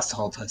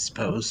 Argynvost, I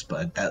suppose,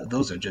 but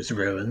those are just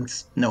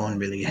ruins. No one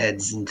really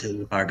heads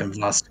into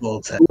Argynvost.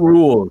 Who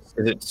rules?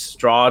 Is it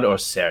Strahd or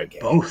Sergei?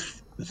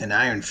 Both, with an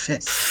iron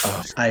fist.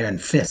 Iron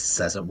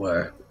fists, as it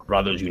were.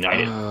 Brothers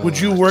united. Would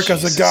you work as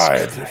a Jesus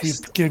guide Christ.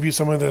 if we gave you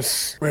some of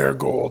this rare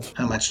gold?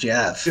 How much do you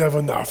have? We have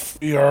enough.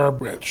 We are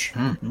rich.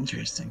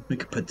 Interesting. We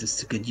could put this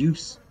to good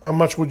use. How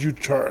much would you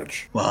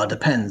charge? Well, it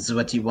depends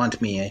what you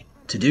want me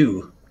to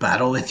do.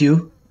 Battle with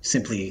you?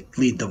 simply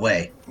lead the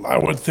way? I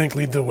would think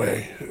lead the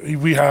way.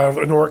 We have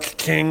an orc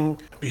king,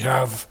 we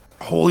have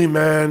a holy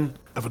man,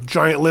 we have a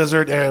giant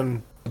lizard,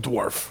 and a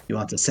dwarf. You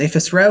want the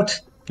safest route?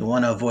 You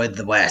want to avoid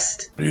the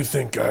west? What do you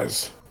think,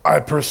 guys? I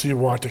personally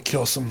want to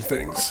kill some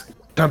things.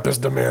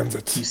 Tempest demands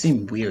it. You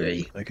seem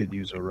weary, I could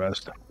use a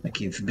rest. like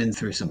you've been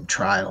through some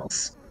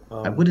trials.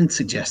 I wouldn't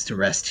suggest a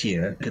rest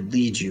here. It could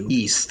lead you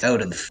east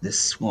out of this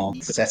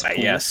swamp. Cesspool.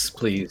 Yes,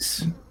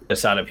 please.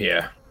 Us out of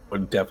here.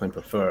 Would definitely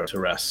prefer to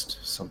rest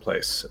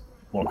someplace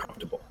more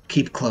comfortable.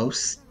 Keep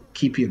close.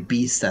 Keep your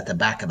beast at the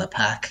back of the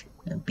pack.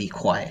 And be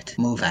quiet.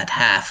 Move at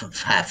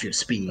half your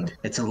speed.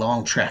 It's a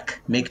long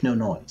trek. Make no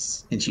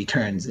noise. And she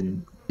turns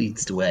and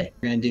leads the way.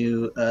 We're gonna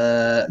do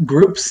a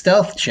group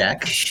stealth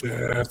check.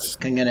 Shit.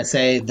 I'm gonna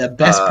say the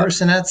best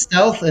person at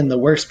stealth and the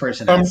worst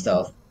person at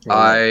stealth.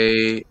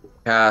 I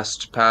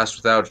passed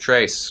without a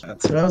trace.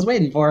 That's what I was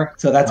waiting for.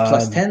 So that's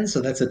plus 10,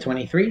 so that's a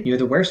 23. You're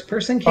the worst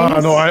person,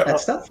 Cadence, No, at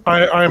stealth?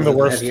 I am the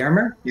worst. Heavy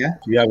armor? Yeah.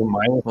 Do you have a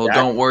minus? Well,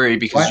 don't worry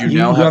because What? you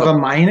now have have a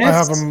minus?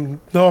 I have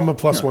no, I'm a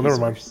plus one. he's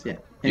Never mind. worse, yeah.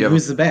 And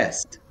who's the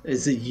best?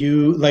 Is it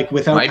you, like,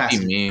 without Might be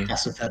passing? me.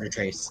 Pass without a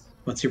trace.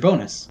 What's your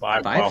bonus?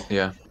 Five. Five?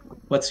 Yeah.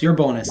 What's your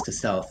bonus to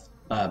stealth,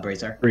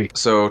 Brazar?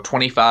 So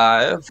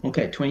 25.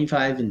 Okay,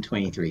 25 and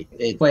 23.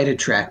 It's quite a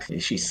trek.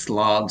 She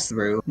slogs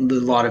through. A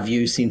lot of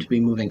you seem to be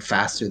moving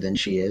faster than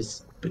she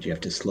is, but you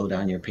have to slow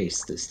down your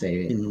pace to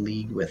stay in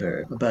league with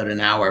her. About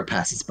an hour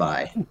passes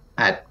by.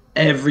 At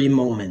every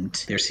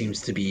moment, there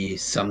seems to be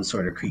some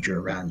sort of creature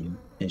around you,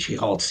 and she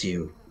halts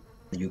you.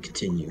 You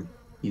continue.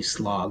 You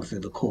slog through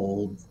the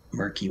cold,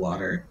 murky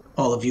water.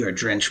 All of you are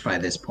drenched by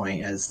this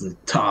point as the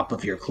top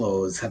of your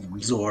clothes have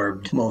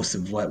absorbed most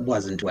of what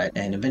wasn't wet,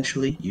 and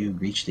eventually you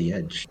reach the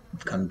edge.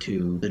 You've come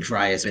to the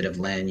driest bit of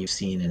land you've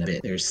seen in a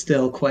bit. There's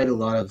still quite a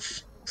lot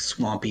of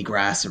swampy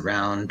grass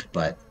around,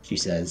 but she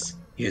says,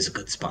 here's a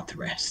good spot to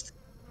rest.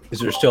 Is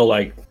there still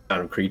like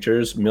kind of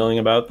creatures milling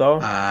about though?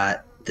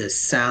 The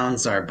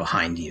sounds are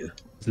behind you.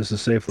 Is this a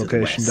safe To the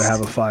location to west.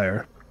 have a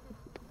fire?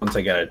 Once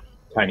I get a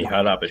tiny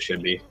hut up, it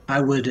should be. I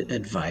would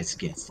advise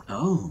against.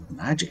 Oh,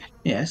 magic.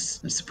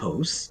 Yes, I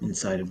suppose.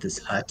 Inside of this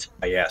hut.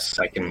 Yes,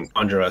 I can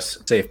conjure us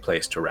a safe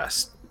place to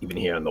rest, even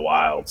here in the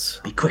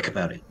wilds. Be quick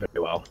about it.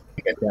 Very well.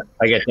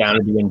 I get down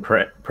and begin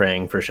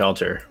praying for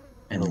shelter.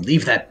 And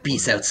leave that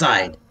beast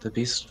outside. The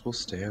beast will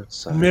stay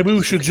outside. Maybe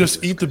we should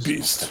just eat the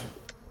beast.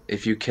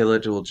 If you kill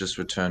it, it will just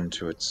return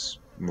to its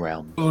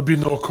realm. There'll be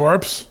no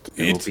corpse to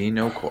There will eat. be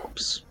no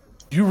corpse.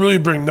 You really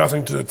bring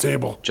nothing to the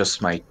table.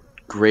 Just my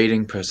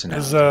grating Is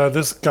personality.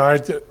 this guy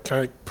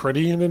kind of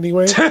pretty in any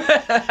way?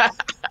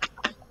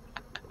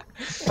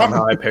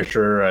 Somehow I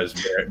picture her as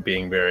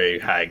being very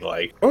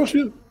hag-like. Oh,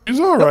 she's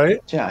all right.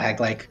 Yeah, act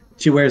like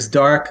she wears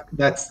dark.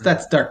 That's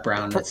dark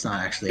brown. It's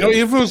not actually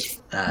If it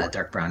was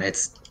dark brown.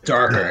 It's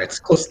darker. It's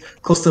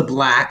close to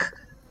black.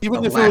 even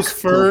a if it was black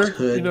fur, cloaked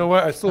hood, you know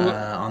what? I still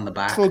on the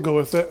back go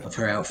with it. of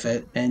her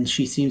outfit, and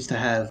she seems to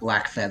have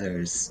black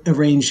feathers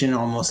arranged in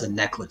almost a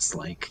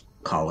necklace-like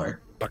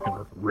collar.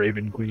 Fucking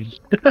Raven Queen.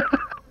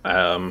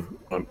 I'm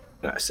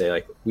gonna say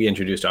like we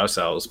introduced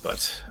ourselves,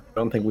 but I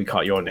don't think we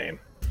caught your name.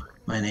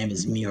 My name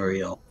is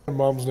Muriel My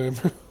mom's name.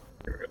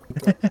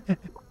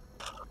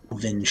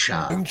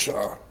 Vinshaw.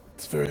 Insha.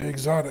 It's very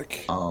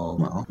exotic. Oh,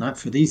 well, not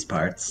for these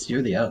parts.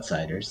 You're the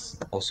outsiders.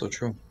 Also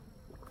true.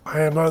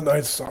 I am not a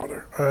Night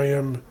Stalker. I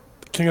am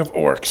the King of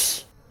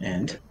Orcs.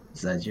 And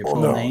is that your Oh,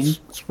 full no, name?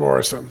 it's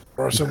Rorison.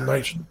 Rorison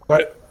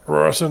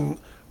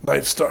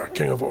Nightstar,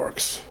 King of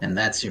Orcs. And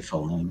that's your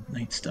full name,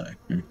 Nightstar.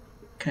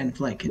 Kind of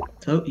like it.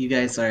 So you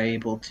guys are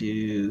able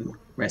to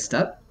rest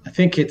up. I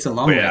think it's a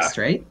long Yeah. rest,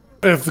 right?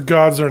 If the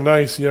gods are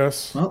nice,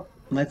 yes. Well,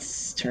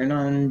 let's turn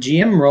on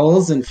GM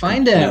rolls and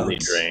find out.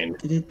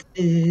 Completely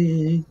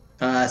drained.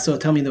 So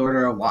tell me the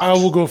order of watch. I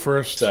will go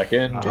first.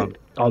 Second.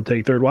 I'll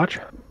take third watch.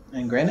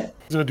 And Granite,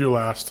 He's gonna do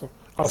last.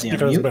 I'll Is he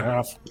speak on on his mute?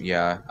 behalf.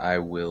 Yeah, I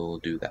will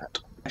do that.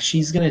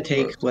 she's gonna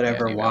take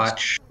whatever anyways.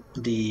 watch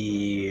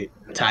the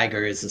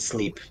tiger is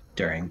asleep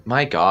during.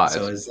 My God.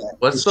 So is that,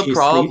 What's is the she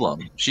problem?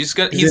 He's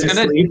asleep? gonna Is it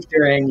asleep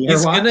during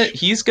your watch?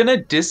 he's gonna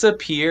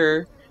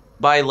disappear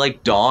by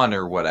like dawn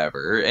or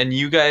whatever. And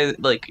you guys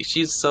like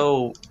she's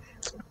so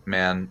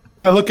man.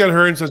 I look at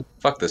her and says,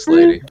 Fuck this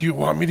lady. "Do you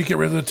want me to get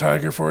rid of the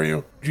tiger for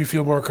you? Do you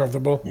feel more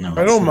comfortable?" No,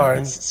 I it's don't not mind.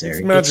 necessary. It's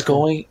It's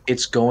magical.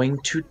 It's going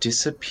to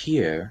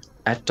disappear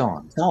at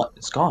dawn. No,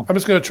 it's gone. I'm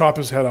just gonna chop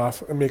his head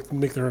off and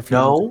make her feel.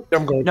 No,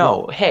 I'm going.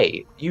 No,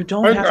 hey, you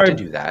don't I- have to I-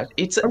 do that.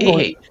 I'm going-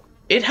 Hey,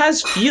 it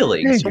has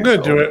feelings. I'm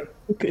gonna do it.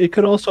 It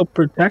could also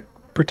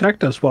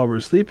protect us while we're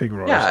sleeping,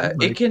 Ross. Yeah,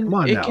 Like, it can. Come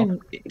on It now. can.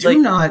 Do Like,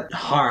 not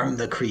harm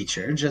the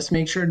creature. Just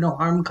make sure no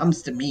harm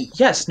comes to me.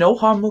 yes, no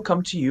harm will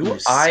come to you. You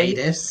I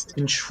sadist.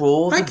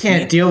 control. I the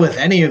can't beast. deal with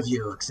any of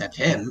you except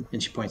him.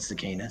 And she points to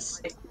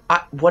Canis.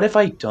 What have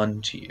I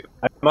done to you?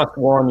 I must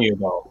warn you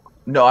though.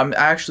 No, I'm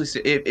actually.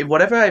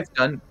 Whatever I've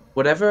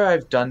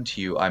done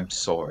to you, I'm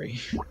sorry.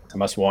 I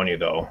must warn you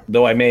though.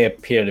 Though I may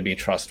appear to be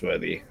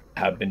trustworthy, I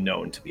have been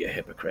known to be a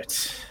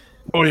hypocrite.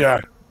 Oh yeah,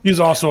 he's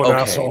also an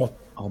Okay. asshole.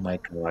 Oh my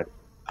God,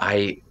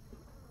 I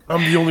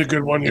I'm the only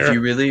good one If here.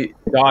 you really,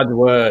 God's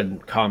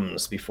word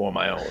comes before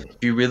my own, if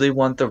you really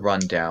want the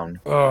rundown,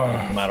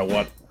 no matter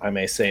what I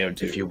may say or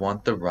do. if you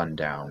want the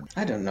rundown,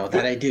 I don't know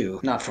that I do.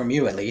 Not from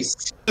you, at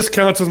least. This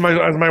counts as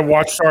my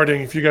watch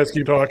starting. If you guys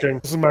keep talking,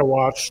 this is my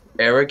watch.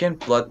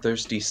 arrogant,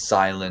 bloodthirsty,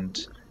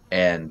 silent,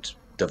 and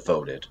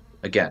devoted.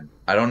 Again,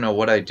 I don't know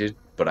what I did,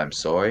 but I'm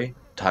sorry.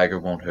 Tiger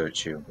won't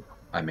hurt you.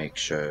 I make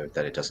sure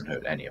that it doesn't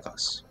hurt any of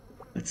us.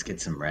 Let's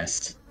get some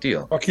rest.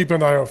 Deal. I'll keep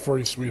an eye out for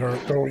you, sweetheart.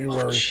 Don't you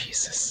worry.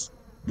 Jesus.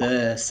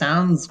 The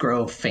sounds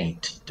grow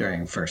faint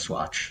during first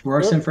watch.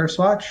 Rorson first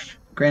watch,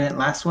 Granite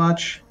last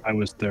watch. I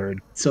was third.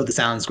 So the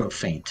sounds grow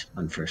faint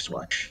on first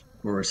watch.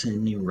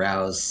 Rorson, you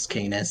rouse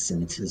Canis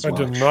and his I watch.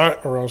 did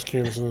not arouse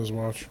Candace in his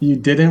watch. You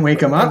didn't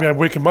wake him I up? mean, I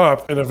wake him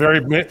up in a very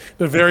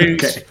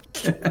Okay.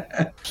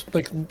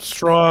 like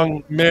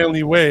strong,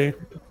 manly way.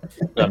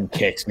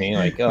 Kicks me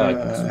like,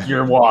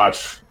 your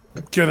watch.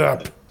 Get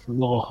up.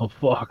 Oh,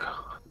 fuck.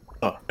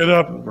 Get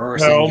up. Rorson,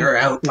 Helm. you're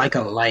out like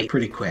a light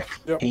pretty quick.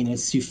 Yep.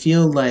 Canis, you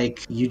feel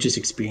like you just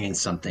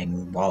experienced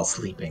something while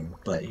sleeping,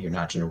 but you're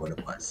not sure what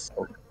it was.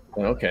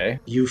 Okay.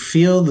 You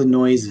feel the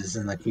noises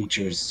and the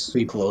creatures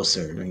creep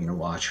closer during your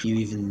watch. You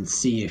even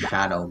see a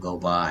shadow go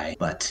by,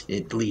 but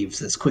it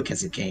leaves as quick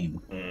as it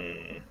came.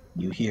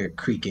 You hear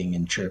creaking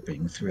and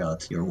chirping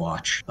throughout your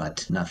watch,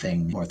 but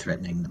nothing more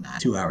threatening than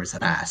that. 2 hours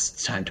have passed.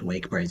 It's time to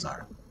wake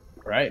Brazar.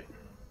 Right.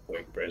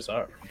 Wake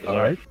Brazar. All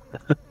right.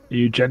 Are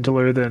you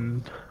gentler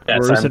than Yes,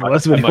 Rorson I'm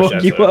was when he much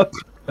woke you gentler. up?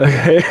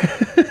 Okay.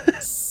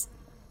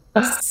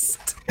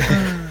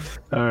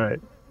 All right.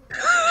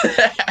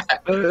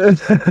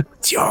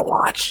 It's your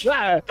watch. Oh,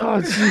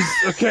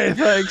 jeez. Okay,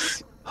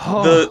 thanks.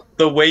 Oh.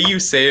 The way you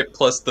say it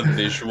plus the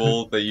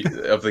visual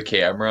of the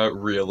camera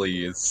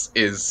really is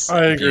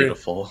I agree.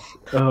 beautiful.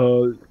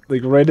 Oh,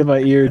 like right in my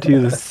ear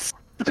too.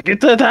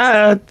 Get to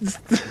that.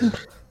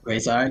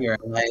 Brazar, your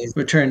eyes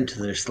return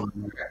to their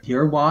slumber.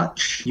 Your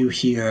watch, you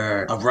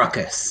hear a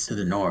ruckus to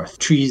the north.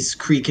 Trees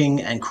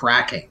creaking and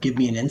cracking. Give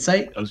me an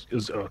insight. I was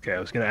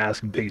gonna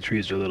ask if big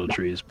trees or little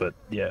trees, but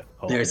yeah.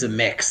 There's a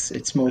mix.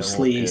 It's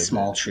mostly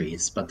small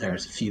trees, but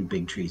there's a few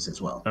big trees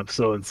as well. I'm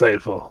so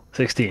insightful.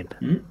 16.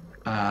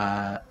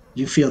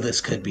 You feel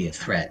this could be a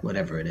threat,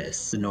 whatever it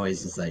is. The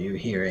noises that you're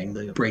hearing,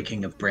 the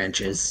breaking of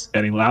branches.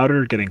 Getting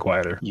louder, getting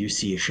quieter. You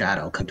see a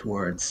shadow come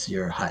towards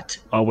your hut.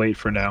 I'll wait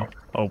for now.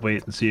 I'll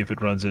wait and see if it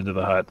runs into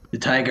the hut. The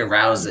tiger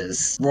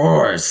rouses,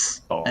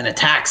 roars, Oh. and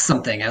attacks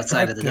something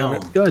outside of the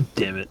dome. God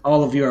damn it.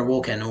 All of you are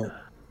woken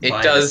It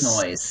by does this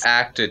noise.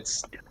 act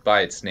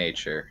by its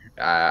nature.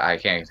 I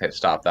can't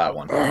stop that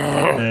one.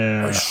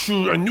 Yeah.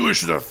 I knew I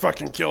should have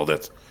fucking killed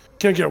it.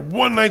 Can't get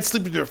one night's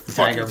sleep with your The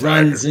fucking tiger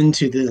runs tiger.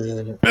 into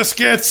the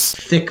Biscuits.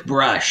 thick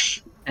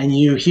brush, and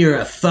you hear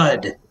a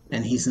thud,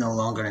 and he's no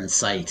longer in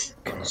sight.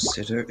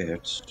 Consider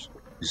it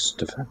his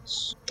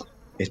defense.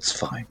 It's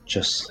fine.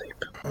 Just sleep.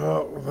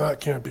 Oh, that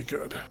can't be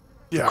good.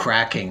 Yeah,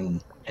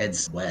 Cracking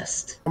heads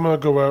west. I'm gonna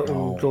go out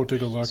and go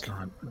take a look.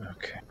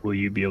 Okay. Will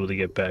you be able to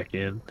get back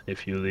in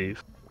if you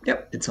leave?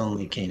 Yep, it's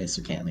only Canis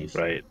who can't leave.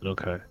 Right.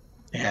 Okay.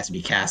 It has to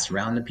be cast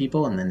around the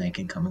people, and then they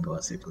can come and go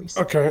as they please.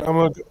 Okay, I'm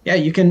gonna. Yeah,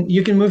 you can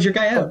move your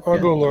guy out. I'll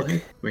Yeah, go look.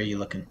 ahead. Where are you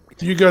looking?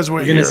 You guys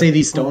wait We're gonna here. say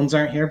these stones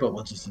aren't here, but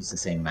we'll just use the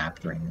same map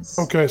during this.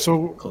 Okay,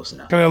 so Close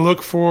enough. can I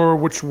look for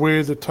which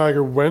way the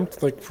tiger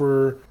went, like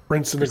for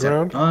prints in the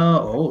ground?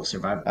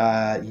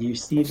 Survival. You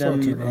see That's not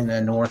them too bad. in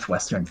a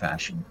northwestern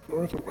fashion.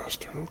 North and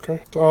western.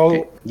 Okay, so I'll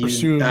Okay,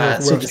 pursue so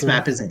northwestern. this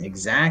map isn't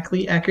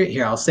exactly accurate.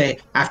 Here, I'll say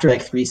after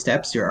like 3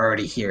 steps, you're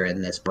already here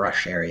in this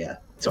brush area.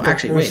 So Okay,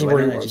 actually, this wait, is why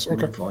where don't he I was. just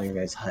Okay. move all your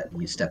guys' hut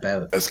and you step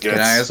out? Biscuits.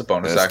 Can I, as a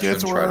bonus action,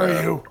 Biscuits, try where are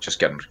to you? just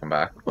get him to come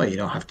back? Well, you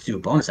don't have to do a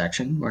bonus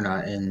action. We're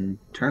not in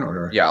turn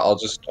order. Yeah, I'll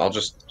just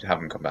have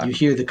him come back. You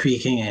hear the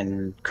creaking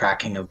and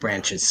cracking of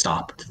branches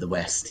stop to the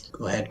west.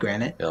 Go ahead,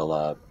 Granite.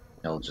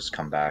 He'll just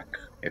come back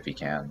if he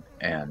can,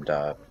 and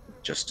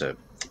just to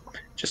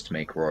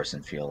make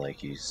Rorson feel like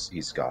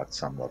he's got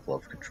some level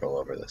of control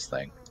over this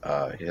thing.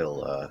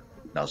 He'll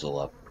nuzzle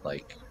up,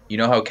 like, you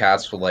know how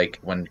cats will, like,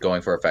 when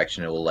going for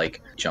affection, it will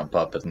like jump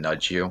up and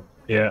nudge you.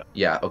 Yeah.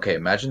 Yeah. Okay.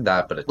 Imagine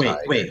that, but a tiger.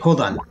 Wait, hold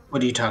on.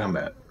 What are you talking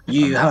about?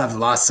 You have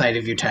lost sight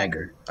of your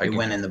tiger. I You can-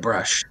 went in the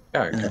brush.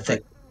 Yeah. In the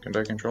thick. Can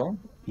I control him?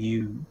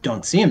 You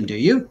don't see him, do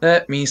you?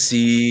 Let me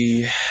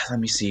see.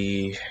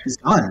 He's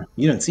gone.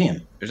 You don't see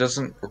him. It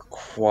doesn't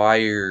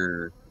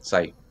require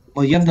sight.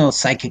 Well, you have no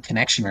psychic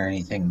connection or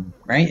anything,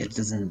 right? It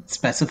doesn't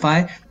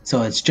specify.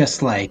 So it's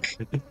just like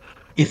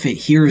if it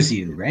hears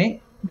you,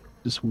 right?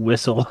 Just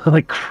whistle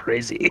like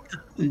crazy.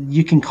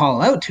 You can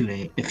call out to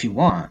it if you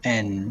want,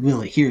 and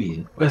will it hear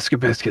you? Whisker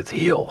Biscuits,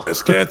 heal.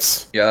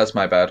 Biscuits. Yeah, that's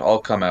my bad. I'll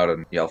come out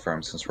and yell for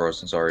him since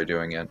Rorson's already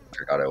doing it.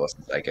 Forgot I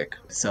wasn't psychic.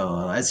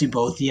 So as you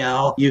both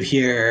yell, you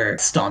hear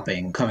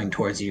stomping coming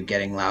towards you,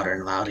 getting louder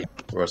and louder.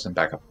 Rorson,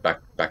 back up,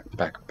 back.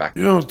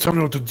 You don't tell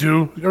me what to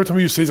do. Every time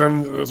you say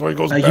something, that's why it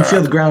goes You back.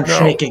 feel the ground No.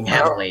 shaking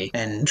heavily,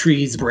 and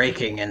trees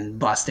breaking and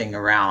busting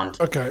around.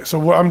 Okay, so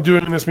what I'm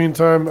doing in this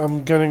meantime,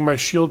 I'm getting my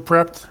shield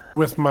prepped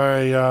with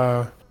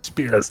my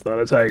spear. That's not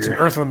a It's an tiger.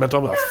 earth elemental.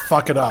 I'm gonna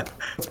fuck it up.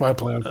 That's my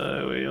plan.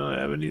 We don't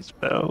have any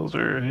spells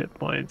or hit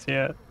points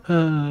yet.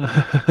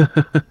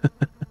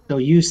 So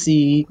you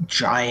see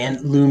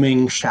giant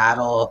looming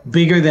shadow,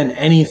 bigger than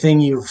anything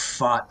you've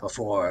fought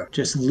before,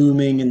 just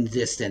looming in the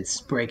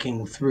distance,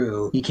 breaking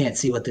through. You can't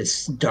see what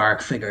this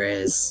dark figure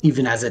is,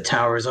 even as it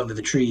towers over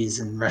the trees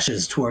and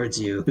rushes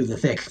towards you through the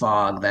thick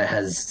fog that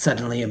has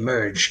suddenly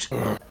emerged.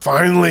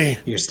 Finally,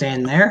 You're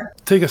staying there?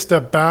 take a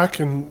step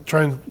back and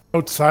try and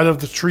outside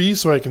of the tree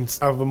so I can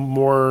have a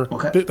more,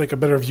 Okay. like a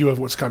better view of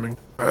what's coming.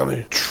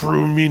 Finally,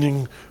 true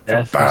meaning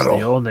Death of battle. is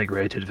the only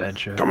great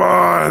adventure. Come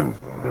on.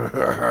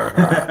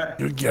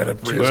 You get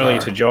it, Too early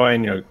to Brizar.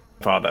 join your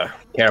father.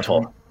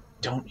 Careful.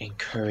 Don't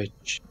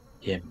encourage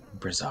him,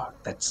 Brizar.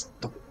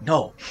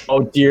 No.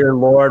 Oh dear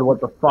lord,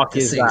 what the fuck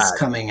This is thing's that?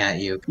 coming at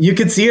you. You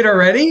can see it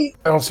already?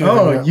 I don't see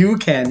anything Oh, yet. you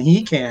can.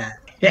 He can.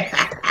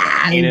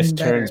 Anus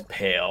Better. turns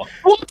pale.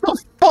 What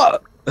the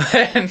fuck?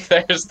 And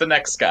there's the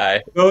next guy.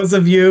 Those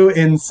of you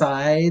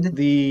inside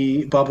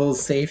the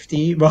bubble's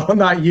safety, well,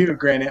 not you,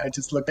 granted, I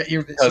just looked at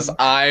your Because vision.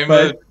 I'm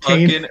But a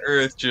fucking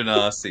Earth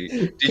Genasi.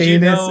 Did you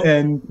Canis know?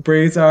 and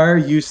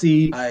Brazar, you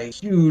see a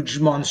huge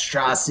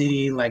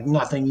monstrosity like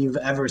nothing you've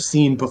ever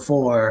seen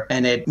before,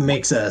 and it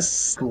makes a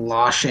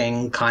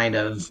sloshing kind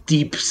of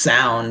deep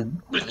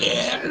sound.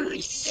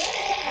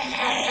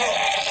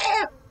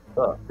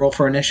 Roll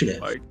for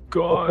initiative. My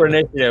Go for God.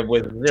 initiative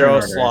with Turn zero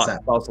order, is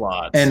that-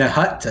 slots. And a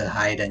hut to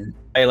hide in.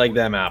 I like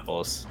them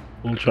apples.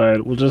 We'll try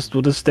it. We'll just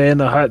stay in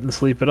the hut and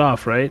sleep it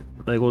off, right?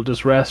 Like we'll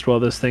just rest while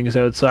this thing is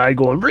outside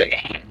going.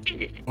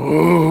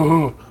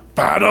 Ooh,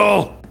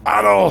 battle.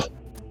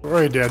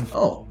 Already dead.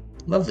 Oh,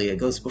 lovely. It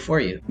goes before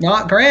you.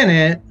 Not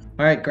Granite.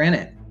 All right,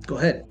 Granite, go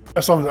ahead. I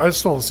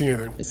just don't see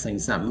anything. This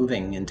thing's not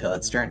moving until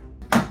its turn.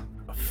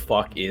 The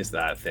fuck is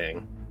that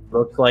thing?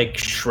 Looks like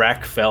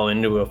Shrek fell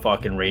into a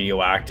fucking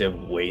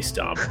radioactive waste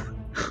dump.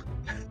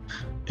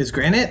 Is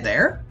Granite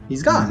there?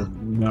 He's gone.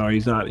 No,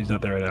 he's not. He's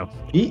not there right now.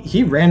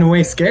 He ran away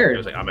I scared.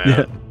 was like, I'm out.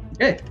 Yeah.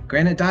 Okay,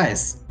 Granite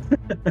dies.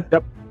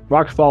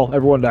 Rocks fall.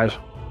 Everyone dies.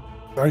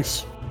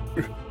 Nice.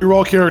 You're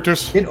all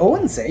characters. Did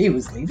Owen say he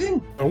was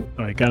leaving? Oh,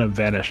 he kind of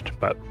vanished.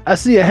 But I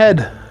see a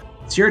head.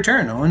 It's your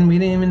turn, Owen. We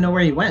didn't even know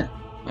where he went.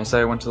 I said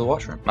I went to the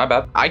washroom. My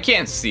bad. I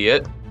can't see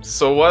it.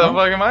 So what the Oh.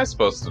 fuck am I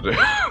supposed to do?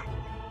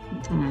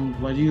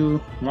 What do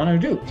you want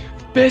to do?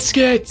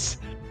 Biscuits!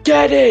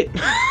 Get it!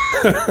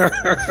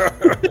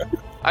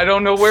 I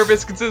don't know where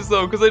Biscuits is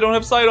though, because I don't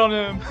have sight on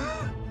him.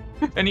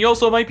 And he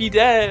also might be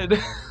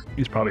dead.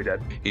 He's probably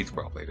dead. He's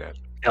probably dead.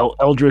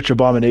 Eldritch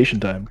abomination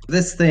time.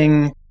 This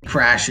thing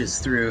crashes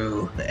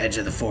through the edge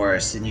of the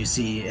forest, and you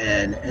see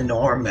an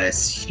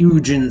enormous,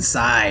 huge in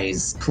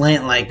size,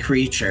 plant-like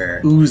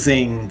creature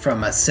oozing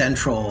from a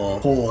central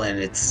hole in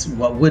its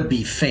what would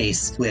be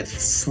face, with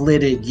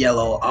slitted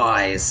yellow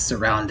eyes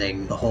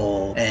surrounding the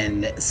hole,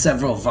 and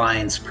several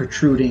vines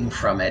protruding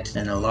from it,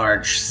 and a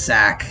large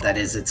sac that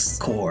is its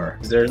core.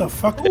 Is there, The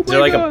fuck? is there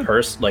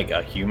like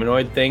a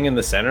humanoid thing in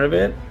the center of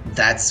it?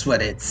 That's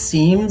what it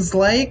seems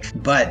like,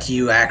 but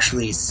you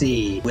actually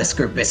see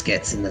Whisker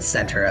Biscuits in the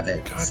center of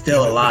it, God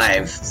still damn it,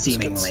 alive, Biscuits.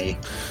 seemingly.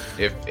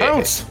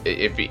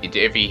 If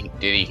he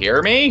did he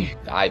hear me?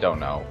 I don't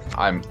know.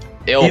 I'm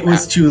ill. It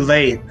was too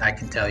late, I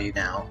can tell you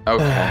now.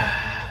 Okay.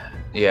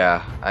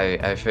 Yeah,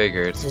 I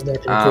figured. This is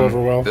not gonna go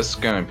over well. This is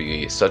gonna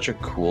be such a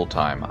cool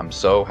time. I'm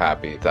so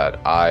happy that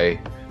I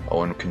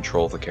own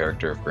control the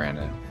character of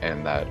Granite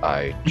and that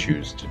I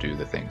choose to do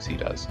the things he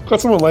does. Glad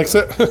someone likes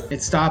it.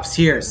 It stops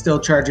here, still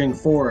charging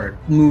forward,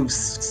 moves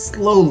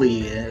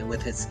slowly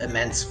with its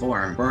immense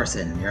form.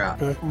 Borson, you're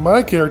up.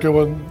 My character,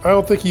 I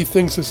don't think he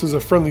thinks this is a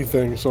friendly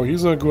thing, so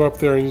he's gonna go up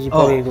there and he's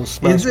probably gonna go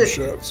smash is some it?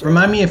 shit. So.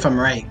 Remind me if I'm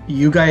right.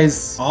 You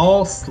guys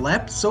all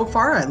slept so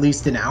far, at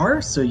least an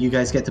hour, so you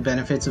guys get the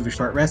benefits of a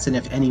short rest, and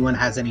if anyone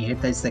has any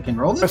hit dice, they can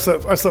roll I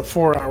them. slept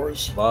 4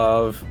 hours.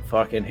 Love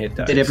fucking hit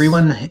dice. Did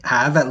everyone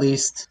have at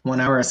least 1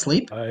 hour of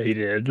sleep? I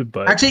did,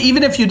 but Actually,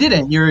 even if you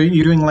didn't, you're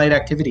doing light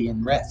activity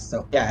and rest.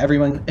 So yeah,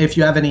 everyone, if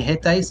you have any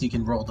hit dice, you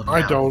can roll them I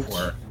now don't.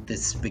 before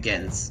this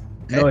begins.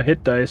 no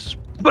hit dice.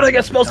 But I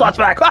get spell slots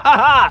back. Ha ha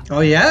ha!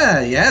 Oh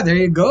yeah, there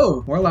you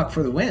go. Warlock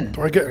for the win.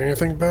 Do I get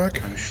anything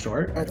back? I'm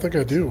short. I don't think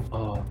I do.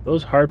 Oh,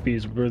 those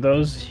harpies, were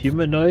those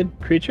humanoid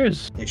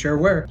creatures? They sure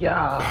were.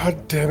 Yeah.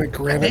 God damn it, I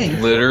Granite. think.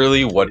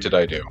 Literally, what did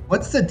I do?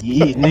 What's the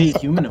innate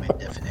humanoid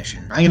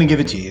definition? I'm gonna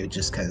give it to you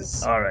just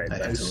because All right. I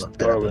I have to look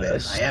that up a stole, bit. I am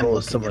stole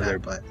looking some it of their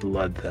up, but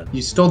blood then.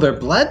 you stole their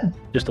blood?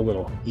 Just a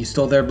little. You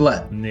stole their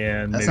blood.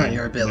 Yeah, That's maybe. not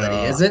your ability,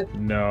 No, is it?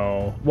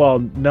 No. Well,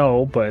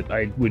 no, but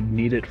I would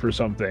need it for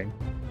something.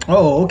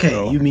 Oh, okay.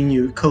 No. You mean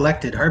you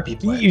collected harpy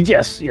blood?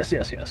 Yes.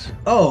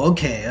 Oh,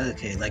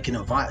 okay. Like in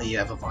a vial. You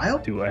have a vial?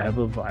 Do I have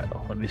a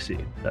vial? Let me see.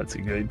 That's a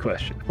good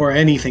question. Or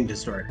anything to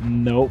store?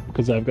 Nope,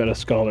 because I've got a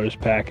scholar's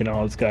pack and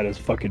all it's got is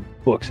fucking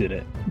books in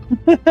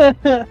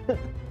it.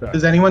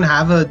 Does anyone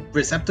have a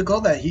receptacle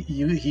that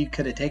he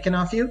could have taken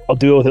off you? I'll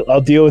deal with it.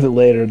 I'll deal with it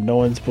later. No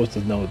one's supposed to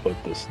know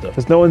about this stuff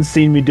because no one's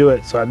seen me do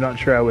it, so I'm not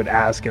sure I would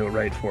ask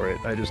outright for it.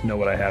 I just know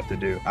what I have to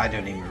do. I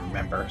don't even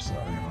remember, so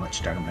I don't know what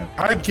you're talking about.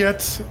 I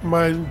get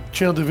my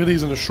channel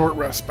divinities and a short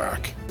rest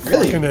back.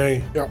 Really? Fucking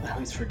A. Yep. I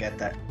always forget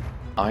that.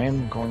 I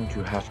am going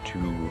to have to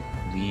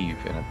leave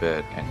in a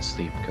bit and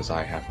sleep because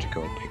I have to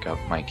go pick up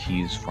my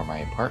keys for my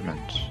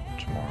apartment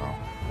tomorrow.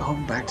 Oh,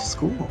 back to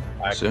school.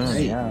 Soon.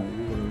 Hey,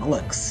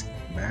 Alex,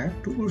 back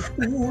to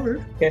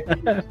school.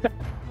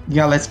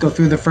 Yeah, let's go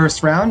through the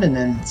first round and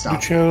then You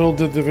stop. channeled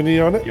the divinity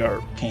on it?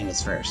 Yarp. Kane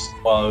is first.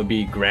 Well, it would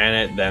be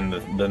granite, then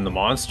the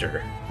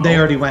monster. They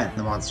already went.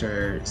 The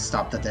monster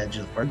stopped at the edge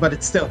of the board, but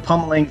it's still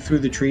pummeling through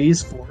the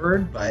trees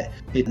forward, but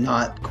it's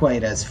not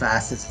quite as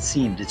fast as it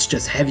seemed. It's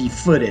just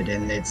heavy-footed,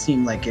 and it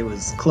seemed like it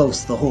was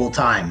close the whole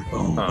time.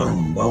 Boom,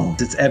 boom, boom.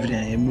 It's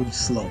evident it moves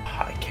slow.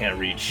 I can't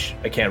reach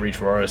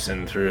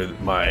Rorison through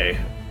my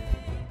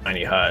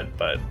tiny hut,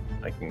 but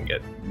I can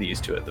get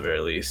these two at the very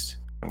least.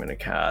 I'm gonna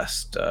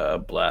cast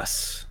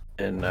Bless,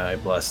 and I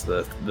bless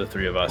the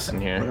three of us in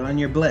Put here. on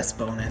your bless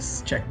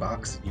bonus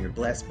checkbox. Your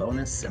bless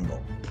bonus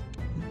symbol.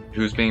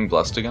 Who's being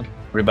blessed again?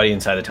 Everybody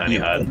inside the tiny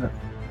You. hut.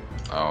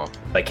 Oh.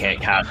 I can't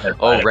cast it.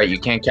 Oh, right. You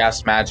can't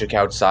cast magic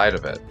outside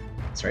of it.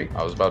 That's right.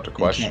 I was about to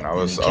question. can't- I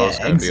was you gonna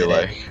can't be exit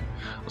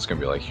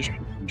like,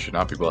 you should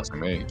not be blessing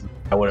me.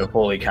 I would have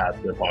fully cast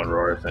it upon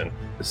Rorison,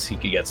 because he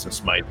could get some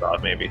smites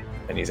off maybe,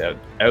 and he's out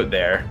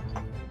there.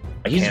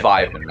 I He's can't-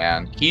 vibing,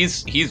 man.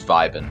 He's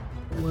vibing.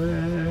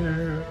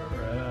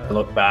 I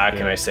look back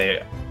and I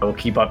say, I will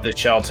keep up this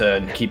shelter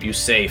and keep you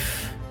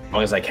safe as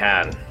long as I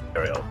can,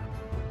 Ariel.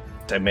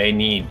 I may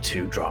need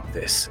to drop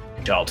this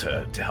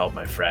shelter to help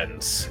my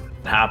friends.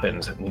 If it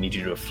happens, we need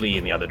you to flee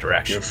in the other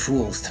direction. You're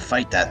fools to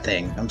fight that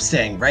thing. I'm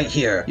staying right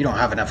here. You don't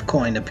have enough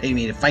coin to pay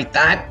me to fight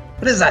that.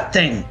 What is that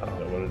thing? I don't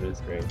know what it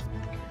is, great.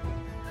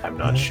 I'm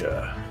not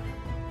sure.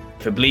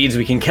 If it bleeds,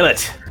 we can kill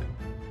it.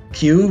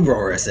 Q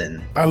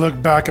Rorison. I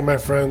look back at my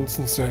friends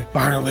and say,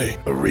 finally,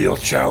 a real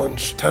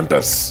challenge.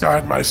 Tempest,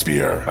 guide my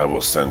spear. I will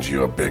send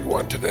you a big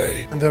one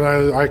today. And then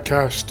I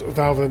cast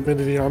Valve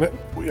Divinity on it.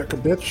 Like a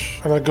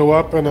bitch. And I go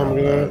up and I'm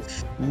gonna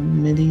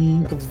Midi.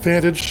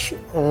 advantage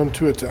on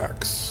 2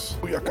 attacks.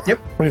 Yep.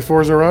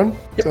 24 is a run.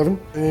 Yep. 7.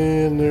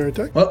 And their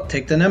attack. Well,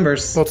 take the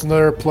numbers. So it's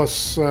another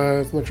plus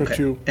an extra Okay.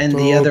 2. And So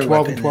the other 12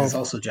 weapon and 12. is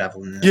also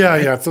javelin.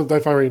 Yeah. So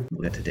if I read.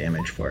 We'll get the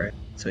damage for it.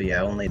 So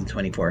yeah, only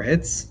 24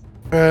 hits.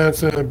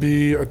 It's gonna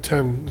be a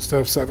 10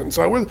 instead of 7.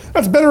 So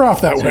that's better off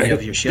that So way. you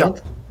have your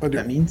shield. I do.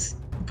 That means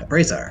okay.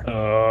 Brazar.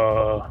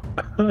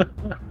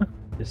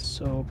 It's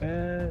so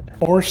bad.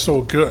 Or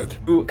so good.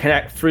 Who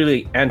can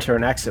freely enter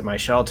and exit my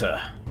shelter?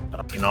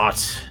 I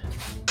cannot.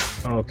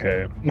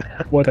 Okay.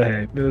 What the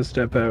heck? I'm gonna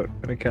step out.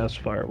 I'm gonna cast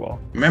Fireball.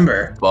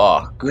 Remember,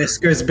 Fuck.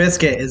 Whisker's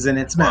biscuit is in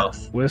its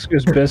mouth.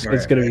 Whisker's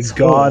Biscuit's gonna be It's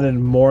gone full.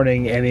 in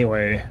morning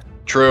anyway.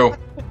 True.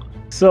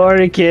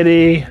 Sorry,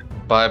 kitty.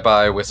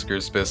 Bye-bye,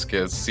 Whiskers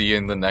Biscuits. See you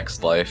in the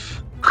next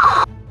life.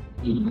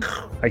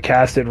 I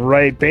cast it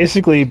right.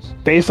 Basically,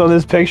 based on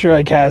this picture,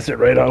 I cast it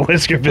right on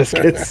Whisker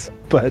Biscuits.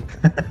 But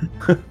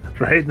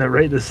right in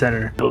the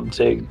center. It'll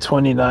take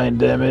 29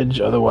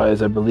 damage.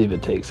 Otherwise, I believe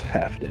it takes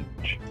half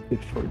damage.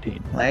 It's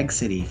 14. Lag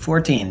City,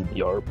 14.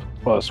 Yarp.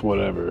 Plus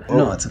whatever.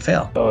 No, it's a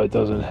fail. Oh, it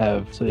doesn't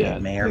have. So yeah.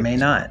 It may or may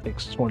not.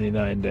 Takes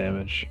 29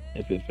 damage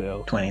if it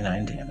fails.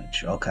 29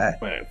 damage. Okay.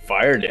 Man,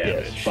 fire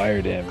damage. Yes,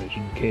 fire damage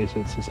in case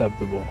it's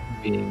susceptible.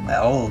 Being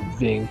Oh,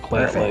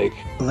 plant-like.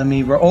 let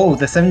me roll. Oh,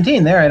 the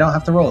 17 there. I don't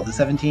have to roll. The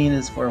 17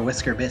 is for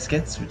Whisker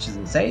Biscuits, which is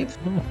a save.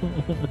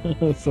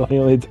 So he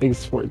only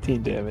takes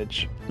 14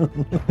 damage.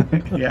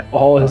 Yeah.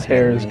 All his Okay,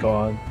 hair is man.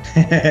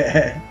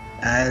 gone.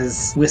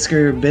 As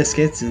Whisker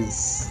Biscuits is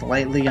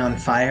slightly on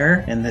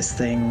fire, and this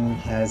thing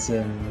has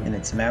him in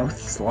its mouth,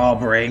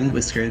 slobbering.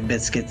 Whisker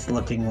Biscuits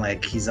looking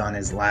like he's on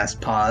his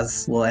last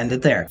pause. We'll end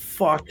it there.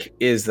 Fuck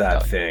is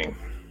that thing?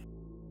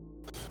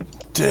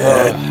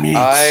 Dead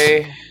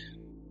meat.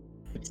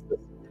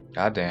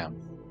 Goddamn.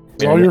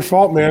 It's all your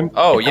fault, man.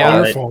 Oh It's yeah.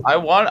 all your fault. I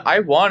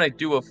want to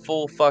do a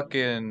full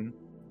fucking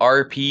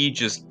RP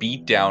just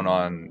beat down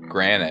on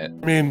Granite.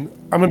 I mean,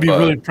 I'm gonna be But-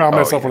 really proud of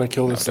myself yeah. when I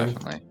kill this thing.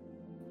 Definitely.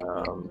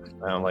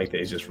 I don't like that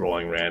he's just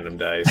rolling random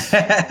dice.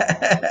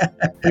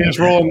 He's just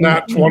rolling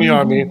that 20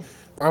 on me.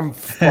 I'm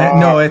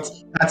No,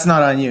 that's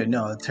not on you.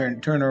 No,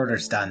 turn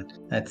order's done.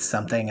 That's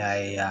something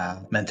I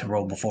meant to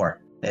roll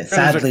before.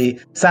 Sadly,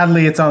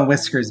 it's on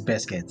Whiskers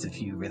Biscuits.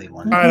 If you really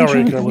want, I don't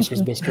really care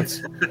Whiskers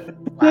Biscuits.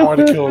 I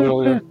wanted to kill it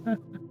earlier.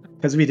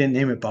 because we didn't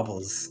name it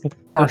Bubbles.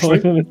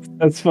 Actually,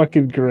 That's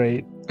fucking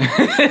great.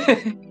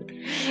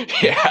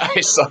 Yeah, I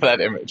saw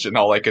that image and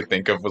all I could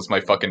think of was my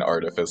fucking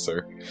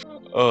artificer.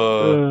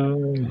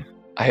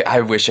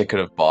 I wish I could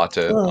have bought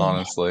it,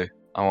 honestly.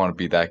 I want to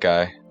be that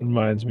guy.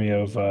 Reminds me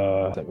of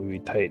that movie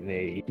Titan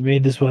 8. You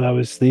made this when I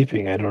was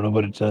sleeping. I don't know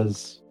what it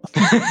does.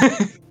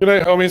 good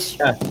night, homies.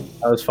 That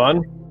was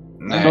fun.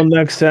 Until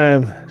next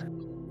time.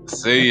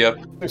 See ya.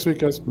 Next week,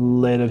 guys.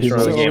 Later, Thanks for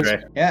people. the game,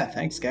 Ray. Yeah,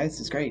 thanks guys.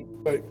 It's great.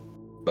 Bye,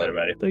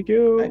 everybody. Thank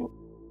you.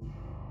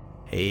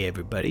 Hey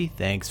everybody,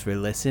 thanks for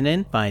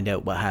listening. Find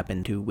out what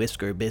happened to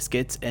Whisker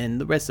Biscuits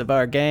and the rest of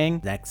our gang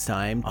next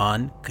time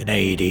on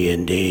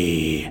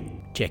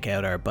CanaDND. Check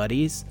out our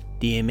buddies,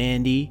 DM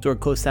Andy, Sword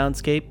Coast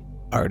Soundscape,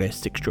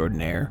 Artist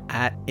Extraordinaire,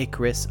 at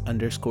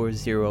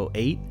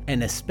Icarus_08,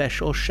 and a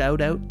special shout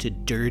out to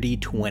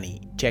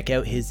Dirty20. Check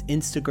out his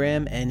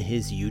Instagram and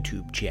his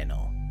YouTube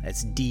channel.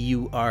 That's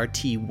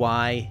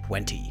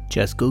DURTY20.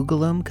 Just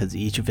Google him because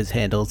each of his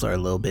handles are a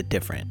little bit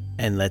different.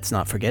 And let's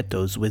not forget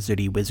those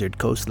wizardy wizard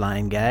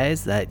coastline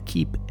guys that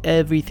keep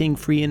everything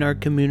free in our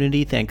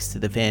community thanks to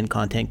the fan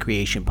content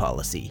creation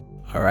policy.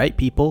 Alright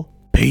people,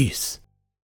 peace.